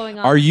like, is going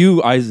on. "Are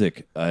you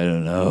Isaac?" I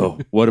don't know.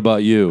 What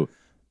about you?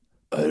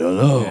 I don't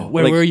know.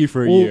 Where were you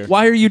for a year?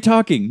 Why are you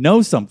talking?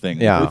 Know something.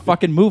 Yeah.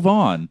 Fucking move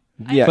on.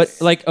 Yeah. But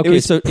like, okay,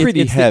 was so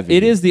pretty it's heavy.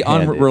 it is the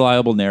handed.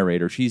 unreliable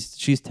narrator.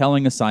 She's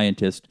telling a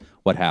scientist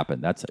what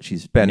happened.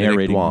 She's Benedict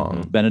narrating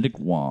Wong. Benedict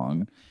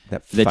Wong.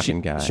 That That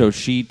fucking guy. So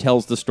she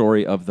tells the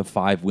story of the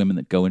 5 women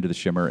that go into the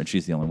Shimmer, and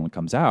she's the only one that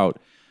comes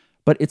out.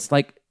 But it's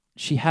like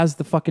she has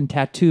the fucking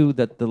tattoo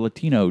that the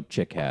Latino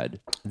chick had,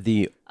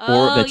 the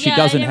Oh, that she yeah, I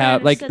doesn't never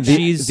have. Like understood that.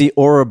 she's the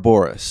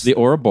Ouroboros. the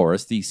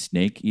Ouroboros, the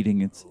snake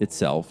eating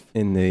itself,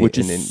 Which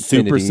is is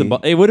super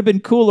symbolic. It would have been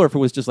cooler if it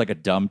was just like a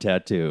dumb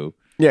tattoo.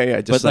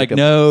 yeah, just But like, a,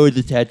 no,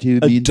 the tattoo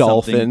a means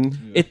dolphin.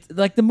 something. It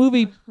like the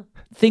movie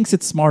thinks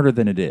it's smarter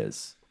than it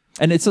is,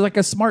 and it's like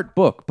a smart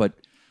book, but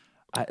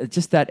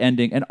just that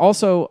ending, and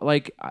also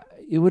like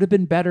it would have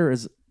been better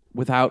as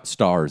without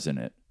stars in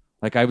it.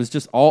 Like I was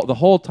just the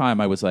whole time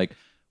I was like,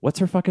 what's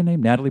her fucking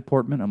name? Natalie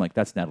Portman. I'm like,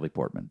 that's Natalie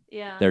Portman.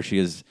 Yeah. There she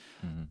is,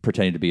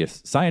 pretending to be a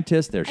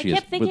scientist. There I she is.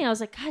 kept thinking, I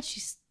was like, God,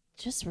 she's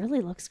just really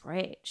looks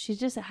great. She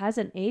just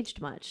hasn't aged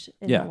much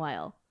in a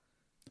while.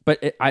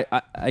 But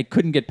I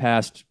couldn't get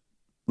past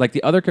like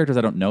the other characters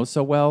I don't know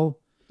so well.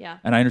 Yeah.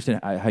 And I understand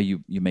how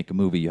you make a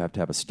movie, you have to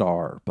have a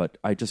star. But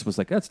I just was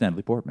like, that's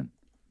Natalie Portman,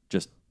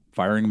 just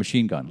firing a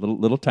machine gun,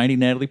 little tiny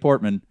Natalie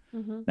Portman,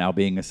 now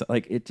being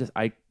like it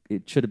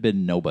should have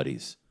been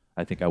nobody's.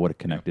 I think I would have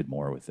connected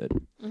more with it.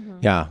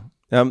 Yeah.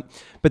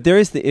 But there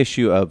is the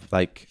issue of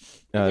like.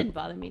 It didn't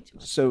bother me too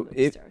much. So movie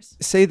if stars.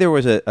 say there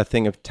was a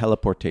thing of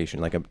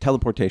teleportation, like a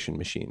teleportation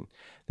machine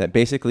that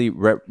basically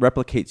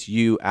replicates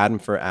you atom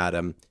for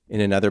atom in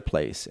another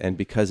place, and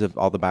because of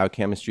all the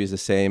biochemistry is the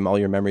same, all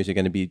your memories are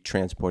going to be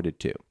transported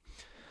to.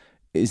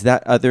 Is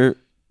that other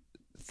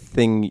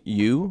thing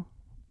you?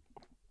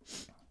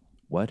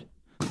 What?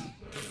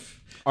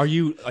 Are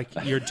you like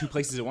you're in 2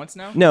 places at once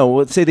now? No,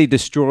 let's say they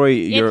destroy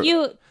your. If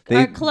you they-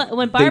 are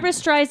when Barbara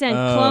Streisand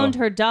cloned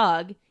her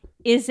dog,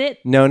 is it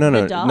No,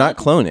 the dog? not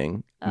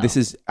cloning. This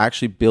is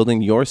actually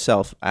building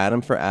yourself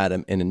atom for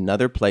atom in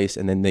another place,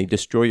 and then they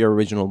destroy your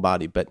original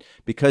body. But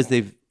because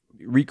they've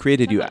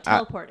recreated Talking you, about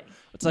teleporting?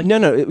 It's like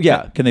no,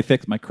 yeah. Can they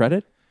fix my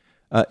credit?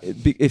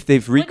 If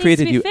they've What needs to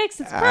recreated be you,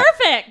 fixed? It's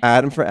perfect.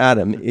 atom for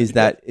atom, is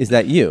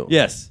that you?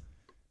 Yes.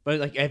 But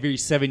like every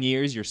 7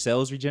 years, your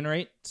cells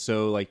regenerate,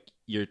 so like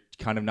you're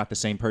kind of not the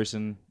same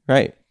person.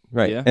 Right.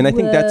 Yeah. And I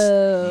think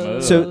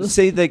that's so.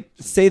 Say they.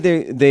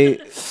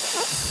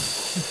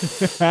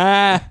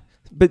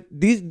 But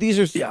these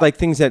are like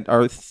things that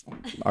are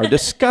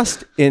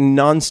discussed in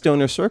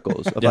non-stoner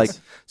circles of like.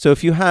 So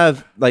if you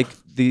have like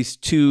these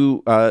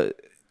 2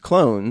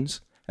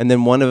 clones, and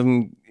then one of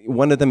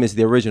them is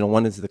the original,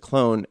 one is the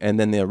clone, and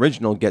then the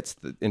original gets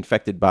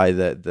infected by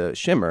the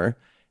shimmer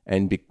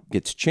and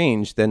gets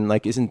changed, then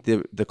like isn't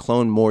the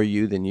clone more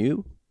you than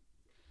you?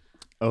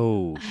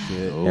 Oh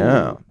shit!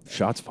 Yeah.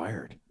 Shots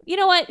fired. You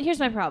know what? Here's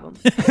my problem.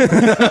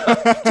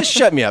 Just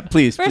shut me up,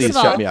 please. First Please of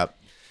all- shut me up.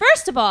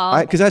 First of all,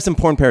 Because I have some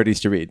porn parodies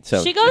to read.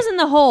 So she goes in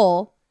the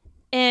hole,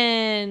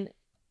 and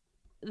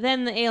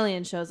then the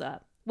alien shows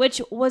up,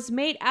 which was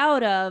made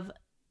out of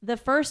the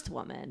first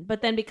woman.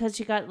 But then because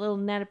she got little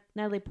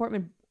Natalie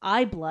Portman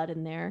eye blood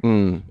in there,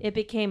 it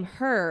became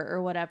her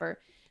or whatever.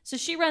 So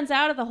she runs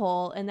out of the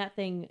hole, and that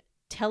thing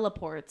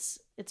teleports,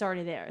 it's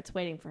already there. It's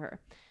waiting for her.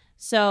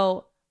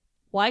 So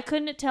why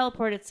couldn't it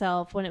teleport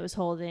itself when it was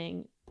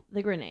holding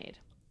the grenade?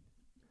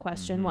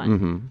 Question one.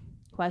 Mm-hmm.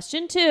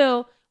 Question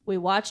two, we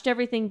watched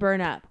everything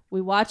burn up.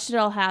 We watched it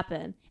all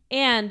happen.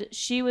 And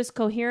she was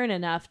coherent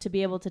enough to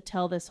be able to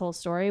tell this whole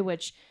story,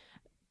 which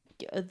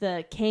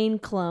the Kane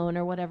clone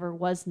or whatever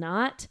was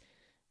not.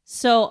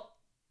 So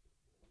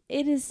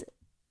it is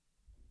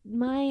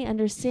my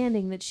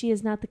understanding that she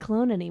is not the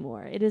clone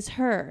anymore. It is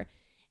her.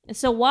 And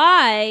so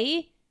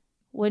why,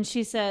 when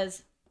she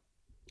says,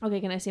 okay,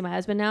 can I see my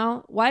husband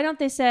now? Why don't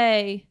they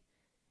say,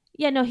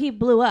 yeah, no, he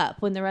blew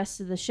up when the rest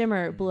of the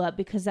Shimmer blew up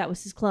because that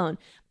was his clone.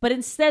 But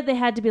instead they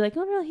had to be like,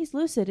 oh no, he's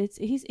lucid.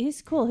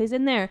 He's cool. He's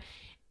in there.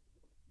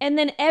 And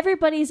then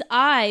everybody's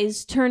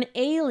eyes turn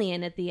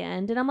alien at the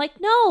end. And I'm like,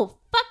 no,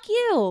 fuck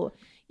you.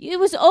 It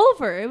was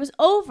over. It was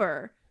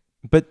over.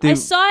 But I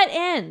saw it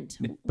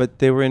end. But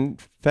they were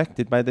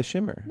infected by the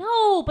Shimmer.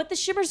 No, but the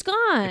Shimmer's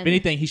gone. If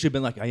anything, he should have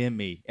been like, I am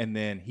me. And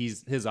then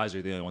his eyes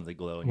are the only ones that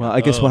glow. And Well, you're I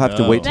like, guess oh, we'll have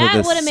to no. wait till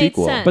That the would've made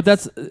sequel. sense. But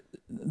that's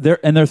there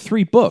are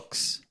 3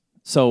 books.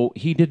 So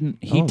he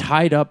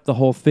tied up the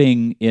whole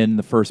thing in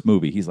the first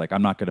movie. He's like,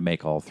 I'm not going to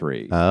make all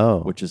 3. Oh.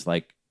 Which is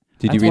like,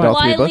 Did you that's read why- all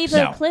why 3 leave books? it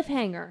a No.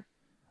 cliffhanger?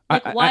 I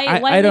Like,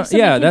 why don't. leave something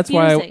Yeah, that's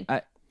why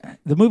confusing?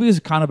 the movie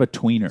is kind of a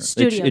tweener.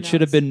 Studio It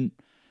should have notes. been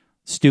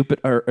stupid,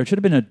 or it should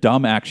have been a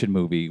dumb action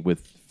movie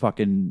with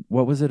fucking,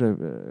 what was it,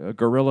 a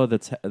gorilla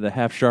that's the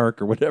half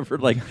shark or whatever.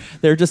 Like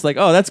they're just like,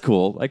 oh, that's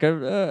cool, like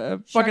a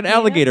fucking Sharknado?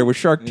 alligator with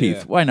shark teeth.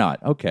 Yeah. Why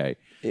not? Okay.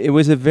 It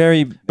was a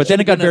very. But then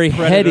it got been a very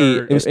heady.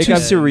 Predator It was too instead,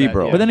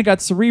 cerebral. yeah. But then it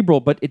got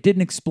cerebral, but it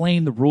didn't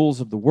explain the rules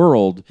of the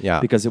world. Yeah.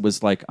 Because it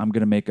was like, I'm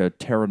going to make a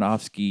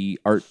Taranovsky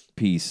art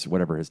piece,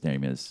 whatever his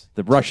name is.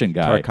 The Russian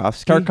guy.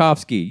 Tarkovsky?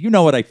 Tarkovsky. You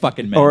know what I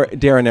fucking meant. Or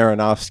Darren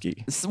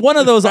Aronofsky. It's one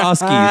of those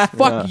Oskies.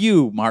 Fuck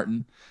you,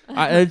 Martin.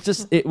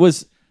 It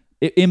was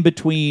in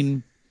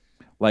between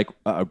like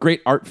a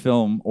great art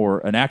film or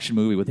an action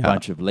movie with a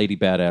bunch of lady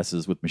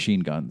badasses with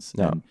machine guns.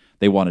 Yeah. And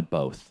they wanted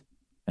both.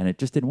 And it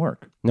just didn't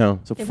work. No.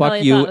 So They fuck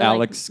probably you, thought, like,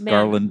 Alex man.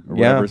 Garland, or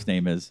Yeah. whatever his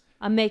name is.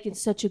 I'm making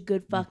such a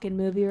good fucking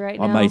movie right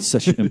now. I made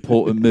such an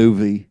important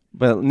movie.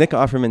 Well, Nick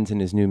Offerman's in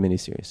his new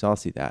miniseries, so I'll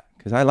see that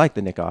because I like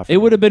the Nick Offerman. It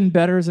would have been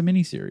better as a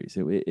miniseries.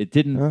 It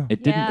didn't.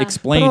 It didn't Yeah.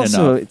 explain But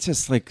also, enough. it's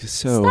just like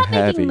so Stop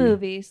heavy. making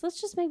movies. Let's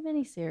just make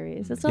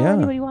miniseries. That's all Yeah.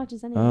 anybody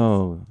watches anyways.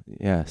 Oh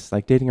yes,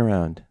 like dating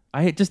around.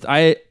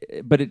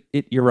 But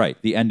you're right.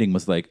 The ending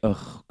was like,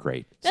 ugh,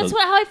 great. That's So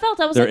how I felt.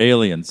 I was they're like,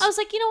 aliens. I was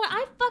like, you know what?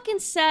 I fucking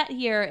sat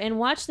here and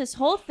watched this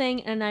whole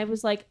thing, and I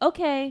was like,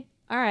 okay,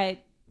 all right,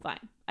 fine.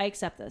 I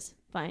accept this.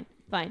 Fine.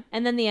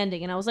 And then the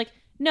ending, and I was like,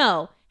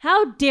 no,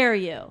 how dare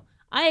you?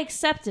 I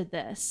accepted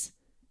this.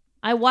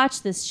 I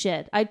watched this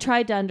shit. I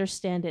tried to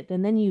understand it,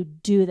 and then you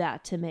do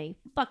that to me.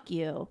 Fuck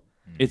you.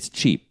 It's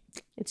cheap.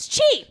 It's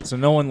cheap. So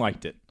no one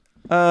liked it.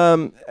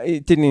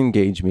 It didn't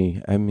engage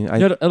me. I mean,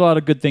 It had a lot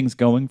of good things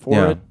going for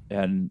Yeah. it,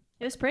 and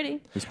It was pretty.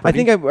 it was I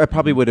pretty. think I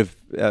probably would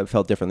have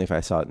felt differently if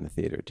I saw it in the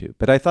theater too.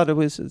 But I thought it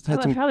had I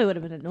some. probably would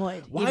have been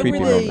annoyed. Why even were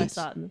more they- if I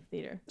saw it in the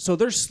theater. So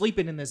they're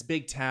sleeping in this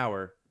big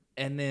tower,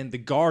 and then the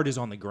guard is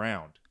on the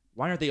ground.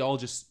 Why aren't they all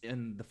just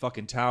in the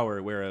fucking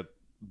tower where a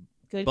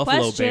Good buffalo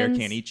questions. bear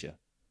can't eat you?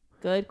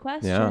 Good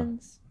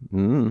questions.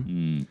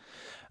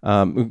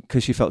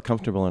 Because she felt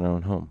comfortable in her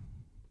own home.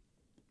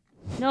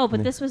 No,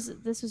 but this was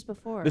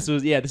before. This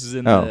was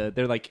in Oh.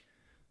 they're like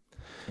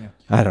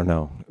I don't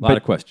know. a lot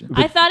of questions.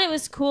 I thought it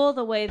was cool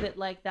the way that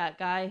like that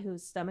guy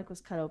whose stomach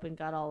was cut open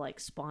got all like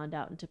spawned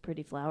out into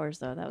pretty flowers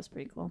though. That was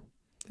pretty cool.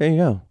 There you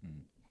go.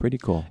 Pretty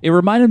cool. It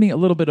reminded me a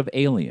little bit of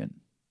Alien,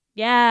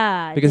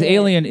 Yeah. because it did.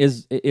 Alien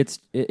is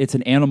it's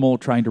an animal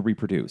trying to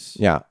reproduce,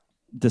 Yeah.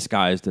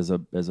 disguised as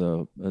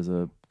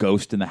a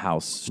ghost in the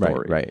house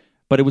story. Right.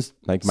 But it was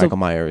Like so- Michael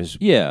Myers.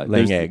 Yeah,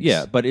 laying there's- eggs.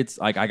 Yeah, but it's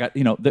like I got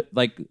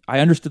like I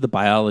understood the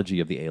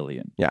biology of the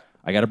alien. Yeah.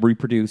 I got to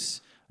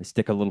reproduce. I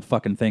stick a little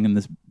fucking thing in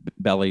this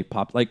belly,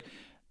 pop like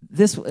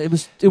this.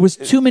 It was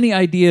too many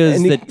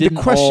ideas And that the didn't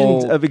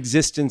questions all, of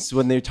existence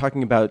when they're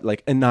talking about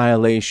like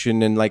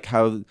annihilation and like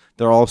how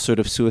they're all sort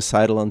of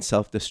suicidal and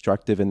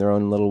self-destructive in their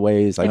own little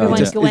ways. Like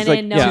Everyone's it's going like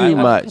in, too knowing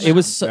I- much. It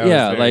was so, That was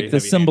yeah, very like the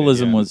heavy-handed,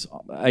 symbolism yeah. was.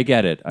 I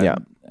get it. Yeah.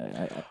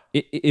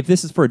 If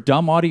this is for a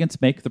dumb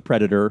audience, make the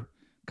Predator.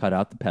 Cut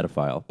out the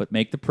pedophile, but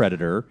make the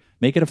Predator.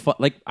 Make it a fun.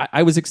 Like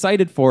I was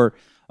excited for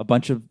a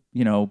bunch of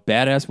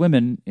badass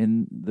women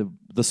in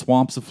the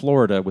swamps of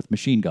Florida with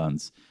machine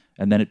guns,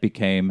 and then it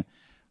became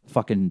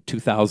fucking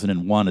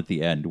 2001 at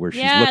the end where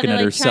she's yeah, looking they're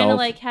at like trying to herself.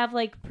 like have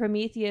like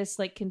Prometheus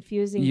like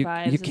confusing you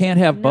vibes. you It's can't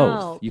like, have no,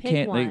 both. You pick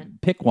can't one.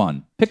 pick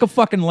one. Pick a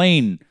fucking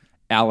lane,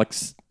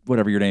 Alex.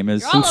 Whatever your name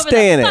is. You're all over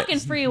stay in the it. fucking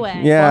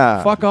freeway.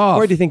 Yeah. Fuck off.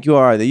 Where do you think you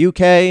are? The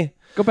UK?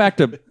 Go back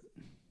to.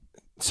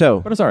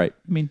 So, But it's all right.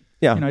 I mean,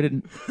 Yeah. I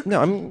didn't.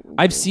 no,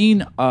 I've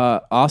seen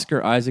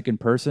Oscar Isaac in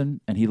person,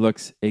 and he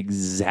looks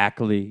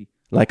exactly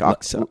like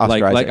Oscar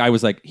like Isaac. I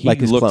was like he Like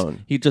his looks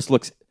clone. he just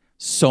looks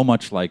so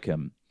much like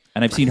him.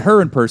 And I've seen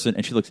her in person,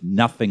 and she looks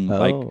nothing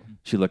like Oh.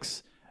 she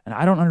looks. And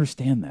I don't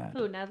understand that.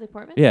 Who, Natalie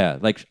Portman? Yeah,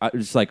 like I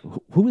was just like,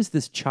 who is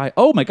this child?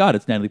 Oh my God,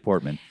 it's Natalie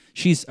Portman.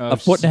 She's a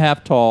foot and a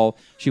half tall.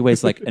 She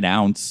weighs like an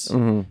ounce.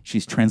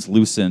 She's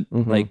translucent.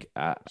 Like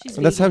She's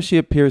That's how vegan. she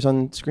appears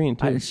on screen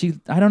too.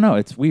 I don't know.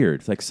 It's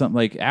weird. It's like some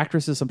like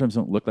actresses sometimes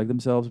don't look like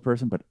themselves in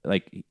person, but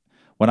like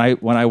when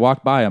I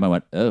walked by him, I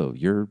went, "Oh,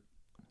 you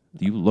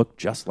look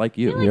just like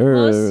you." Like You're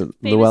most famous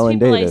Llewellyn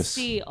people I Davis.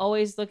 see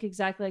always look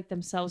exactly like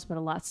themselves, but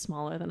a lot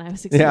smaller than I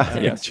was Yeah,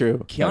 expecting. that's true.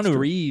 Keanu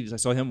Reeves, I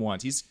saw him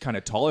once. He's kind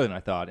of taller than I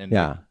thought, and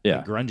Yeah.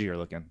 Yeah. grungier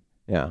looking.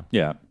 Yeah,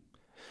 Yeah.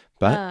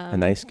 but a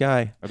nice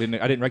guy. I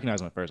didn't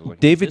recognize him at first. I was like,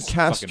 David "Who's this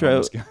fucking Castro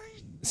homeless guy?"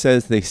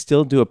 says they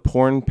still do a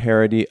porn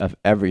parody of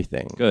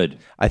everything. Good.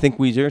 I think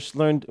we just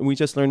learned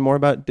more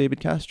about David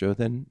Castro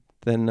than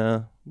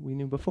we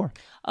knew before.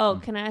 Oh,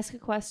 can I ask a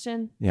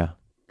question? Yeah.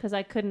 Because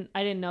I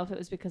didn't know if it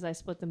was because I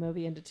split the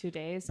movie into 2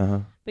 days. Uh-huh.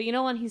 But you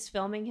know when he's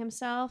filming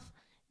himself,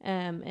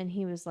 and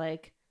he was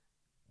like,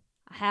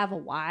 "I have a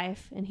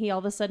wife," and he all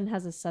of a sudden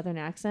has a Southern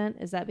accent.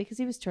 Is that because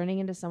he was turning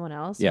into someone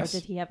else, Yes. or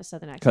did he have a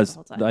Southern accent Because the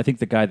whole time? I think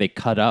the guy they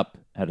cut up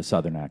had a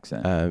Southern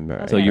accent.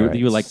 Right, so you right.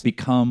 you like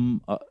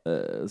become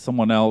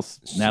someone else.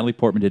 Natalie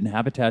Portman didn't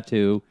have a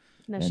tattoo.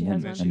 Now and she then-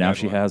 has one. and now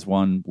she has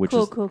one, which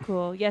Cool, is cool,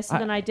 cool. Yes, so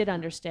then I did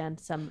understand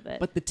some of it.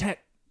 But the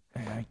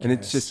And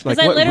it's just 'Cause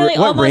like I what literally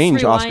what almost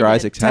range Oscar rewinded.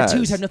 Isaacs has.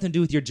 tattoos have nothing to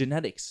do with your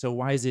genetics. So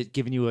why is it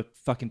giving you a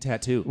fucking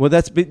tattoo? Well,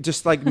 that's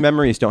just like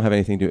memories don't have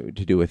anything to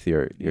do with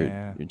your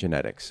Yeah.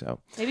 genetics. So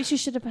Maybe she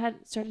should have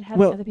started having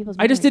Well, other people's.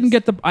 I just didn't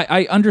memories. get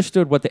I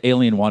understood what the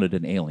alien wanted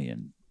in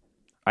Alien.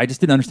 I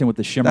just didn't understand what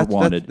the Shimmer That's-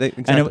 wanted.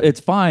 exactly. And it's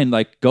fine.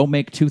 Like, go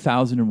make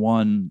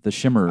 2001 the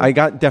Shimmer. I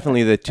got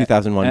definitely the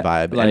 2001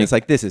 vibe, like- and it's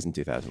like this isn't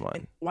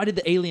 2001. Why did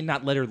the alien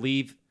not let her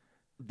leave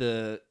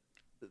the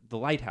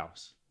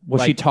lighthouse?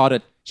 well, she Like, taught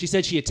it. She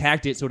said she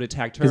attacked it, so it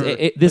attacked her. Because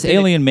this But then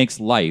alien makes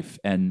life,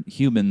 and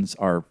humans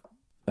are,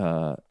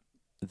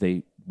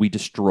 we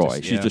destroy.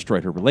 Just- She's yeah.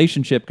 destroyed her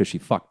relationship because she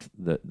fucked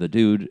the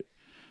dude,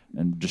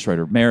 and destroyed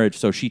her marriage.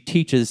 So she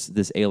teaches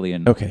this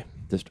alien. Okay.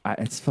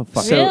 It's so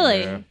fucking.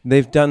 Really?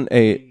 They've done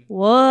a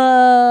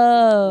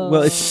Whoa.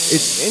 well.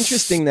 It's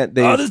interesting that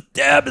they.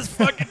 dab is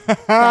fucking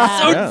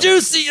Yeah.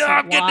 juicy.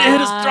 I'm getting to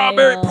hit a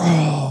strawberry.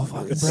 Wild.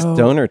 Fucking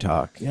Stoner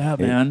talk. Yeah, It-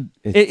 man.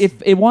 it's-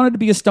 It wanted to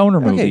be a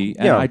stoner movie,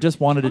 and yeah. I just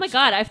wanted Oh it. my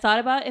god, I've thought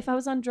about if I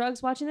was on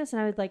drugs watching this,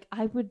 and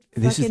I would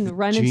This is fucking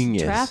run into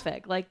genius.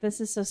 traffic. Like this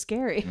is so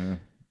scary.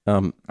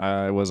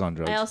 I was on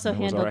drugs. I also It was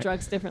handle alright.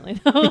 drugs differently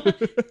though.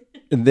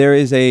 There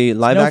is a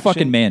live No action.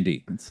 fucking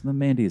Mandy. The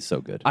Mandy is so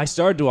good. I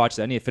started to watch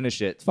that. I need to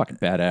finish it. It's fucking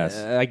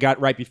badass. I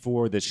got right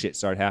before this shit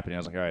started happening. I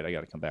was like, all right, I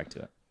got to come back to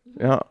it.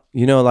 Yeah,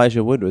 you know,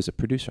 Elijah Wood was a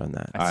producer on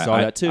that. I saw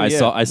that too. I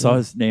yeah. saw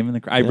his name in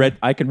the.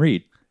 I can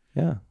read.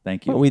 Yeah.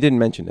 Thank you. Well, we didn't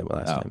mention it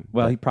last Oh, time.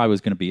 well, but- he probably was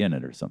going to be in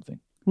it or something.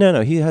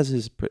 no, he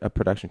has a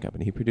production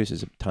company. He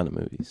produces a ton of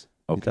movies.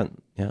 He's Okay.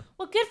 done, yeah.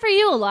 well, good for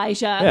you,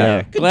 Elijah.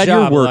 Yeah. Good Glad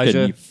job, you're working,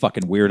 Elijah. you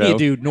fucking weirdo. Hey,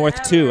 dude,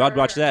 North 2. I'd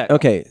watch that.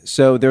 Okay,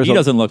 so there's He a,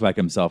 doesn't look like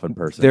himself in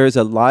person. there's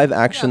a live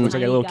action. Looks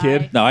like a little Tiny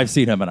guy. kid. No, I've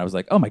seen him, and I was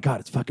like, oh my god,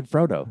 it's fucking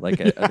Frodo.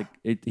 Like, I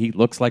think he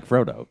looks like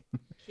Frodo.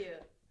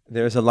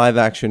 There's a live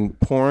action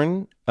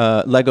porn,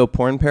 Lego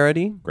porn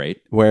parody.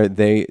 Great. Where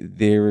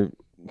they're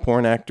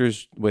porn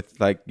actors with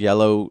like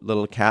yellow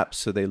little caps,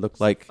 so they look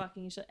like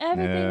Fucking shit.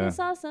 Everything Yeah. is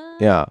awesome.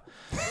 yeah.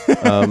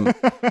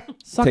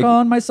 Suck Take-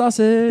 on my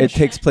sausage. It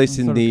takes place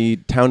in the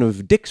town of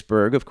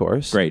Dixburg, of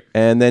course. Great.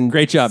 And then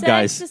Great job, Sex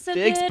guys. is so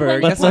Dixburg, good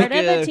when that's you're like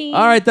part of a a- team.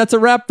 All right, that's a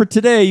wrap for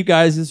today, you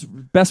guys. This is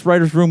best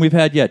writer's room we've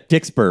had yet.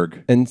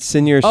 Dixburg. and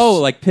senior Oh,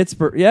 like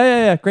Pittsburgh.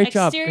 Yeah. Great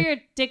job. Exterior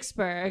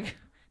Dixburg,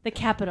 the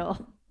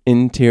capital.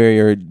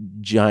 interior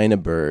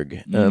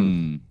Ginaburg.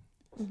 Mm.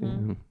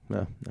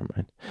 No, never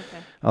mind. Okay.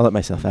 I'll let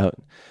myself out.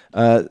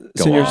 on.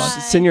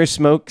 Senior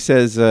Smoke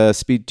says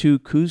Speed 2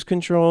 cruise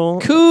control.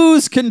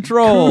 Cruise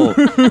control.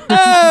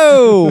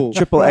 Oh,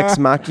 Triple X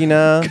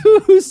Machina.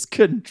 cruise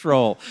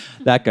control.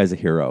 That guy's a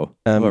hero.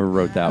 Whoever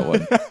wrote that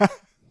one.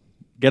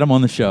 Get him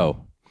on the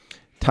show.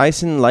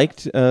 Tyson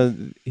liked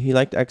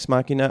Ex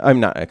Machina. I'm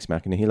not Ex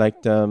Machina. He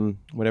liked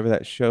whatever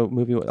that show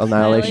movie was,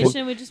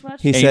 Annihilation. We just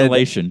watched. He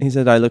Annihilation.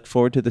 said I look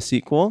forward to the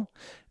sequel.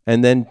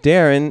 And then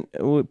Darren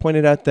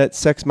pointed out that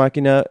Sex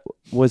Machina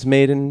was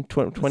made in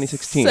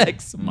 2016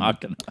 Sex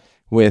machina.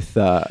 with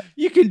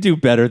You can do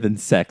better than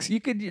sex.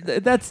 You could.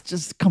 That's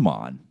just come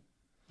on.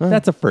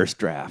 That's a first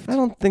draft. I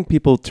don't think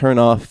people turn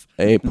off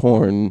a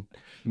porn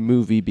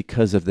movie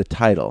because of the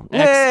title.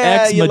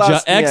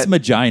 Ex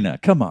Magina.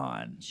 Come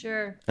on.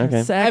 Sure.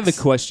 Okay. Sex. I have a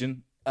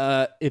question.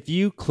 If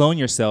you clone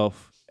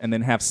yourself and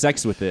then have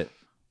sex with it,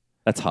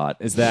 That's hot.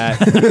 is that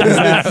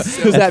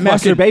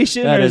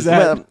masturbation that or is- is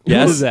that well, Yes.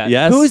 what is that?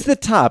 Yes. Who's the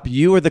top?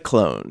 You or the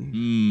clone?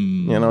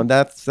 Mm. You know,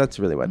 that's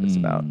really what it's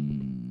about.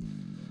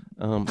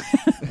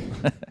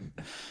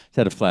 Just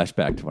had a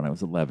flashback to when I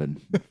was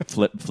 11.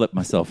 Flip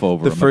myself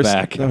over The on first,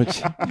 my back. oh,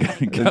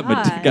 got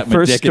my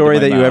first dick into story my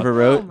that you mouth. ever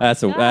wrote. Oh my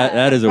God.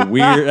 That is a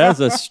weird. That's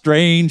a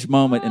strange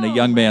moment in a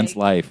young man's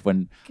life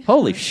when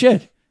holy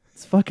shit,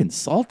 it's fucking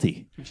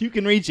salty. If you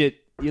can reach it,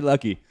 you're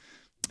lucky.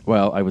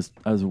 Well, I was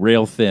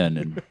rail thin,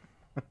 and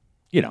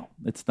you know,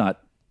 it's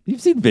not. You've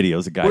seen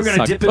videos of guys. We're gonna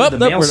suck- dip into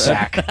the mail we're-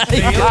 sack.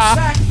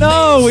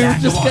 No, we were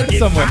just getting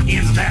somewhere.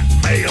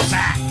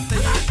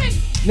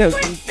 No,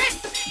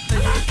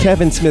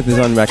 Kevin Smith is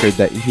on record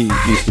that he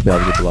used to be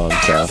able to belong.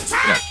 So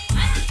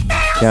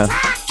yeah.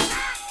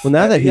 Well,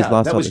 now that he's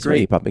lost that all was this great. weight,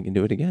 he probably can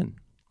do it again.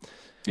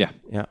 Yeah.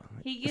 Yeah.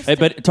 He used Hey, to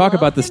but talk blow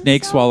about the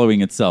snake himself? swallowing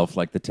itself,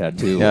 like the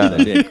tattoo. Yeah.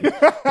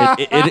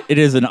 It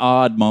is an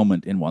odd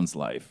moment in one's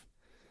life.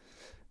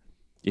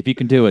 If you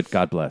can do it,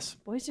 God bless.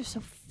 Boys are so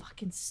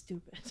fucking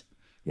stupid.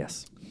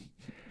 Yes.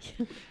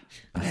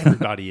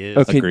 Everybody is.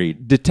 Okay.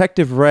 Agreed.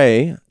 Detective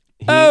Ray.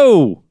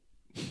 Oh.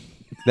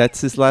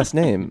 That's his last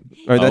name.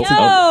 Or that's Yo!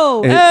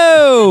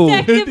 Oh.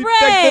 Detective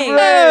Ray!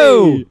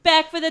 Oh.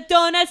 Back for the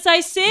donuts,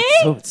 I see.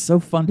 So it's so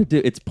fun to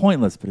do. It's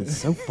pointless, but it's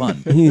so fun.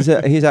 he's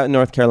out in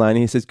North Carolina.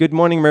 He says, "Good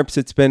morning, Merps.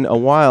 It's been a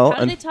while." How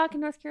do they talk in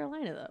North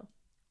Carolina, though?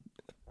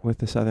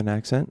 With a southern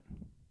accent.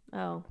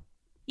 Oh.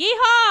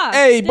 Yeehaw!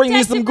 Hey, bring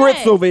me some Detective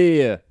grits Ray. over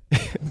here.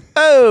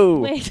 Oh.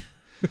 Wait.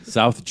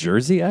 South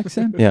Jersey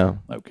accent? Yeah.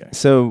 Okay.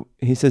 So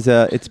he says,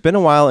 "It's been a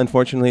while.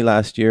 Unfortunately,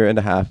 last year and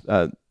a half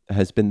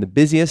has been the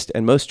busiest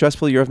and most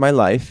stressful year of my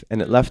life, and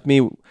it left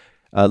me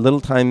little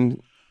time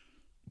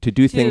to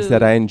do things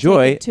that I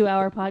enjoy, Take a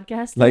 2-hour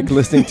podcast. like then?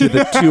 listening to the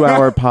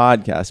 2-hour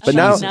podcast. But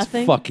now, Jesus.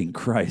 Nothing. Fucking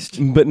Christ.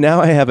 but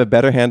now I have a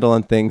better handle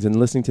on things, and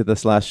listening to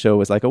this last show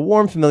was like a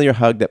warm, familiar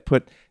hug that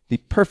put the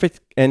perfect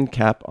end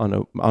cap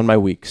on my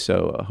week.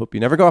 So I hope you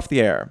never go off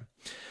the air.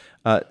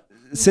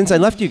 Since I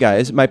left you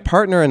guys, my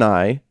partner and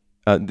I,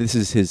 this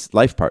is his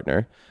life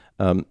partner,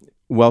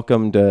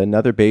 welcomed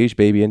another beige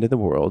baby into the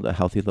world, a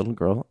healthy little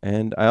girl,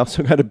 and I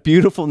also got a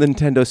beautiful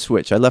Nintendo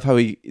Switch. I love how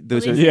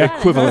those are least you got it.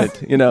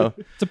 equivalent, you know.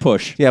 It's a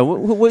push. Yeah,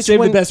 which Save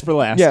one, the best for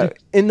last. Yeah,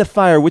 in the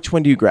fire, which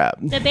one do you grab?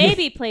 The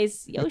baby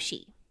plays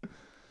Yoshi.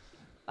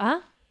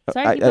 Huh?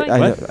 Sorry, I, keep going.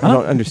 I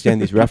don't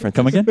understand these references.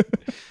 Come again?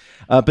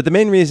 But the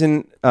main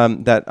reason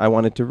that I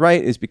wanted to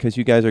write is because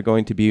you guys are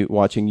going to be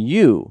watching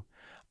You.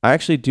 I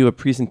actually do a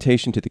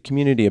presentation to the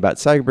community about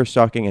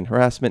cyberstalking and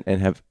harassment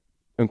and have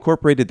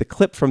incorporated the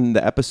clip from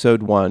the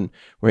episode 1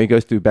 where he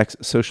goes through Beck's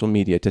social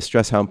media to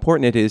stress how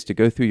important it is to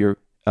go through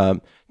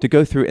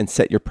and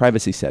set your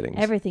privacy settings.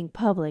 Everything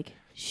public.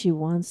 She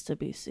wants to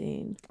be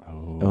seen.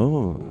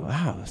 Oh,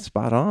 wow,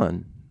 spot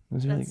on. It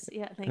was really,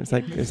 Thank it's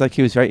you. like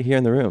he was right here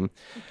in the room.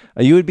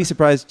 You would be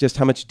surprised just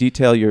how much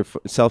detail your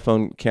cell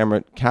phone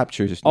camera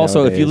captures.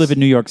 Also, if you nowadays. live in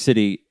New York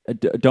City,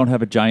 don't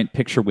have a giant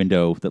picture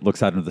window that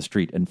looks out into the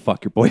street and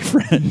fuck your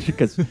boyfriend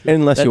because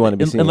Unless you want to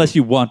be seen. Unless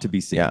you want to be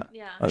seen. Yeah.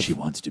 Yeah. She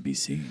wants to be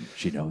seen.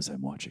 She knows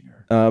I'm watching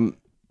her.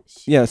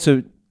 Yeah,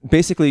 so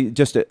basically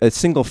just a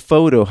single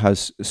photo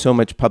has so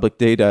much public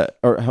data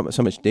or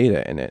so much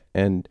data in it.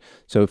 And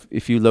so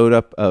if you load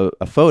up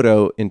a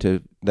photo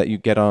that you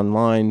get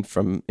online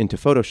into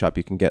Photoshop,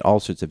 you can get all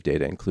sorts of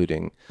data,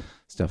 including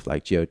stuff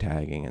like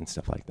geotagging and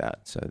stuff like that.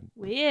 So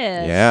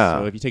Weird. yeah.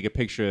 So if you take a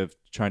picture of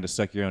trying to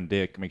suck your own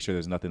dick, make sure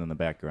there's nothing in the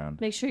background.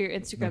 Make sure your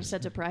Instagram's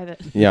set to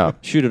private. Yeah.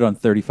 Shoot it on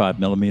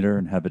 35 millimeter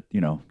and have it,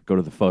 go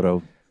to the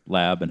photo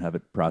lab and have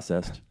it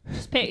processed.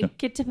 Just pay.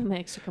 Tip him an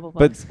extra couple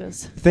But bucks.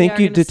 'Cause we Thank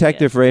are you, gonna see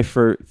Detective it. Ray,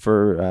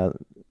 for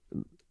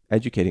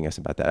educating us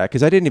about that.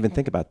 Because I didn't even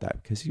think about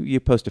that. Because you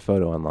post a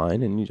photo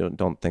online and you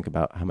don't think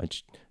about how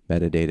much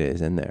metadata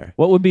is in there.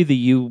 What would be the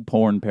You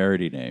porn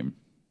parody name?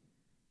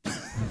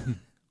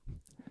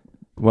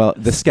 Well,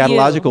 the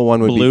scatological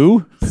one would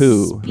Blue? be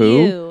Poo.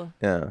 Spew.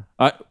 Yeah.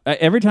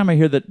 Every time I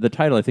hear the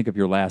title, I think of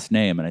your last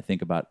name, and I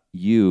think about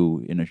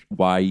you in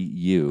a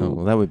YU. Oh,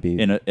 well, that would be.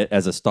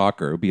 As a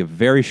stalker, it would be a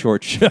very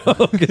short show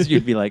because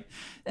you'd be like,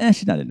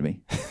 she's not into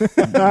me.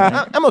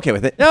 I'm okay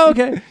with it.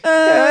 Okay.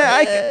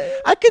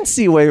 I can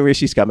see where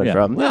she's coming Yeah.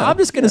 from. Well, Yeah. I'm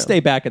just going to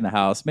stay back in the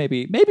house.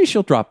 Maybe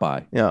she'll drop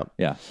by. Yeah.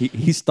 Yeah.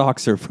 He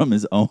stalks her from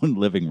his own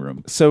living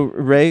room. So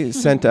Ray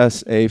sent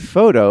us a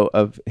photo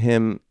of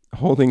him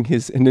holding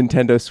his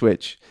Nintendo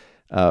Switch,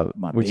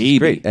 which baby. is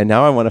great. And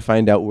now I want to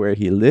find out where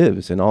he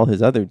lives and all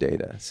his other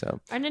data. So,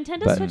 Our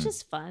Nintendo But- Switch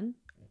is fun.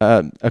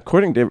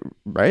 according to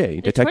Ray,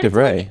 It's Detective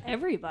according Ray, to, like,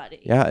 everybody.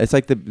 yeah, it's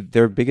like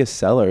their biggest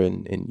seller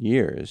in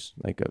years.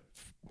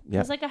 Yeah.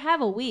 It's like I have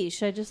a Wii.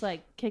 Should I just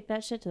kick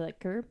that shit to the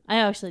curb? I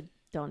actually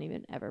don't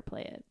even ever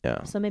play it.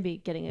 Yeah. So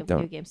maybe getting a video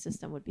Don't. game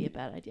system would be a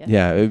bad idea.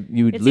 Yeah,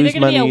 you would It's lose either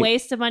going to money be a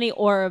waste of money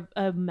or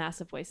a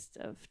massive waste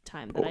of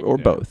time. That I or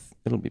didn't- both.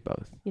 It'll be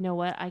both. You know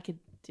what? I could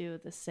do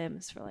The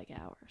Sims for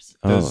hours.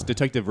 Does Oh.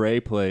 Detective Ray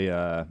play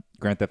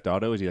Grand Theft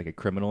Auto? Is he like a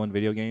criminal in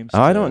video games?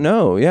 I don't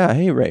know. Yeah.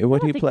 Hey Ray, what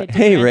do you think play? they do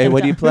Hey Grand Ray, Theft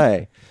what do you Auto.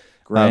 play?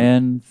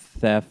 Grand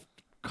Theft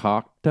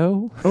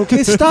Cocto?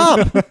 Okay,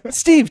 stop,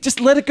 Steve. Just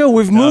let it go.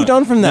 We've moved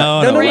on from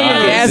that. no,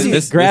 Grand-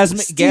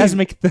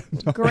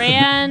 Gasmic.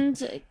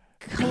 Grand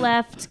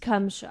Cleft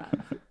Cum Shot.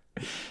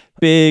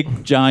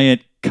 Big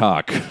giant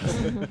cock.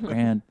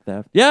 Grand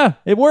Theft. Yeah,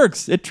 it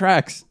works. It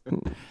tracks.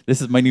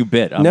 This is my new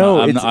bit. I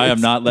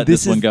am not letting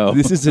this one go.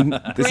 This is Grand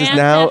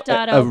now Theft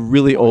Auto. a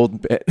really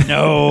old bit.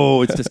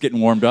 No, it's just getting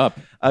warmed up.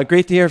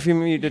 Great to hear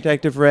from you,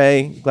 Detective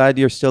Ray. Glad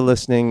you're still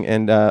listening,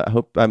 and I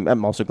hope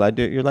I'm also glad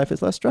that your life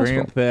is less stressful.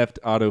 Grand Theft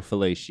Auto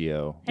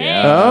Fellatio.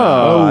 Hey.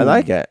 Oh, I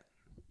like it.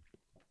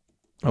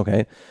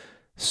 Okay.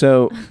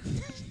 So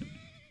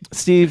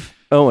Steve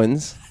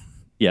Owens,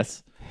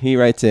 Yes. he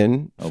writes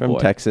in Oh, from boy.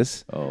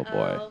 Texas. Oh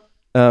boy.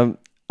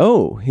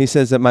 He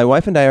says that my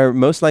wife and I are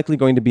most likely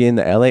going to be in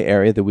the LA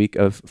area the week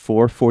of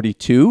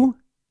 4/42.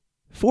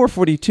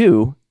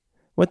 4/42?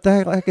 What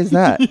the heck is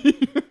that?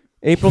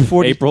 April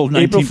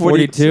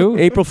 1942?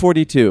 April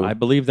 42. I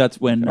believe that's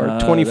when Or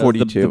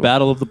 2042. the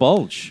Battle of the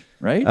Bulge,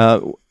 right?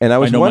 And I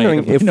was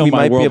wondering if we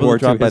might be able to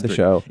drop by the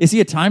show. Is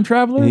he a time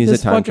traveler? He's a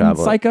this time fucking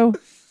traveler. psycho.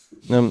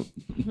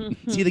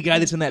 See the guy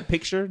that's in that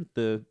picture?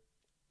 The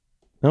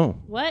Oh.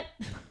 What?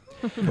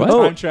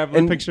 Oh, time traveler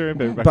and picture.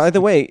 By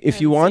the way, if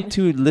you want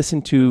to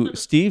listen to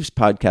Steve's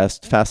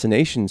podcast,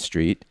 Fascination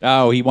Street,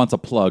 Oh, he wants a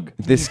plug.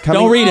 this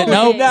coming Don't read it.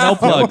 No, Always. no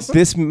plugs.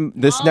 this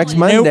next Always.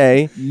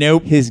 Monday,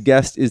 Nope. his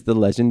guest is the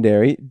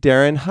legendary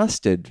Darren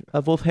Husted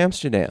of Wolf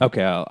Amsterdam.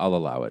 Okay, I'll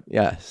allow it.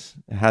 Yes,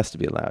 it has to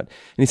be allowed. And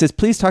he says,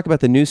 please talk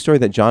about the news story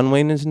that John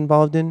Wayne is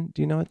involved in.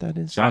 Do you know what that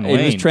is? John It was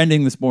Wayne.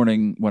 trending this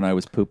morning when I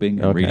was pooping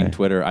and Okay. reading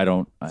Twitter. I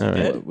don't. I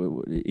think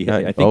he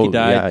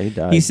died. Yeah, he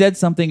died. He said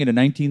something in a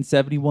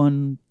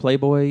 1971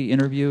 Playboy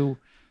interview,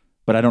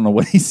 but I don't know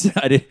what he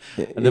said.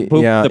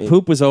 The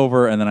poop was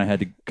over, and then I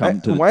had to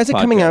come to. The Why is it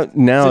coming podcast. out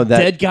now It's a that?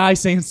 dead guy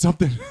saying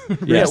something.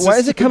 Yeah, why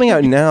is it coming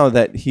out now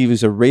that he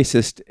was a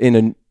racist in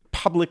a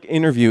public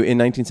interview in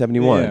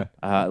 1971?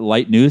 Yeah.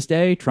 Light news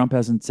day. Trump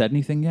hasn't said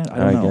anything yet.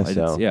 I don't know. guess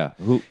so. Yeah.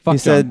 Fuck He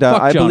said, John,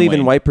 fuck I John believe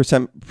in Wayne. white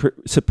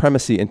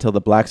supremacy until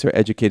the blacks are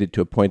educated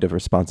to a point of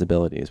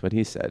responsibility, is what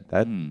he said.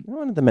 That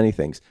one of the many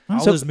things. All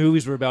So his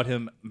movies were about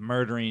him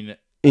murdering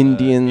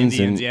Indians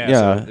and So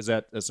is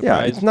that a yeah,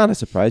 surprise? it's not a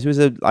surprise. He was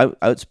an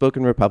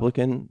outspoken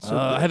Republican. So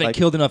I haven't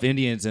killed enough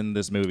Indians in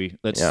this movie.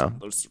 Let's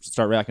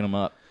start racking them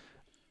up.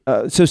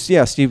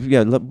 Steve,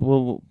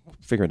 we'll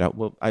figure it out.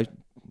 Well, I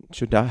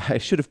should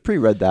have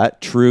pre-read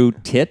that. True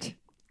tit.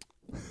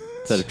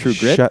 Is that a true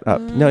grit? Shut up.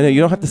 No,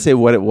 you don't have to say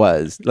what it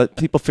was. Let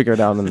people figure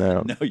it out on their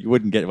own. No, you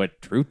wouldn't get what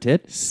true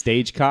tit.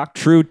 Stagecock.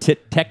 True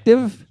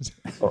detective.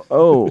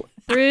 Oh,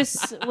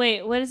 Bruce,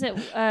 wait, what is it?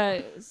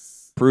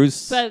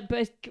 Bruce. But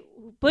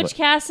Butch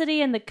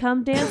Cassidy and the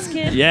Cum Dance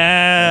Kid?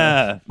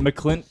 Yeah.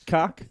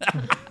 McClintcock.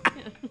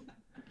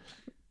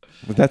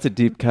 that's a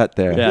deep cut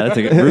there. Yeah, that's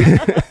a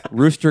good.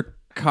 Rooster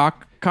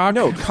cock.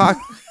 No, cock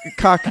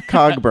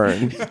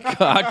Cogburn.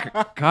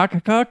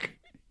 Cock.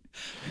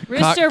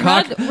 Rooster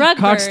Rugburn.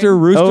 Cockster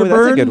Rooster Oh, that's a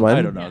Burn? good one.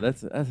 I don't know.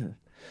 That's a,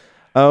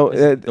 Oh,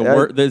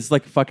 there's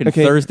like fucking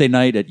okay. Thursday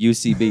night at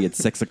UCB at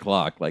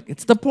 6:00. Like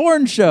it's the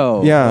porn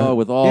show. Yeah.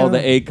 with all Yeah. the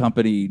A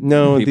company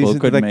no, people these who are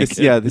couldn't like make this.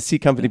 it. Yeah, the C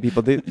Company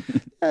people.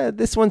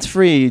 This one's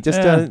free. Just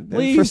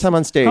Please, first time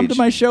on stage. Come to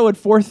my show at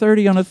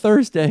 4:30 on a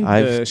Thursday.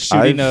 The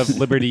shooting of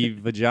Liberty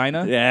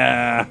Vagina.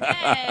 yeah.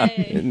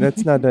 Hey.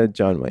 That's not a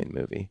John Wayne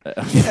movie.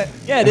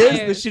 Yeah, it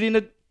is. The shooting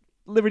of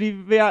Liberty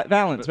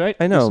Valance, right?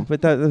 I know,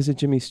 but that was a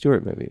Jimmy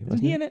Stewart movie. Isn't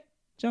Wasn't he it? in it?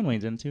 John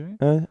Wayne's in it too,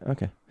 right?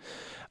 Okay.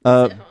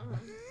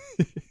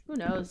 Who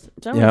knows?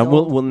 John Yeah, was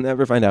old. we'll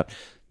never find out.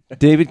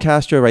 David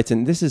Castro writes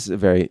in. This is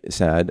very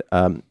sad.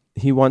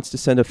 He wants to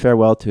send a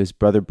farewell to his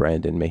brother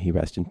Brandon. May he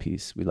rest in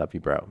peace. We love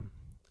you, bro.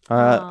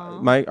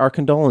 Our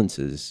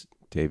condolences,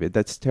 David.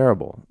 That's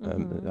terrible.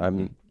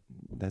 I'm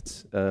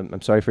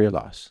sorry for your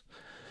loss.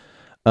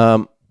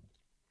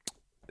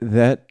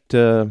 That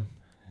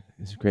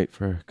is great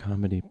for a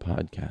comedy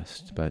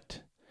podcast,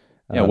 but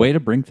Yeah, way to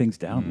bring things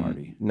down,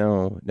 Marty.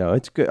 no,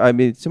 it's good. I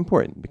mean, it's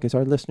important because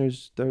our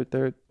listeners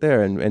they're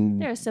there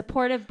and They're a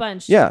supportive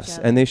bunch. to each yes,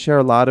 other. and they share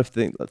a lot of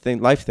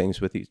life things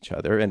with each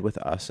other and with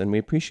us, and we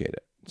appreciate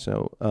it.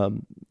 So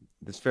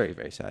it's very,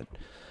 very sad.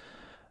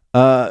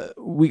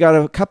 We got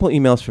a couple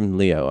emails from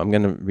Leo. I'm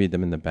going to read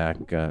them in the back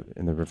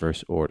in the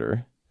reverse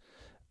order.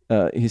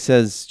 He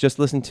says, just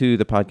listen to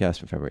the podcast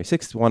from February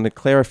 6th. Want to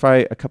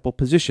clarify a couple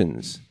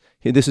positions.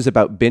 This is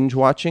about binge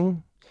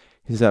watching.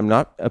 He says, I'm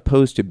not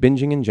opposed to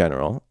binging in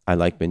general. I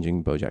like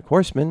binging BoJack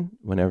Horseman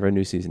whenever a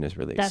new season is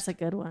released. That's a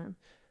good one.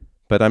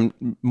 But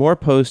I'm more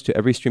opposed to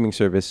every streaming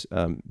service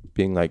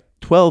being like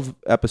 12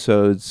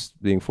 episodes,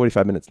 being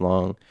 45 minutes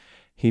long.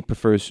 He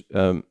prefers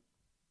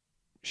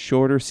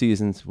shorter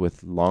seasons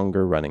with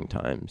longer running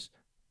times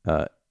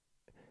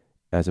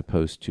as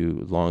opposed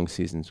to long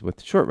seasons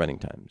with short running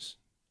times.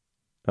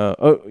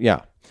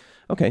 Yeah.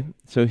 Okay.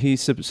 So he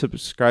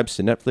subscribes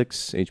to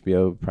Netflix,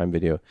 HBO, Prime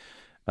Video.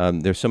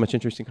 There's so much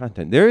interesting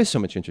content. There is so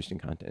much interesting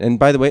content. And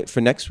by the way,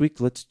 for next week,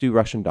 let's do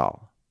Russian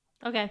Doll.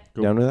 Okay.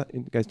 Down with that?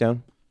 You guys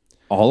down?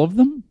 All of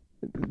them?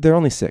 They're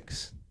only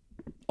 6.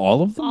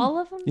 All of them? All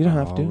of them? You don't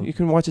have to. You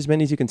can watch as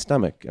many as you can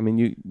stomach. I mean,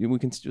 you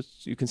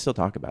can still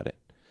talk about it.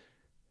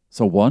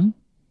 So one?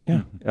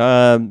 Yeah.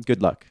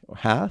 Good luck.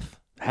 Half?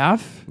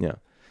 Half? Yeah.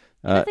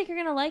 I don't think you're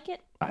gonna like it.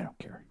 I don't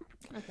care.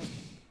 Okay.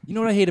 You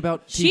know what I hate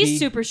about TV? She's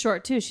super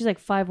short too. She's like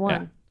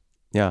 5'1".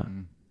 Yeah.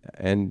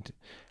 And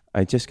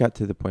I just got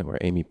to the point where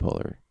Amy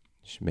Poehler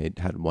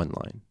had one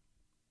line.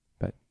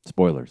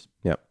 Spoilers.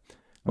 Yep.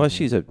 Well,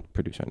 she's a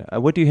producer now.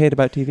 What do you hate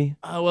about TV?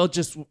 Well,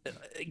 just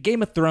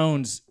Game of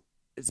Thrones.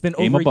 It's been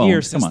Game over of a year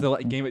Bones. since Come the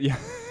on. Game of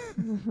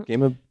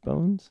Game of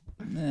Bones.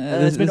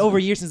 It's been over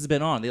a year since it's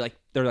been on.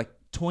 They're like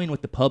toying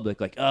with the public,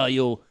 like, oh,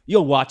 you'll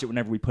watch it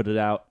whenever we put it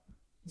out.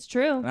 It's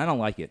true. And I don't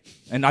like it,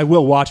 and I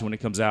will watch it when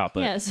it comes out,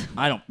 but Yes.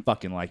 I don't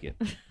fucking like it.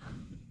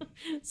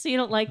 So you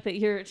don't like that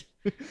you're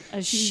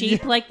a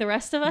sheep like the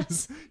rest of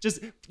us? Just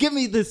give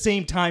me the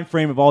same time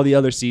frame of all the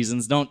other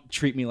seasons. Don't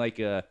treat me like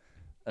a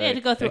They had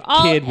to go through a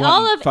all kid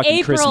wanting of fucking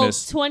April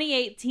Christmas.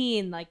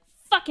 2018, like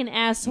fucking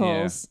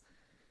assholes.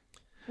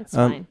 It's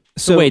Um, fine.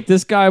 So wait,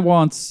 this guy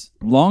wants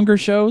longer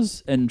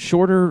shows and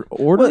shorter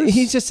orders? Well,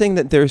 he's just saying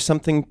that there's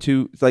something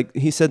to like.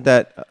 He said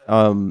that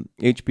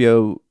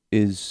HBO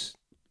is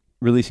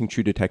releasing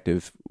True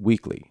Detective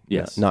weekly.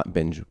 Yes. not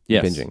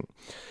Yes. binging,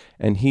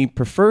 and he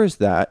prefers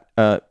that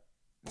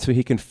so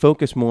he can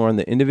focus more on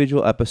the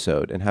individual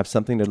episode and have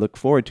something to look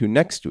forward to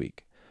next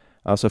week.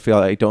 I also feel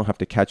I don't have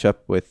to catch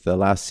up with the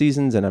last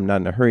seasons, and I'm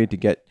not in a hurry to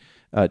get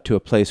to a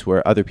place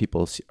where other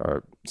people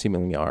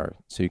seemingly are.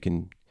 So you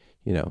can,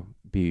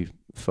 be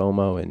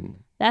FOMO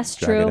and That's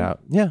drag it true. out.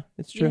 Yeah,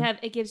 it's true.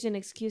 It gives you an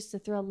excuse to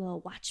throw a little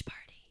watch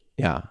party.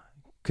 Yeah,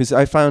 because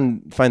I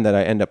find that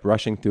I end up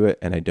rushing through it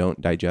and I don't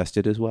digest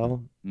it as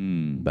well.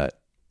 But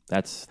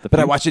That's the.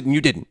 I watched it and you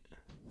didn't.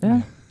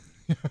 Yeah.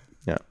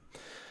 Yeah.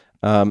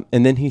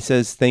 And then he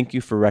says, "Thank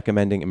you for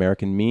recommending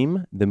American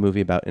Meme, the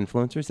movie about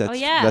influencers.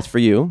 That's for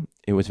you.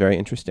 It was very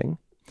interesting."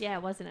 Yeah,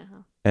 wasn't it,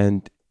 huh?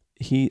 And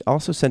he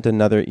also sent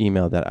another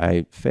email that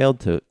I failed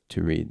to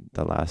read,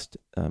 the last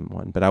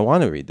one, but I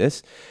want to read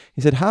this.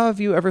 He said, "How have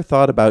you ever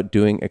thought about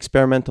doing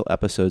experimental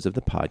episodes of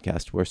the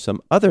podcast where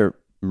some other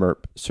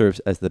MERP serves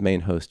as the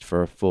main host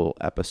for a full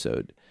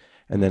episode?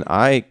 And then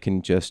I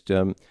can just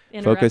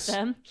focus,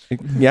 them.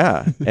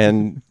 yeah,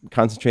 and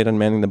concentrate on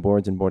manning the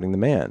boards and boarding the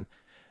man."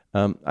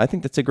 I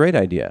think that's a great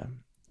idea.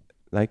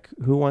 Like,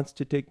 who wants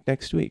to take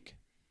next week?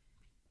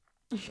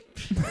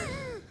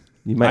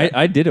 You might.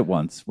 I did it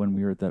once when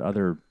we were at that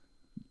other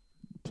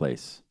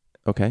place.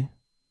 Okay.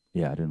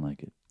 Yeah, I didn't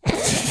like it.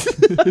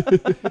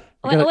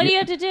 What do you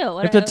have to do? You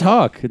have to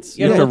talk.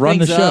 You have to look run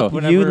the things show. up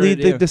whenever You lead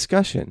they the do.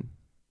 discussion.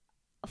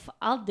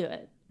 I'll do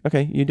it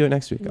Okay, you do it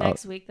next week.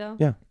 next week, though.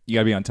 Yeah. You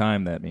gotta be on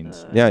time. That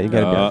means Yeah, you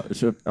got to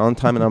So- be on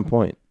time and on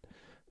point.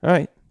 All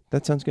right,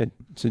 that sounds good.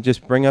 So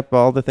just bring up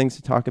all the things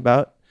to talk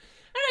about.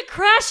 I'm gonna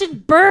crash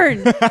and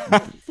burn.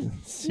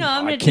 No,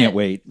 I'm gonna. I can't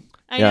wait.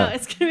 I Yeah. know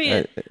it's gonna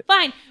be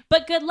fine,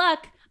 but good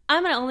luck.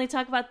 I'm gonna only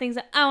talk about things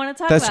that I want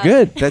to talk That's about.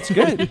 good. That's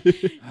good.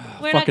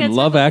 We're not Fucking gonna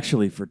Love talk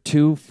Actually for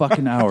 2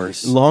 fucking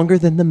hours. Longer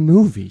than the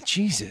movie.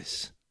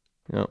 Jesus.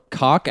 No.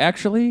 Cock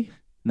Actually?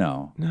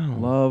 No. No.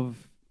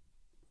 Love.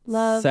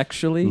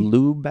 Sexually?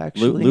 Lube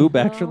actually. Lube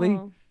Actually?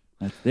 Oh.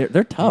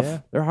 They're tough. Yeah.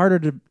 They're harder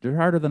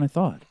than I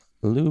thought.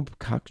 Lube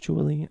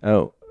actually.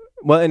 Oh.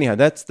 Well, anyhow,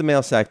 that's the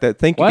mail sack.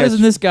 Thank you Why guys.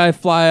 doesn't this guy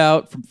fly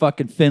out from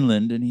fucking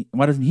Finland and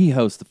why doesn't he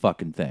host the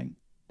fucking thing?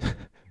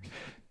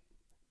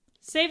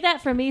 Save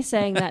that for me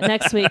saying that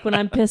next week when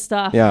I'm pissed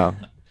off. Yeah.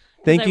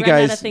 Thank I you ran out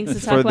guys of things to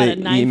for talk about the at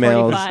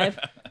emails. 9:45.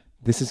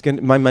 This is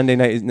my Monday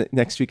night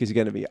next week is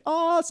gonna be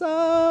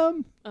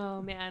awesome.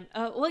 Oh man.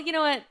 Well, you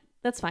know what?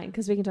 That's fine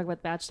because we can talk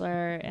about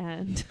Bachelor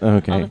and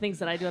Okay. all the things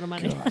that I do on a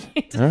Monday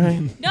night. All right.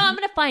 No, I'm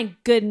gonna find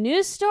good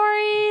news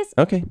stories.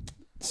 Okay.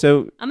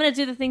 So I'm gonna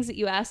do the things that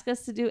you ask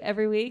us to do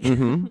every week.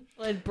 Mm-hmm.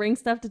 Like bring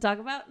stuff to talk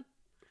about.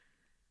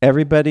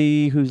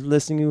 everybody who's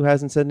listening who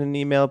hasn't sent an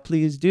email,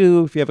 please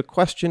do. If you have a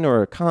question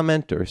or a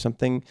comment or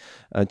something,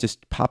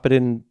 just pop it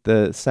in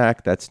the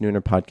sack. That's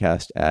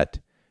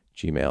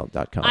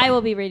noonerpodcast@gmail.com. I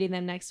will be reading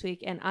them next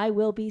week, and I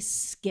will be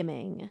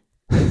skimming.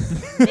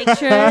 Make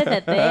sure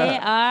that they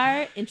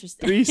are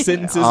interesting. 3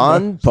 sentences.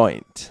 on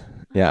point.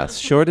 Yes,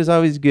 short is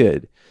always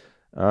good.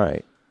 All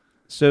right.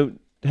 So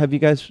have you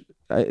guys?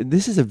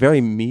 This is a very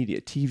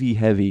media, TV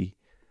heavy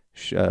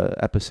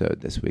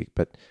episode this week.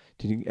 But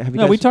have you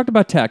No, guys? we talked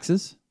about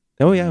taxes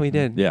Oh yeah, we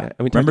did. Yeah. And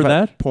we talked Remember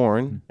about that?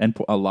 porn. and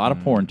a lot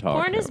of porn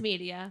talk. Porn is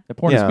media. The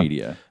porn Yeah. is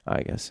media.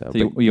 I guess so. So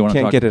you But you wanna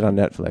can't talk- get it on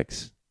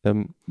Netflix.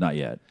 Not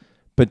yet.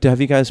 But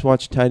have you guys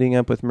watched Tidying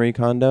Up with Marie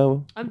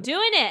Kondo? I'm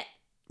doing it.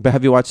 But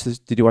have you watched this?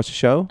 Did you watch the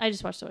show? I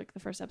just watched the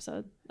first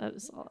episode. That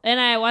was all. And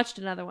I watched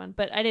another one,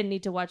 but I didn't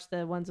need to watch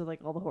the ones with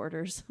like all the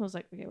hoarders. I was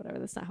like, okay, whatever.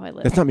 That's not how I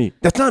live. That's not me.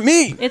 That's not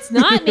me. It's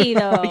not me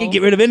though. You can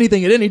get rid of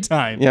anything at any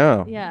time.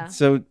 Yeah. Yeah.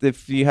 So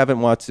if you haven't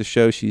watched the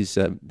show, she's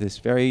this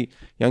very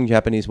young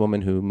Japanese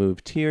woman who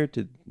moved here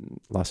to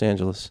Los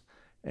Angeles,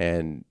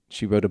 and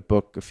she wrote a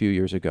book a few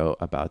years ago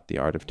about the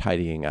art of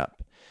tidying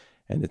up,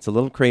 and it's a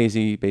little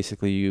crazy.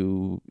 Basically,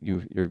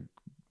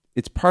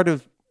 it's part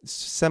of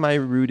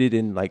semi-rooted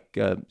in like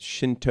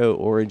Shinto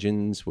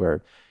origins,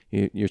 where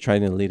you're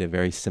trying to lead a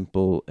very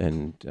simple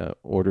and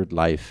ordered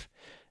life.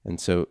 And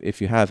so,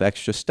 if you have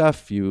extra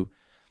stuff, you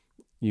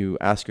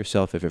ask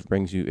yourself if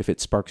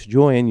it sparks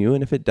joy in you,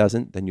 and if it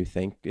doesn't, then you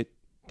thank it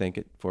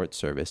for its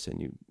service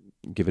and you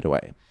give it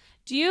away.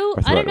 I throw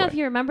don't it know away. if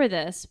you remember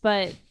this,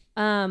 but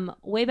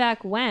way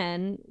back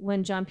when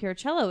John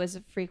Piercello was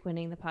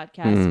frequenting the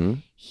podcast,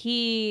 Mhm.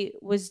 he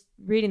was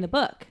reading the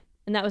book,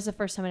 and that was the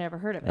first time I'd ever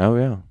heard of it. Oh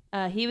yeah,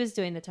 He was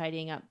doing the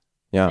tidying up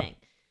yeah. thing.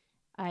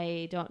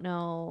 I don't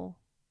know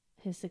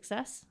his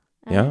success.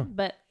 Yeah.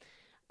 But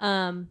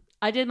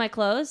I did my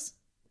clothes,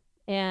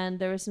 and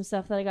there was some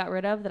stuff that I got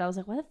rid of that I was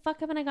like, why the fuck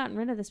haven't I gotten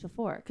rid of this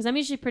before? Because I'm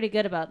usually pretty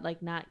good about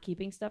like not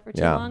keeping stuff for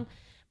too Yeah. long.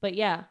 But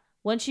yeah,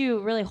 once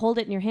you really hold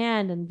it in your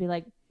hand and be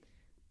like,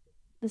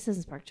 this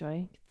isn't Spark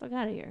Joy. Get the fuck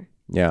out of here.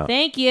 Yeah.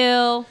 Thank you.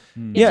 You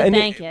have Yeah, to and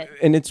thank it.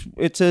 and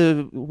it's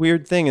a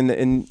weird thing.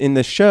 In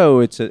the show,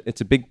 it's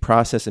a big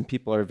process, and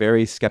people are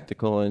very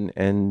skeptical,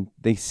 and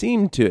they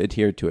seem to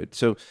adhere to it.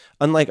 So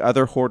unlike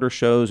other hoarder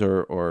shows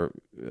or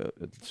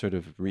sort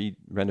of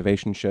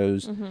renovation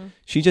shows,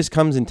 she just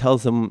comes and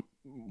tells them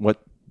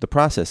what the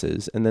process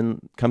is, and then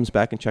comes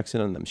back and checks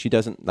in on them. She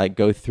doesn't like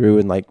go through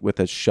and like with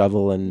a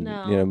shovel and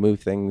No.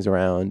 move things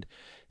around.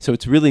 So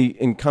it's really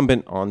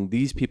incumbent on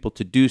these people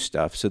to do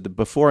stuff. So the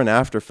before and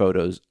after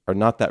photos are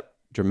not that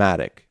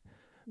dramatic,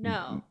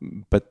 No.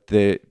 but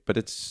the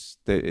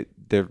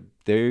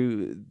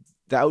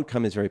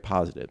outcome is very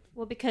positive.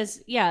 Well,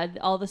 because, yeah,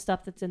 all the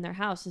stuff that's in their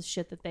house is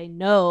shit that they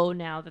know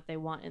now that they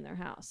want in their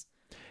house.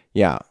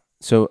 Yeah.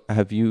 So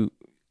have you?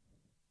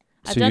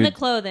 I've so done you- the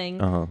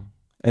clothing, Uh-huh.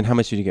 And how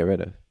much did you get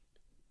rid of?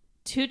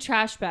 2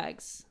 trash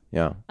bags.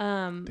 Yeah.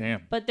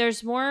 Damn. But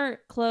there's more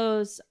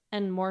clothes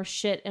and more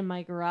shit in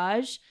my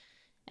garage,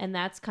 and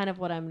that's kind of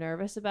what I'm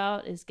nervous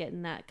about is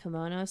getting that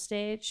kimono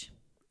stage,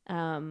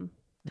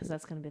 because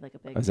that's gonna be like a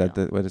big. Is that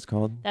deal. what it's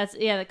called? That's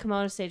the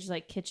kimono stage is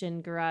like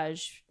kitchen,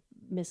 garage,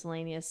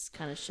 miscellaneous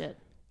kind of shit.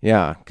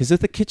 Yeah. Because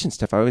with the kitchen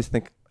stuff, I always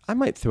think I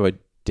might throw a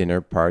dinner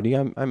party.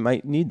 I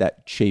might need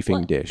that chafing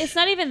Well, dish. It's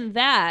not even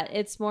that.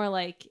 It's more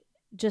like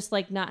just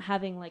like not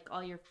having like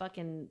all your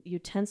fucking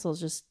utensils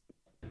just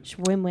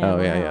swim Oh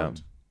around. yeah.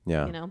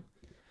 Yeah. You know,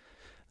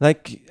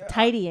 Like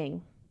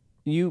tidying.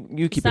 you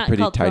keep a not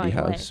pretty called tidy throwing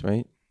away. house,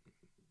 right?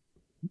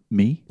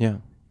 Me? Yeah.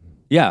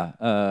 Yeah.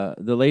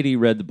 The lady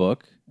read the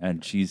book,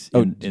 and she's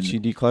Did she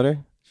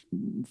declutter?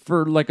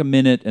 for like a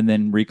minute and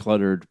then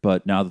recluttered.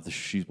 But now that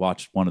she's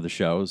watched one of the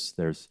shows,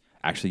 there's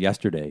actually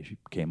yesterday she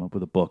came up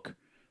with a book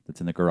that's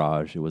in the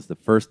garage. It was the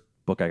first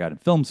book I got in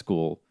film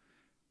school,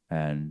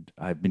 and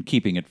I've been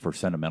keeping it for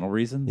sentimental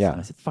reasons. Yeah. And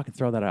I said, "Fucking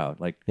throw that out!"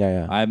 Like,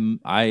 Yeah. When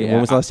When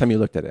was the last time you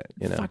looked at it?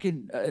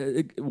 fucking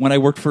when I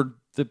worked for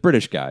the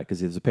British guy because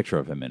there's a picture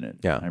of him in it.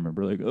 Yeah. I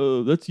remember like,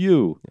 "Oh, that's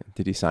you."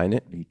 Did he sign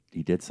it?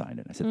 He did sign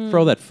it. I said,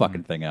 "Throw that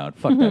fucking thing out.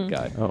 Fuck that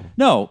guy." Oh.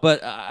 No,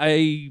 but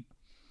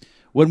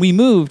when we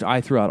moved, I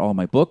threw out all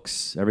my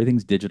books.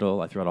 Everything's digital.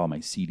 I threw out all my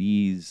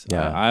CDs.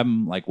 Yeah.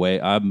 I'm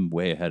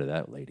way ahead of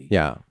that lady.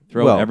 Yeah.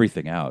 Throw Well,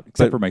 everything out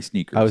except but for my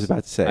sneakers. I was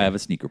about to say. I have a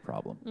sneaker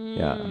problem.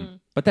 Yeah.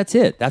 But that's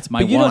it. That's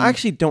my But you one.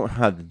 don't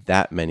have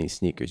that many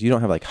sneakers. You don't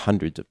have like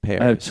hundreds of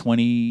pairs. I have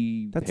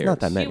 20 That's pairs. not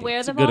that Do many. you wear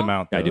It's a them good all?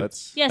 amount, though. I do.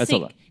 That's Yeah, That's a see,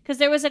 lot. because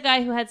there was a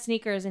guy who had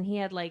sneakers and he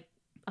had like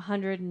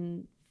 100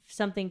 and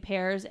something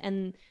pairs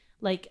and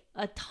like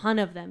a ton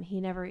of them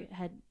he never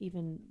had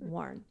even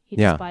worn. He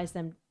just Yeah. buys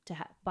them to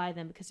buy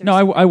them because No,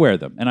 I wear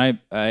them. And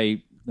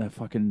I the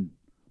fucking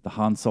the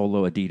Han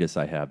Solo Adidas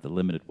I have, the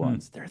limited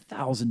ones, they're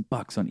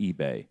 $1,000 on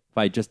eBay. If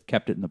I just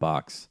kept it in the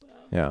box.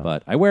 Yeah.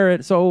 But I wear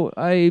it, so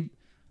I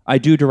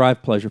do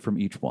derive pleasure from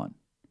each one.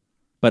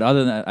 But other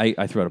than that,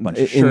 I throw out a bunch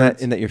of shirts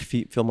in that your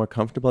feet feel more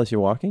comfortable as you're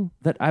walking,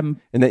 that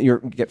I'm and that you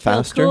get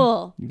faster.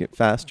 cool. You get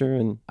faster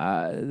and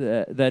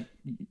that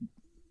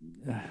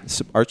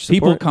arch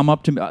people support. come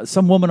up to me.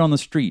 Some woman on the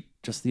street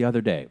just the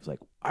other day was like,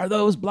 "Are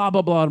those blah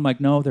blah blah?" I'm like,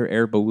 "No, they're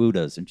Air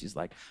Bowudas," and she's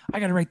like, "I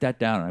got to write that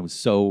down." And I was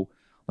so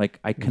like,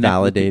 I connect with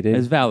Validated. it.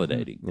 It's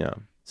validating. Yeah.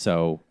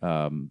 So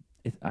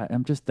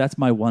I'm just that's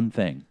my one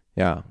thing.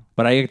 Yeah.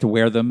 But I get to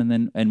wear them,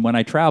 and when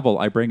I travel,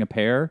 I bring a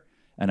pair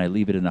and I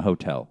leave it in a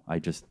hotel. I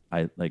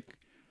like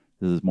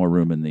there's more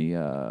room in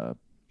the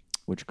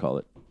what you call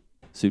it,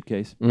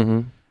 suitcase.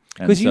 Mm-hmm.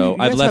 And 'Cause you so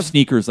I've guys left have-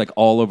 sneakers like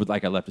all over.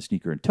 Like I left a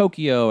sneaker in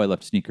Tokyo. I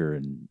left a sneaker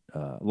in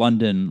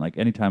London. Like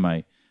anytime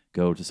I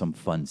go to some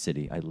fun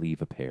city, I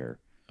leave a pair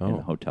in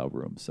the hotel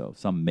room. So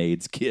some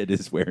maid's kid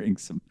is wearing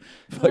some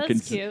fucking.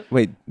 That's cute.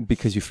 Wait,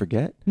 because you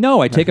forget? No,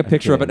 I take a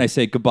picture of it kidding. and I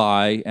say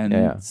goodbye, and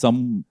Yeah.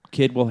 some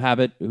kid will have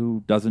it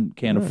who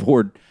can't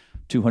afford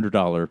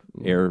 $200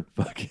 Air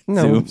fucking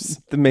No,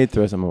 Zooms. the maid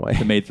throws them away.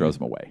 The maid throws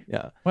them away.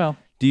 Yeah. Well,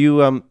 Do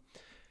you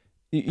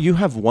you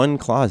have one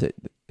closet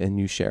and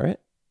you share it?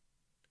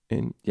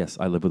 And yes,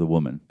 I live with a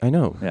woman. I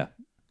know. Yeah.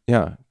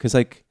 Yeah, because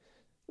like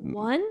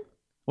One?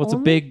 Well, it's a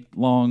Only? big,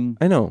 long.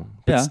 I know,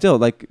 but Yeah. still,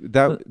 like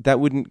that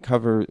wouldn't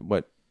cover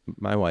what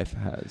my wife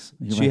has.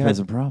 Your she wife has has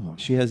a problem.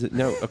 She has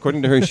no.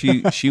 According to her,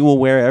 she will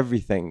wear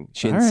everything.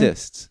 She All right.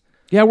 insists.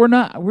 Yeah, we're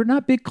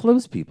not big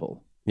clothes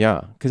people.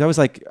 Yeah, because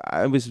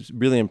I was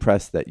really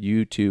impressed that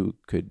you two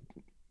could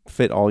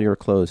fit all your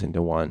clothes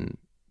into one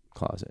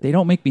closet. They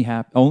don't make me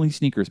happy. Only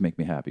sneakers make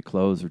me happy.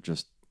 Clothes are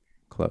just.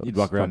 Clothes. You'd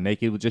walk around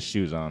naked with just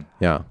shoes on.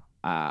 Yeah.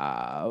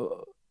 I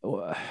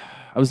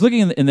was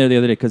looking in there the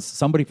other day because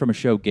somebody from a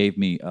show gave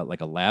me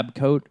like a lab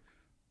coat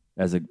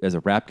as a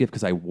wrap gift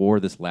because I wore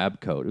this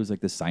lab coat. It was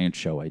like this science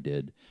show I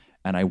did,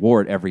 and I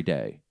wore it every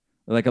day,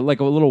 like a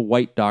little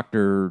white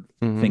doctor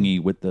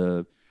thingy with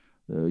the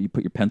you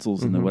put your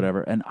pencils in the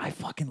whatever, and I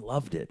fucking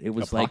loved it. It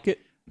was A like pocket?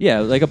 yeah,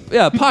 like a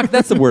pocket.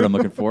 That's the word I'm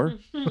looking for.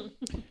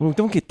 Well,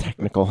 don't get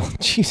technical.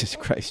 Jesus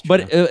Christ.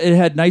 But it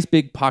had nice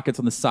big pockets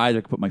on the side.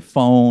 I could put my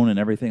phone and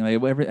everything.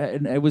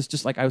 And it was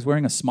just like I was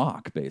wearing a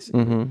smock,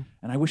 basically. And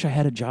I wish I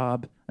had a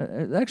job.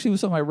 It actually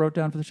was something I wrote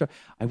down for the show.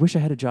 I wish I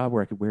had a job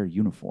where I could wear a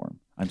uniform.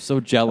 I'm so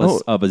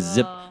jealous of a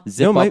zip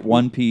up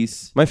one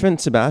piece. My friend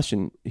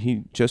Sebastian,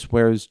 he just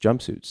wears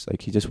jumpsuits.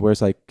 Like he just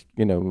wears like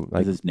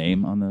Is his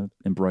name on the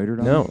embroidered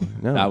on No, it?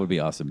 no. That would be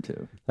awesome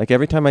too. Like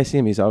every time I see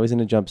him, he's always in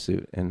a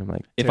jumpsuit, and I'm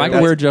like, If I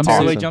could wear a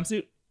Tarawih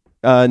jumpsuit,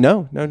 jumpsuit?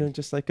 no,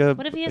 just like a.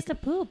 What if he has to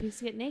poop? He's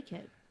to get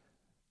naked.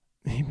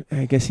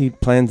 I guess he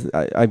plans.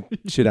 I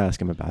should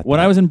ask him about when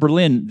that. I was in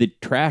Berlin, the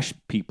trash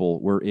people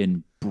were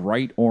in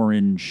bright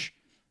orange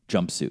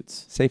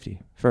jumpsuits. Safety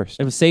first.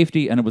 It was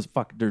safety, and it was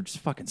they're just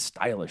fucking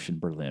stylish in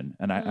Berlin.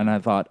 And I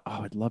thought,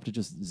 oh, I'd love to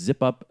just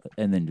zip up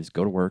and then just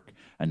go to work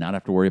and not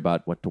have to worry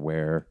about what to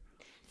wear.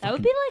 That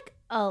would be like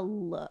a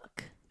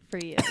look for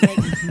you.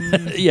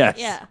 Like, Yes.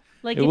 yeah.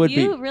 Like It if would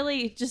you be.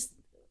 really just,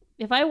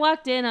 if I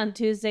walked in on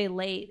Tuesday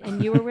late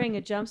and you were wearing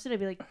a jumpsuit, I'd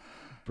be like,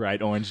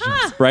 Bright orange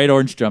jumpsuit. Bright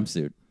orange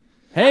jumpsuit.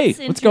 Hey,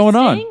 "That's what's going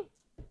on?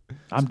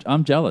 interesting."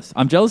 I'm jealous.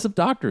 I'm jealous of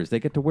doctors. They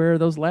get to wear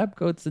those lab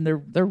coats and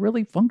they're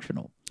really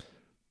functional.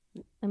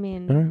 I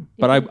mean, All right. you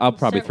But can I'll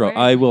probably start I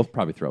wearing will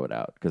probably throw it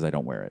out because I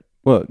don't wear it.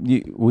 Well,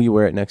 will you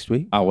wear it next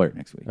week? I'll wear it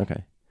next week.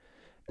 Okay.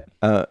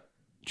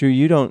 Drew,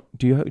 you don't.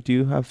 Do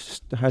you have?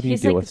 How do you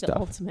He's deal like with the stuff?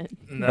 ultimate.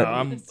 No,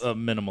 I'm a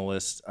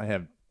minimalist. I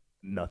have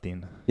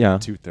nothing Yeah.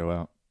 to throw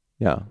out.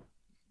 Yeah.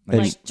 I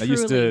Like, used- I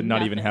used to truly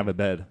not even nothing. have a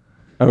bed.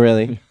 Oh,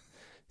 really?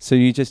 So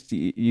you just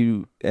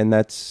and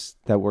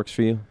that works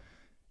for you?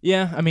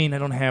 Yeah, I mean, I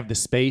don't have the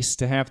space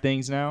to have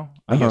things now.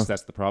 I Uh-huh. guess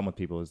that's the problem with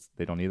people is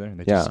they don't either, and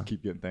they Yeah. just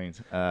keep getting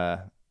things.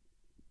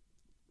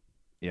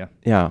 Yeah.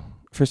 Yeah.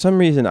 For some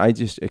reason, I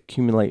just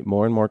accumulate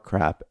more and more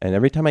crap, and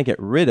every time I get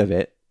rid of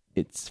it,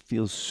 it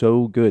feels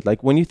so good.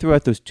 Like when you threw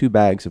out those 2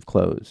 bags of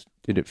clothes,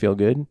 did it feel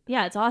good?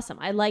 Yeah, it's awesome.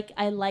 I like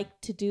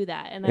to do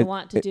that, and I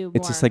want to do more.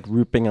 It's just like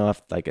ripping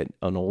off like an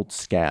old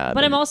scab.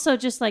 But I'm and- also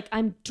just like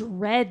I'm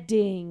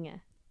dreading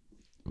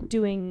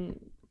doing.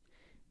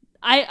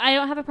 I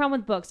don't have a problem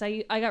with books.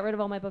 I got rid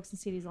of all my books and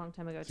CDs a long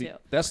time ago See, too.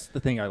 that's the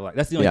thing I like.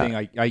 That's the only Yeah.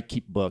 thing I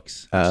keep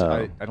books.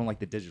 Oh. I don't like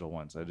the digital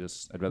ones. I'd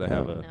rather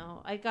have a.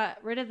 No, I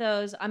got rid of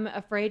those. I'm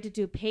afraid to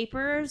do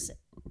papers,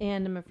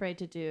 and I'm afraid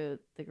to do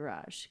the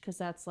garage because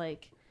that's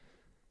like,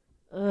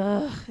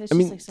 ugh. It's I just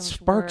mean, like so much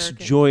Sparks work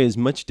and- Joy is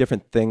much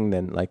different thing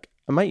than like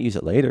I might use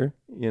it later,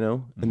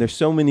 And there's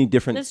so many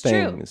different That's true.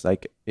 things,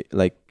 like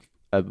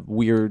a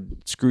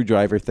weird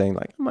screwdriver thing.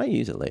 Like I might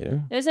use it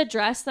later. There's a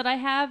dress that I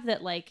have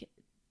that like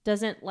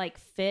doesn't like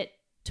fit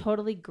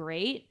totally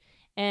great.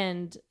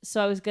 And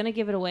so I was going to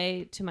give it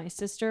away to my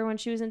sister when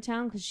she was in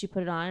town because she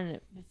put it on and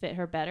it fit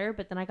her better.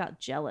 But then I got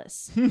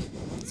jealous. So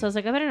I was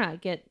like, I better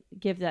not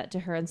give that to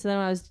her. And so then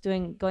when I was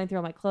going through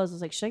all my clothes, I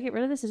was like, should I get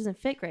rid of this? It doesn't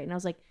fit great. And I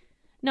was like,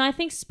 no, I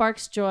think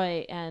sparks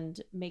joy and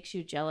makes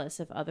you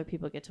jealous if other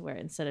people get to wear it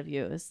instead of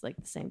you is like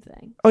the same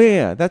thing. Oh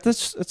yeah. That's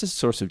a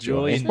source of joy.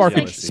 Joy and Spark,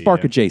 jealousy, spark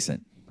yeah.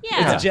 adjacent.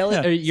 Yeah. It's jealous.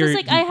 So it's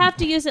like I have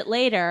to use it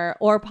later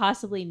or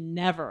possibly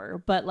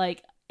never. But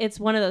like it's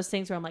one of those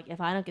things where I'm like,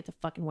 if I don't get to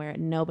fucking wear it,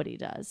 nobody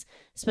does.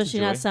 Especially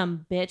not joy.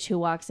 some bitch who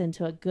walks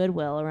into a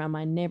Goodwill around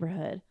my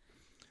neighborhood.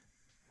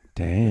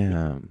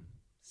 Damn.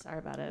 Sorry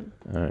about it.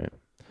 All right.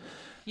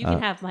 You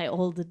can have my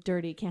old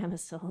dirty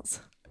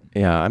camisoles.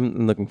 Yeah,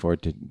 I'm looking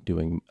forward to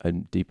doing a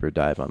deeper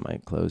dive on my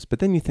clothes. But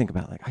then you think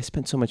about like I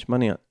spent so much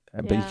money on,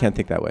 but you Yeah. can't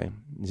think that way.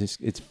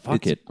 It's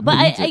Fuck it. But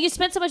I you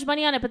spent so much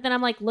money on it, but then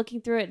I'm like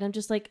looking through it and I'm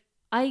just like,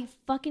 I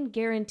fucking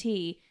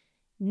guarantee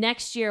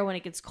next year when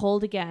it gets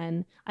cold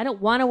again, I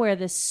don't want to wear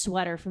this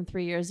sweater from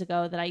 3 years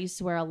ago that I used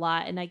to wear a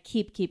lot and I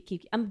keep.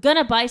 I'm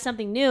gonna buy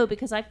something new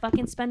because I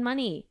fucking spend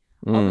money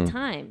all the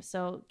time.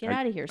 So get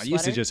out of here, I sweater.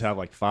 used to just have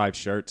like 5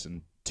 shirts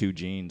and 2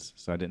 jeans,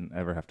 so I didn't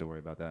ever have to worry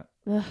about that.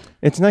 Ugh.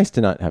 It's nice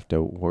to not have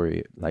to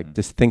worry. Like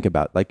just think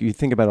about like you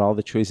think about all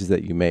the choices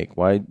that you make.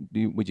 Why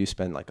would you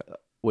spend like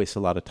waste a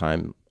lot of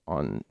time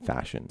on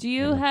fashion? Do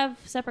you have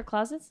separate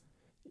closets?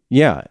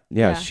 Yeah.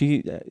 Yeah.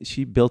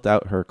 She built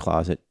out her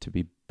closet to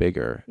be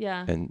bigger.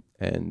 Yeah.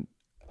 And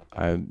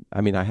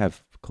I mean I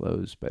have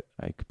clothes, but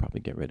I could probably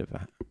get rid of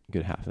a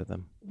good half of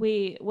them.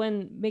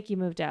 When Mickey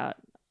moved out,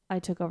 I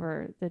took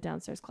over the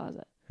downstairs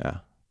closet. Yeah.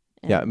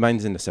 And- Yeah,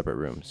 mine's in a separate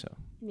room, so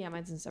Yeah,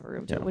 mine's in a separate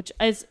room too, Yeah. which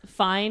is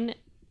fine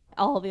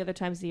all the other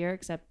times of the year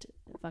except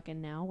fucking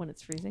now when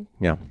it's freezing.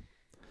 yeah.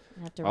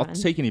 I have to I'll run.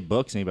 take any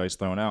books anybody's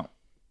throwing out.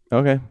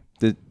 Okay.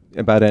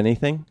 About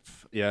anything?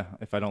 Yeah,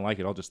 if I don't like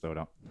it, I'll just throw it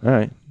out. All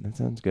right. That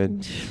sounds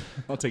good.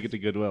 I'll take it to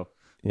Goodwill.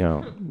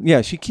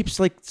 Yeah, she keeps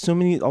like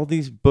all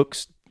these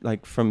books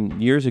like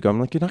from years ago. I'm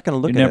like, you're not going to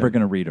look You're at never it.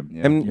 going to read them.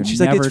 Yeah. And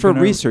she's like, it's for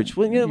research.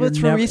 Well, you know what's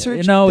for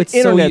research? No, The it's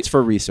internet's so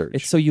for research.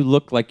 It's so you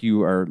look like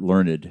you are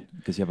learned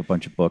because you have a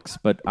bunch of books.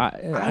 But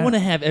I want to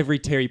have every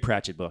Terry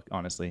Pratchett book,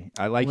 honestly.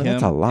 I like Well, him.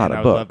 that's a lot and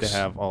of I would love books. to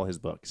have all his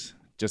books.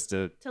 Just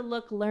to to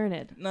look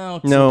learned.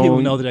 so No.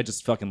 people know that I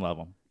just fucking love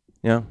him.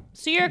 Yeah.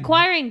 So you're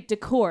acquiring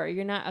decor.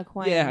 You're not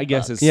acquiring. Yeah, I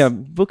guess books. it's Yeah,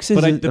 books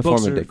is But a the form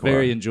books of are decor.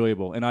 very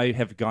enjoyable, and I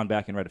have gone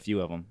back and read a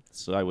few of them.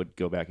 So I would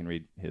go back and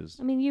read his.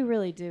 I mean, you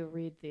really do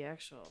read the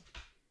actual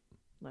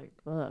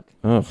book.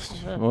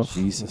 Oh,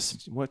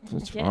 Jesus.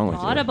 What's Get wrong with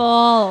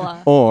Audible.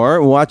 you?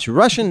 Or watch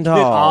Russian Doll.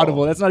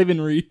 Audible. That's not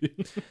even reading.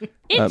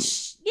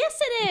 Yes,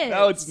 it is.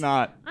 No, it's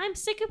not. I'm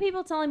sick of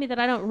people telling me that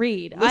I don't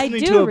read. Listening I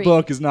do to a read.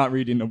 book is not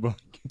reading a book.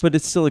 But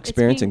it's still It's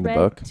being experiencing the read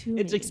book. to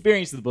It's me.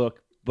 experience of the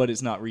book, but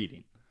it's not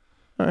reading.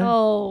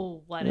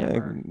 Oh,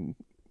 whatever.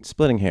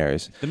 Splitting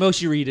hairs. The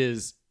most you read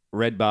is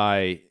read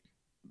by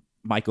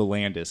Michael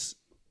Landis.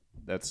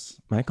 That's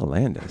Michael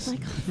Landis.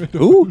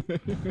 Ooh,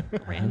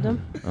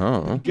 Random.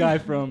 Oh. guy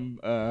from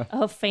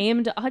A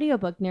famed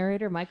audiobook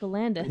narrator, Michael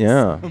Landis.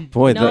 Yeah.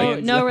 Boy,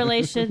 No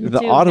relation the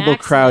to Audible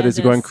Max crowd is Landis.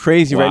 going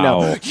crazy right now.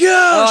 Wow.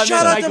 Yeah,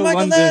 shout out to Michael Michael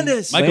London.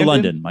 Landis. Michael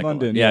London. Michael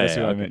London. Yeah, that's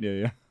yeah, what I okay. meant.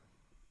 Yeah.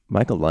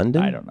 Michael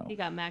London? I don't know. He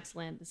got Max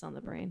Landis on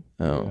the brain.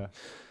 Oh.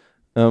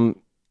 Yeah.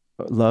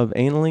 Love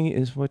Anally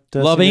is what.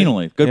 Love Singer-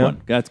 anally. Good Yeah.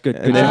 one. That's good.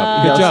 And Good then-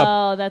 job. Good job.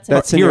 Oh, that's a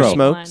That's Senior Hero.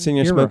 Smoke. one.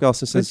 Senior Hero. Smoke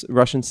also says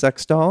Russian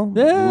sex doll.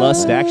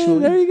 Lust, actually.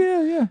 There you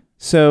go. Yeah.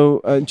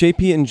 So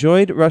JP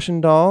enjoyed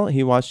Russian Doll.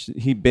 He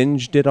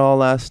binged it all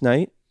last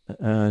night,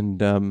 and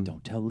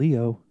Don't tell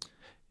Leo.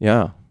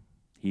 yeah.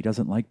 He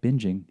doesn't like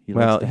binging. He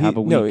Well, likes to have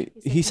a week. no, He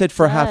he said said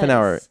for half an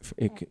hour.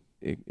 does.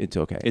 It's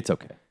okay. It's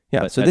okay.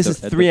 Yeah. But So at this the- is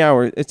at the 3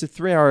 hours. It's a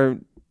 3 hour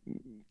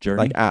Journey.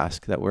 like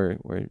ask that we're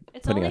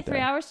It's putting only out 3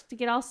 there. hours to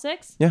get all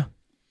 6? Yeah.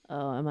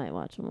 Oh, I might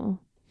watch them all.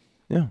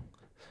 Yeah.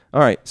 All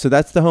right. So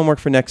that's the homework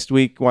for next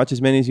week. Watch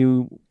as many as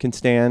you can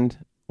stand,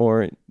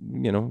 or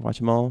watch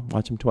them all.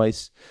 Watch them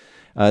twice.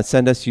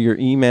 Send us your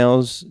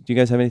emails. Do you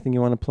guys have anything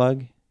you want to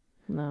plug?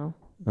 No.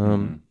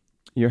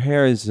 Your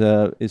hair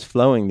is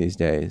flowing these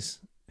days,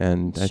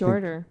 and I think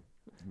Shorter.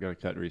 Got a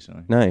cut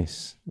recently.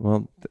 nice.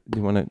 Well, if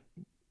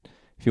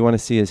you want to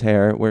see his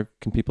hair, where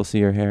can people see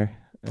your hair?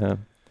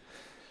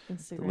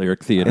 Instagram.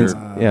 Lyric Theater.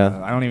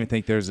 Yeah. I don't even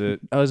think there's a.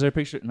 Oh, is there a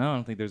picture? No, I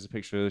don't think there's a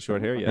picture of the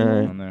short hair yet All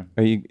right. on there.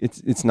 Are you?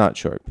 It's not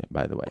short,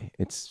 by the way.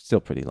 It's still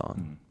pretty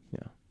long.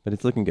 Yeah, but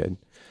it's looking good.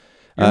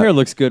 Your hair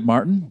looks good,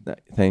 Martin.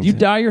 Thanks. Do you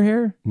dye your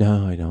hair?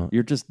 No, I don't.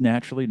 You're just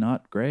naturally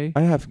not gray.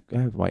 I have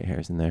white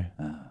hairs in there.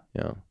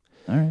 Yeah.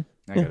 All right.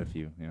 I got a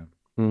few. Yeah,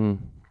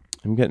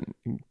 I'm getting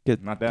Not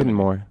that getting many.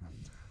 more.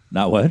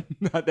 Not what?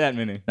 not that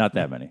many. Not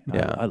that many.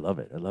 Yeah. I love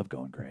it. I love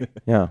going gray.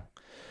 Yeah.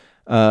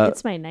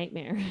 It's my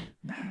nightmare.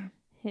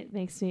 It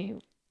makes me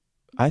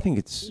I think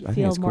it's feel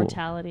cool. Mm.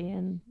 mortality,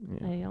 and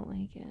I don't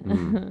like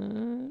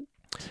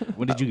it.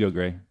 When did you go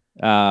gray?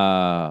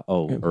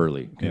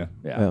 Early. Yeah.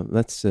 Yeah.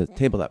 Let's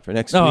table that for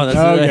next No, week.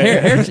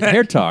 that's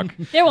hair talk.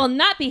 There will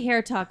not be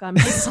hair talk on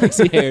my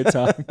Sexy hair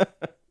talk.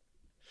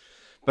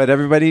 But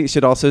everybody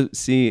should also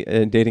see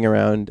Dating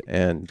Around,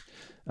 and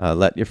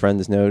let your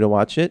friends know to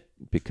watch it,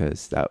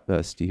 because that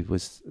Steve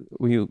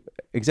were you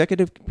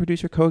executive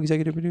producer,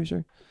 co-executive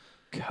producer?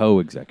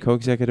 Co-executive.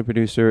 Co-executive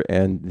producer,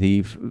 and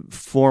the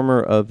former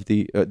of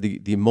the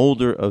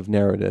molder of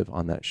narrative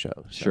on that show.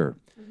 So, Sure.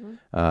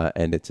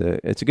 and it's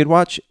a good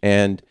watch.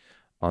 And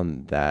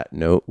on that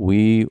note,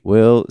 we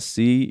will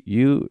see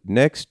you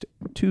next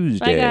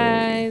Tuesday. Bye,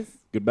 guys.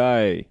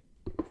 Goodbye.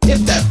 Hit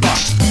that fuck.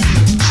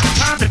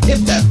 Time to hit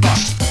that fuck.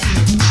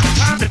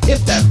 Time to hit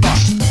that fuck.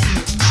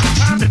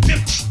 Time to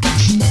hit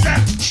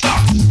that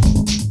fuck.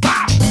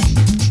 Bow.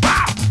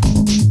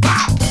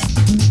 Bow.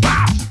 Bow.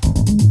 Bow.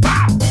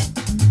 Bow.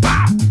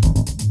 Bow.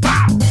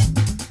 Bow.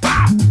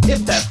 Bow.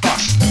 Hit that fuck.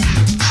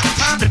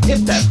 Time to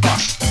hit that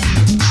fuck.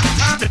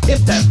 Time to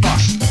hit that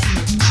fuck.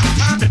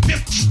 Time to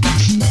hit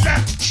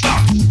that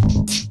fuck.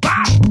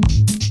 Bow.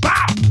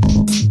 Bow.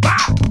 Bow.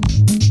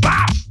 Bow.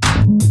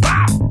 Bow.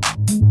 Bow.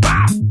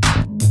 Bow.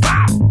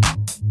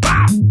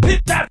 Bow.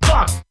 Hit that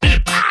fuck.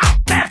 Hit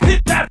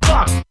that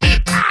fuck.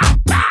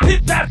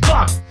 Hit that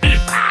fuck.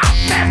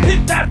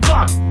 Hit that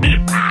fuck.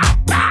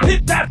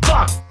 Hit that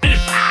fuck.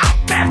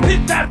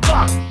 Hit that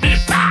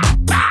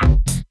fuck.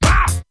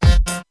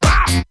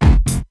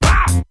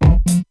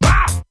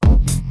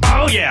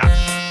 Oh yeah.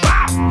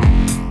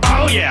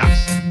 Oh yeah.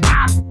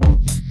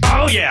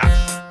 Oh yeah.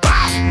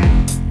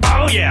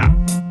 Oh yeah.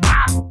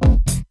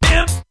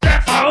 Imp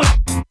that phone.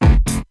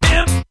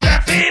 Imp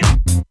that feet.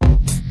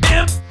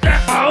 Imp that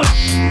phone.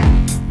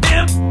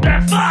 Imp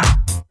that fuck.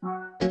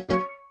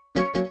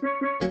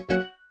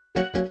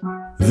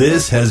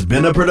 This has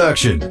been a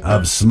production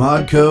of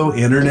Smodco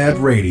Internet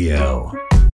Radio.